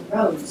in the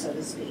road, so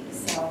to speak.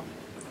 So,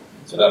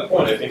 To that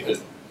point, I think that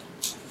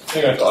the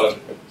thing I thought of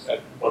at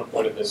one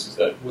point in this is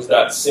that was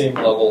that same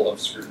level of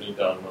scrutiny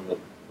done when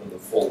the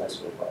full high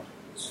school project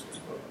was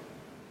put on.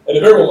 And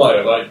it very well might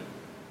have.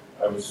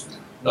 I was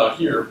not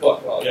here,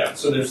 but well, yeah.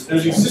 So there's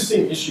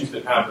existing issues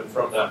that happen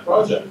from that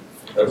project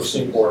that we're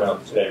seeing borne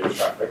out today with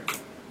traffic.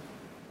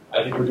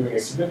 I think we're doing a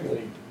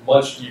significantly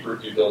much deeper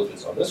due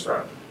diligence on this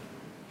round,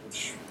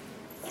 which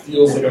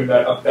feels like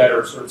a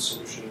better sort of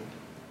solution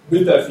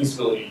with that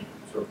feasibility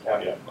sort of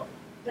caveat.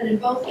 but in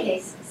both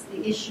cases,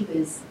 the issue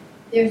is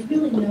there's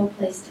really no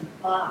place to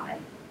buy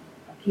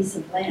a piece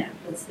of land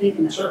that's big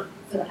enough for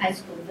the high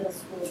school, middle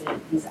school.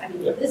 I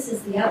mean, this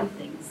is the other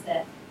thing is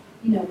that,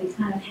 we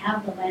kind of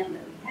have the land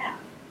that we have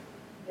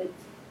with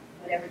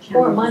whatever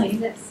challenges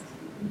exist.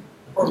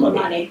 Or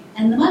money.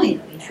 And the money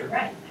that we have,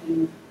 right. I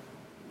mean,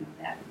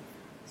 that.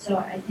 So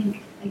I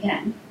think,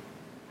 again,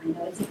 I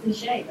know it's a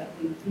cliche, but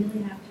we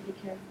really have to be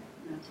careful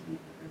not to make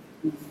the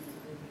perfect movement.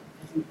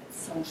 I think that's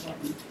so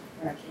important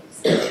for our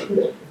kids.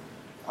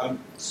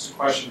 Just a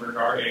question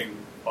regarding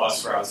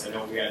bus routes. I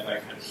know we had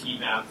that kind of heat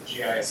map, the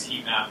GIS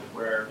heat map of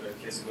where the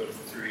kids go to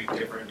 3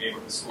 different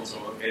neighborhood schools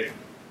are located.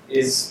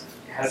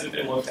 Has it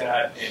been looked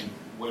at, and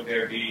would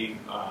there be,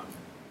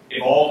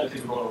 if all the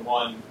kids were going to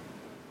one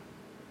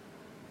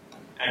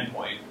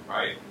endpoint,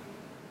 right?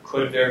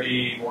 Could there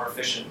be more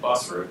efficient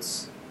bus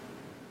routes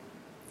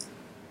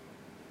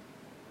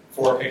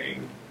for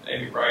picking,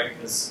 right?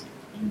 Because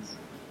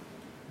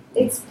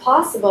It's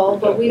possible,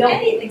 but we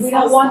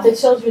don't want the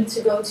children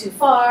to go too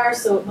far,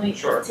 so it might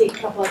take a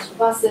couple extra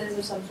buses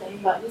or something.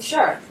 But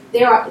sure,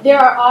 there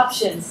are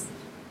options.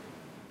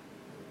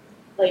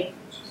 Like,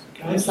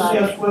 Can I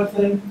suggest one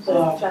thing?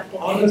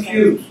 On the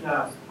queues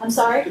now. I'm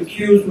sorry? The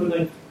queues in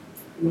the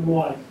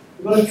morning.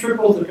 We're going to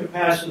triple the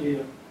capacity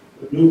of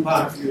the new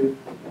Parkview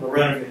and the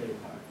renovated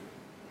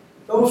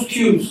Parkview. Those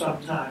queues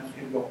sometimes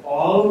can go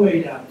all the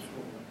way down to school.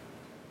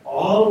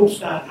 All will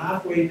start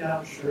halfway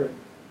down Sheridan.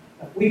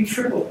 If we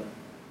triple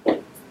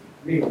them,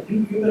 I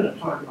mean, you're going to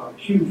talk about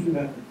queues you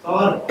haven't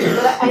thought about.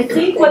 But I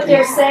think what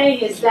they're saying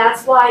is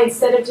that's why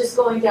instead of just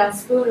going down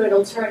Spooner,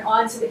 it'll turn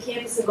onto the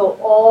campus and go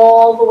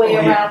all the way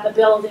around the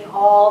building,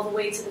 all the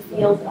way to the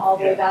field, and all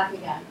the way back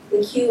again.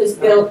 The queue is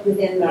built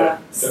within the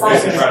so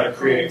basically trying to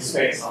create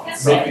space on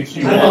Make the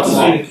queue. I'd like to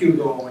see the queue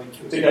go away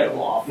too. To get them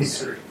off the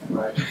street,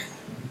 right?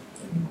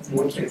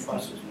 We'll take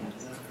buses.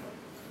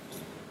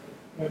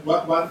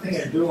 One thing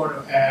I do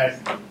want to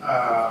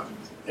add,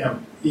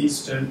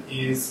 Easton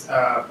is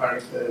part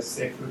of the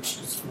Safe Routes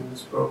to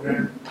Schools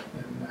program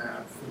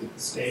for the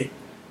state.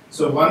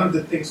 So one of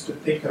the things to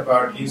think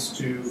about is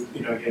to,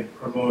 again,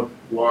 promote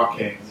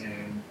walking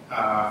and,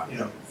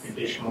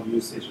 additional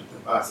usage of the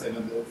bus. I know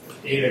the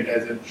data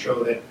doesn't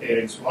show that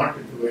parents want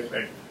to do it,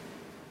 but,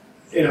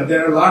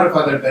 there are a lot of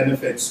other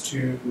benefits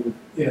to,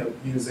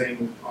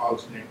 using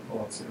alternate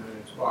modes, whether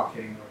it's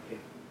walking or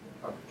taking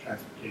public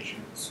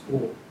transportation to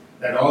school.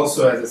 That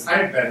also, as a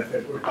side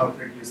benefit, would help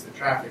reduce the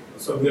traffic flow.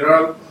 So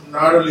we're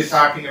not only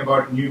talking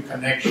about new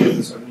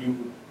connections or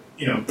new,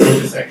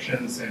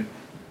 intersections and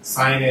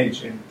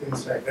signage and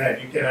things like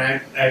that. You can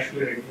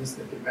actually reduce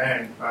the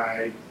demand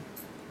by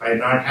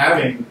not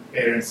having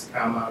parents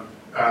come out,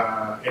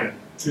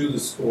 to the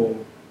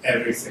school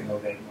every single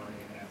day, morning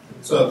and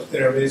afternoon. So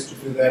there are ways to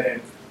do that,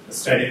 and the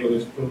study will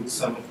include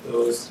some of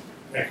those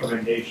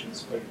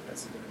recommendations for your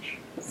consideration.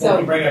 So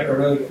you bring up a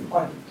really good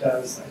point,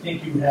 because I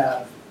think you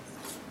have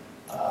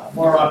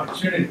more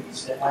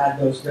opportunities to add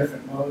those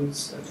different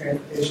modes of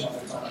transportation, whether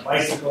it's on a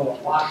bicycle or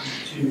walking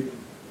to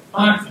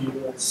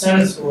Parkview. Or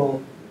Center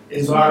School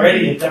is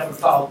already a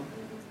difficult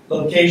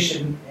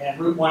location, and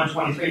Route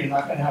 123, you're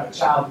not going to have a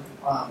child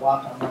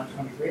walk on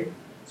 123.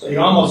 So you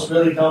almost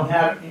really don't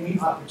have any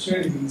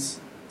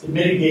opportunities to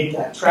mitigate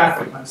that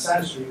traffic on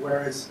Center Street,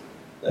 whereas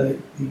the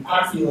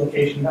Parkview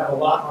location, you have a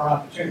lot more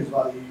opportunities,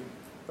 whether you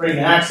bring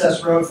an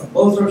access road from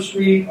Lothrop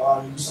Street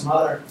or you do some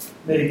other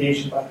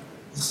mitigation, but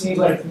it seems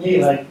like to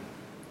me like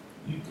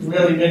you can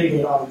really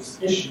mitigate all these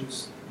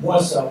issues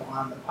more so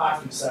on the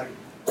parking side.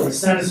 The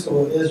Center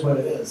School is what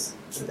it is.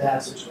 It's a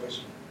bad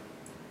situation.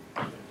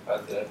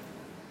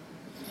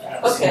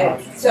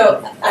 Okay,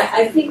 so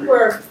I think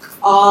we're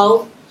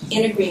all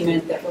in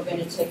agreement that we're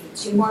going to take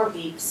 2 more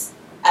weeks.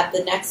 At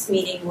the next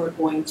meeting, we're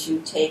going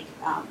to take,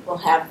 we'll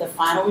have the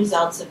final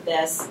results of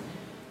this,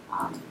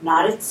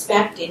 not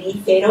expect any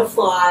fatal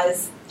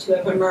flaws to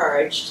have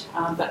emerged,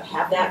 but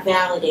have that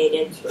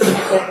validated, and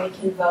then we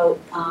can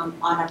vote on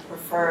a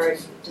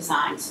preferred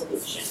design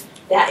solution.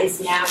 That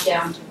is now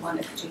down to one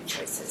of 2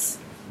 choices.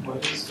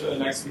 What is the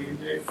next meeting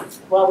date?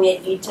 Well, we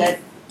need to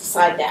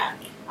decide that,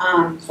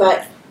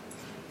 but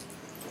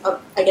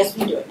I guess we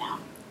can do it now.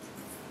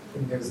 I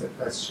think there's a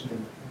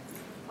question.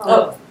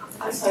 Oh.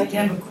 I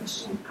have a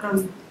question.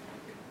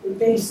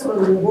 Based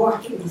on the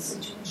walking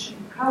situation,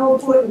 how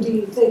important do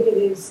you think it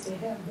is to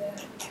have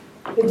that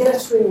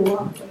pedestrian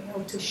walkway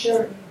out to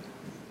Sheridan?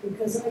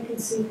 Because I can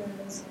see that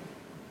as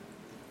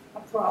a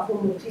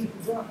problem with people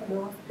dropping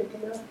off,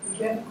 picking up.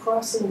 You have a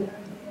crossing guard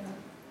there.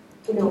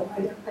 You know,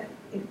 if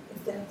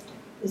that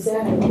is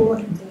that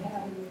important to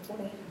have in your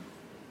plan?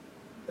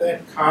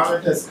 That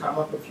comment has come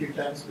up a few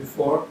times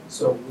before,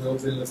 so we'll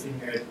be looking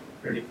at it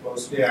pretty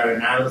closely. Our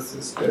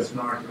analysis does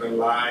not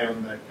rely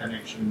on that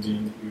connection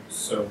being used,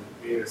 so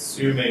we're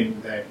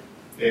assuming that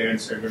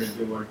parents are going to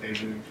do what they're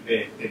doing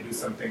today. If they do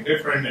something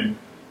different and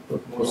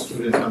put more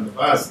students on the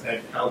bus,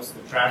 that helps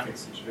the traffic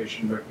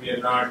situation, but we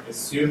are not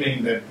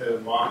assuming that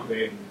the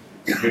walkway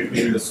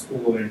between the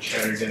school and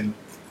Sheridan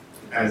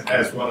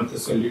as one of the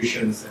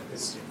solutions at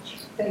this stage.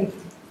 Thank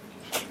you.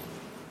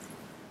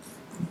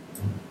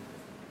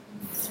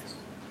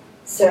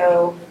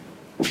 So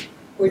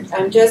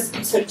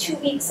so 2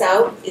 weeks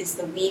out is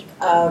the week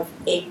of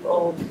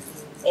April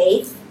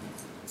 8th.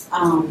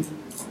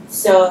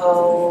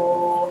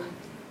 So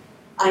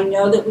I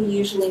know that we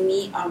usually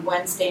meet on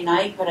Wednesday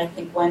night, but I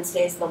think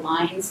Wednesday is the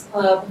Lions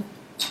Club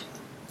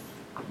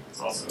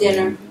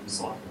dinner.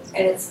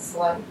 And it's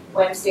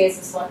Wednesday is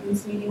the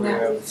Selectmen's meeting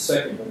that week?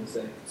 Second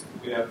Wednesday.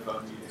 We have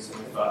meetings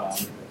with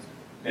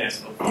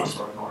Mansfield,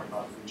 Foxborough,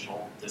 Norton,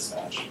 Regional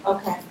Dispatch.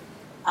 Okay.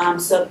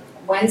 So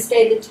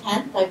Wednesday the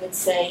 10th, I would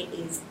say,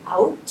 is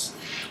out.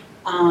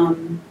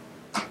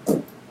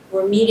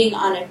 We're meeting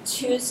on a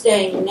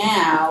Tuesday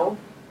now,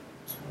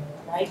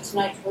 right?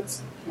 Tonight, are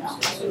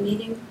we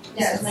meeting?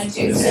 Yes. Tonight,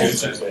 Tuesday.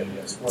 Tuesday.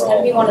 It's going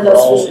to be one of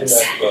those weeks.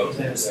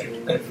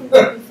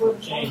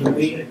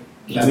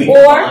 Can we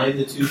Or- combine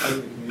the 2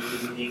 from the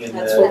community meeting and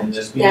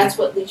this meeting? That's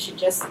what we should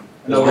just.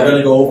 No, we're going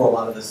to go over a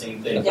lot of the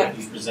same things. Yep. Like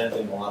he's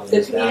presenting a lot of The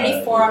this community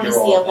data. forum is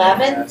You're the all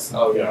 11th.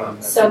 Oh, yeah.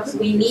 So could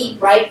we meet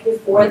right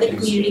before the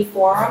community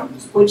forum,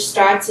 which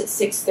starts at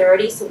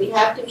 6:30? So we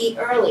have to meet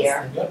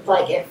earlier,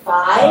 like at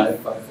 5.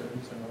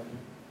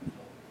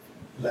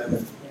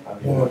 11.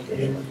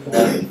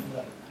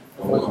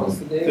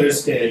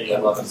 Thursday.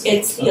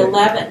 It's the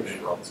 11th.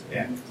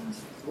 Yeah.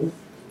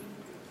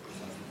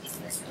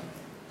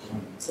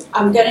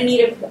 I'm gonna we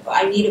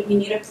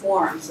need a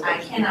quorum. So I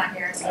cannot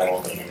guarantee I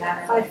can meet at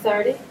that.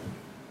 5:30?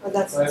 Or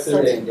that's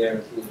 5:30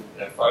 guaranteed.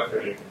 Yeah,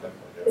 5:30.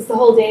 Is the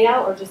whole day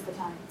out or just the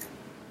time?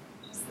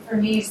 For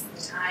me, it's the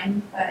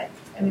time, but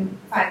I mean,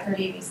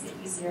 5:30 makes it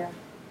easier.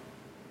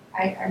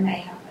 I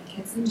may have my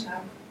kids in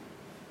tow.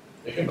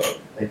 They can vote.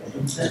 They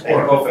can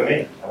vote for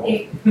me.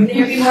 They'd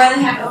be more than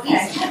happy.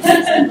 Okay.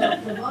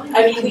 I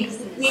mean,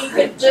 we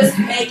could just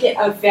make it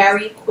a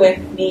very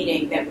quick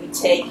meeting that we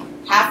take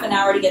half an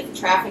hour to get the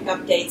traffic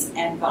updates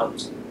and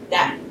vote.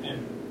 That.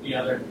 And the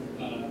other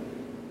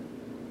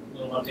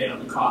little update on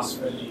the cost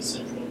for the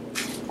central.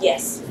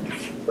 Yes.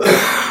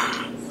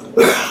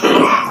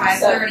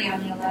 5:30 on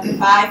the 11th.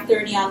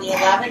 5:30 on the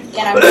 11th,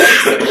 and I'm going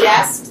to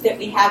suggest that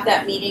we have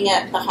that meeting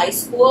at the high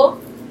school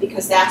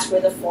because that's where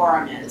the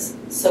forum is.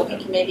 So we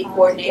can maybe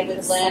coordinate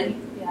with Lynn.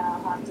 Yeah,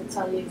 I'll have to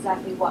tell you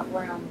exactly what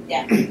room.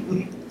 Yeah.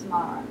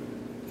 Tomorrow.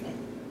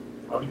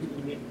 How many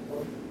people meet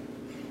before?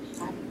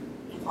 A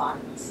lot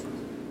of us.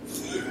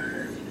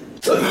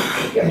 I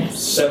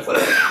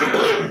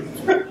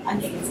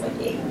think it's like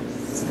 8.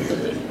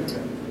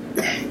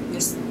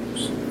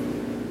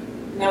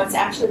 No, it's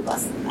actually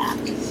less than that.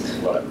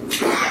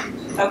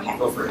 Okay.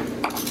 Go for it.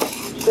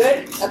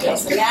 Good? Okay,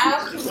 so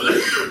now, do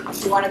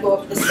you want to go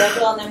over the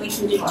schedule and then we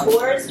can do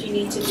tours? Do you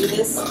need to do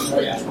this?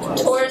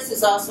 Tours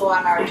is also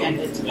on our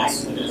agenda tonight.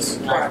 Yes, it is.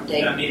 For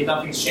update. I mean,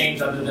 nothing's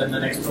changed other than the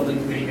next building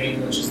committee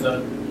meeting, which is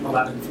the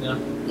 11th now.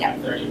 Yeah.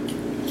 30.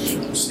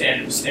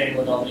 Staying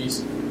with all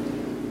these.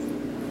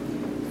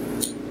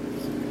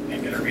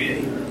 I'm gonna read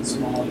it even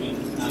small again,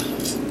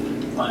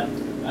 but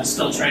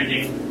still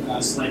trending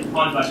slightly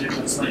on budget,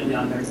 but slightly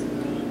under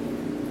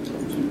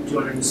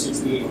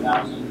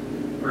 268,000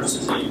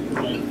 versus a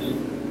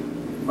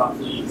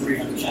roughly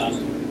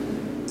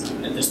 300,000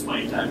 at this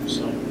point in time,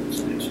 so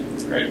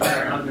it's great.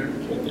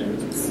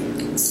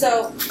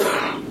 So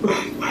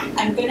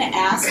I'm going to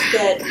ask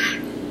that,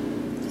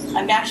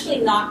 I'm actually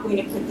not going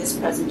to put this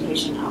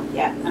presentation out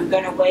yet. I'm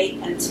going to wait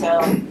until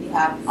we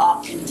have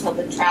until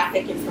the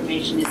traffic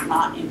information is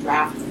not in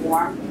draft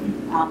form.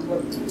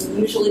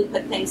 We usually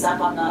put things up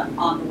on the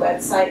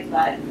website,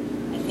 but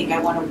I think I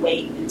want to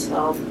wait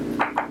until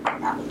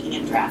I'm not looking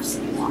at drafts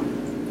anymore.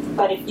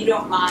 But if you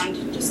don't mind,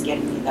 just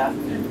getting me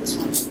this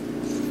one.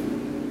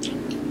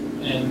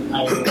 And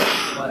I will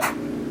let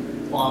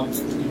Bob,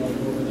 go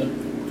over the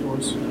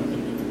tours. I don't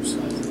think you threw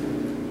slides.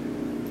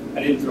 I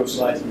didn't throw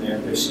slides in there.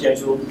 They're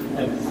scheduled,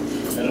 and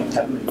I don't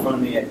have them in front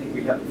of me. I think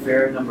we have a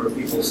fair number of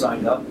people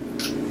signed up.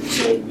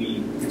 So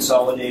we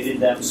consolidated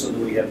them so that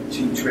we have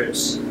 2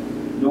 trips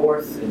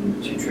north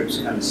and 2 trips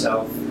kind of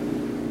south.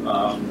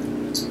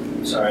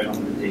 Sorry, I don't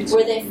have the dates.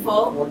 Were they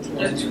full?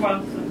 The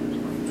 12th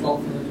and the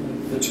 12th.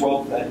 The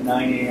 12th at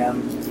 9 a.m.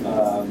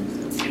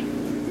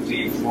 would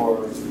be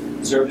for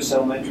Zervis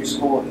Elementary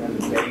School and then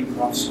the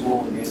Bancroft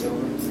School in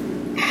Andover.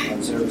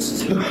 Zervis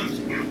is and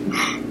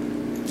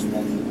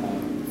then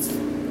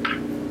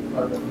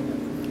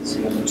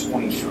see on the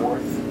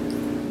 24th,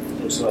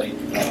 looks like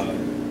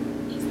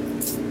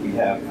we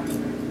have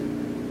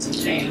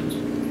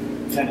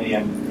 10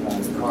 a.m.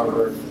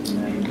 Carver and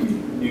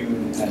then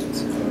noon at, or a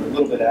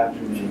little bit after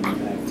noon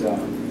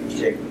at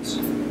Jacobs.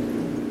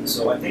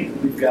 So I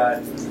think we've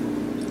got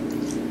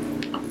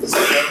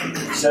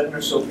 7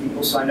 or so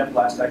people signed up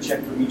last I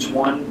checked for each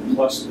one,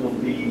 plus there'll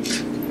be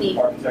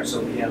architects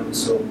OPM,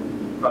 so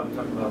we're probably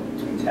talking about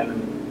between 10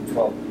 and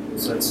 12 people,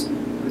 so that's a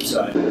good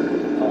side.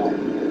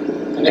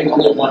 I think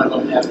only one of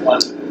them had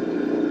one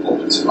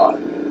open spot.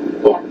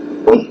 Yeah,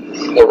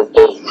 it was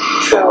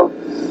 8, so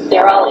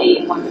they're all 8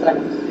 and 1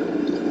 7.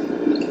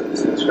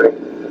 That's great.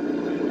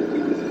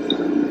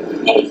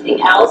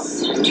 Anything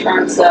else in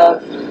terms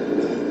of?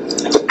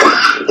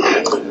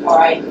 All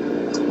right, I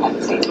can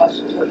take a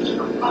motion to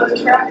adjourn. On the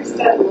traffic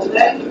study, will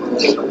that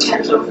include the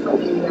potential for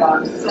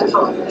the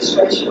central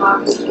administration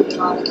office to be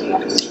on the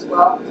campus as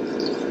well?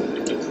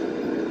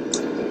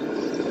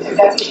 If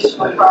that's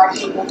additional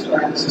parking, that's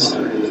No.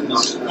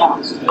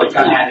 Like I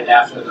had it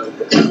after the.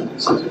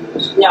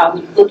 No,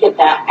 we look at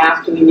that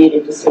after we made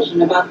a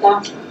decision about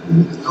that.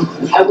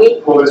 Are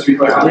we? Well, let's be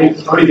clear, how many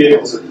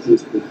vehicles, how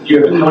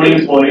many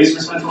employees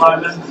for Central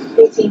Admin?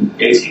 18.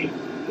 18?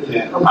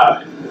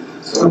 Yeah.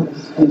 So,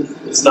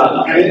 it's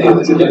not,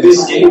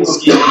 this scheme.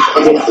 It's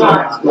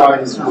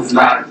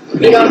not.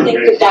 We don't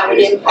think that would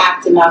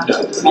impact enough to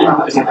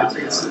prevent.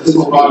 This is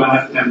about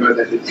enough number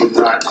that it would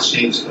not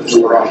change the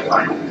overall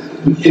line.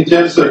 In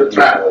terms of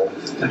travel.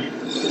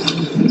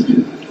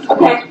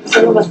 Okay,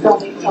 some of us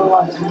don't need to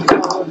love it.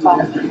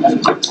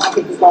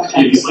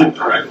 You sleep,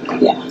 correct?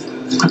 Yeah.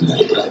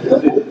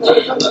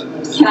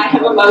 Can I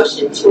have a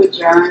motion to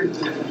adjourn?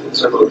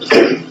 So,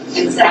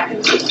 And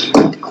second?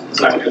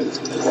 second.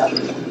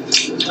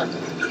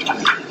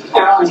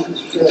 Carolyn,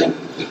 you do it.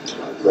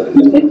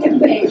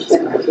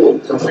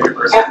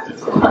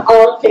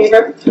 All in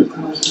favor?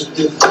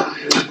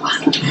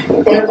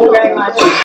 Thank you very much.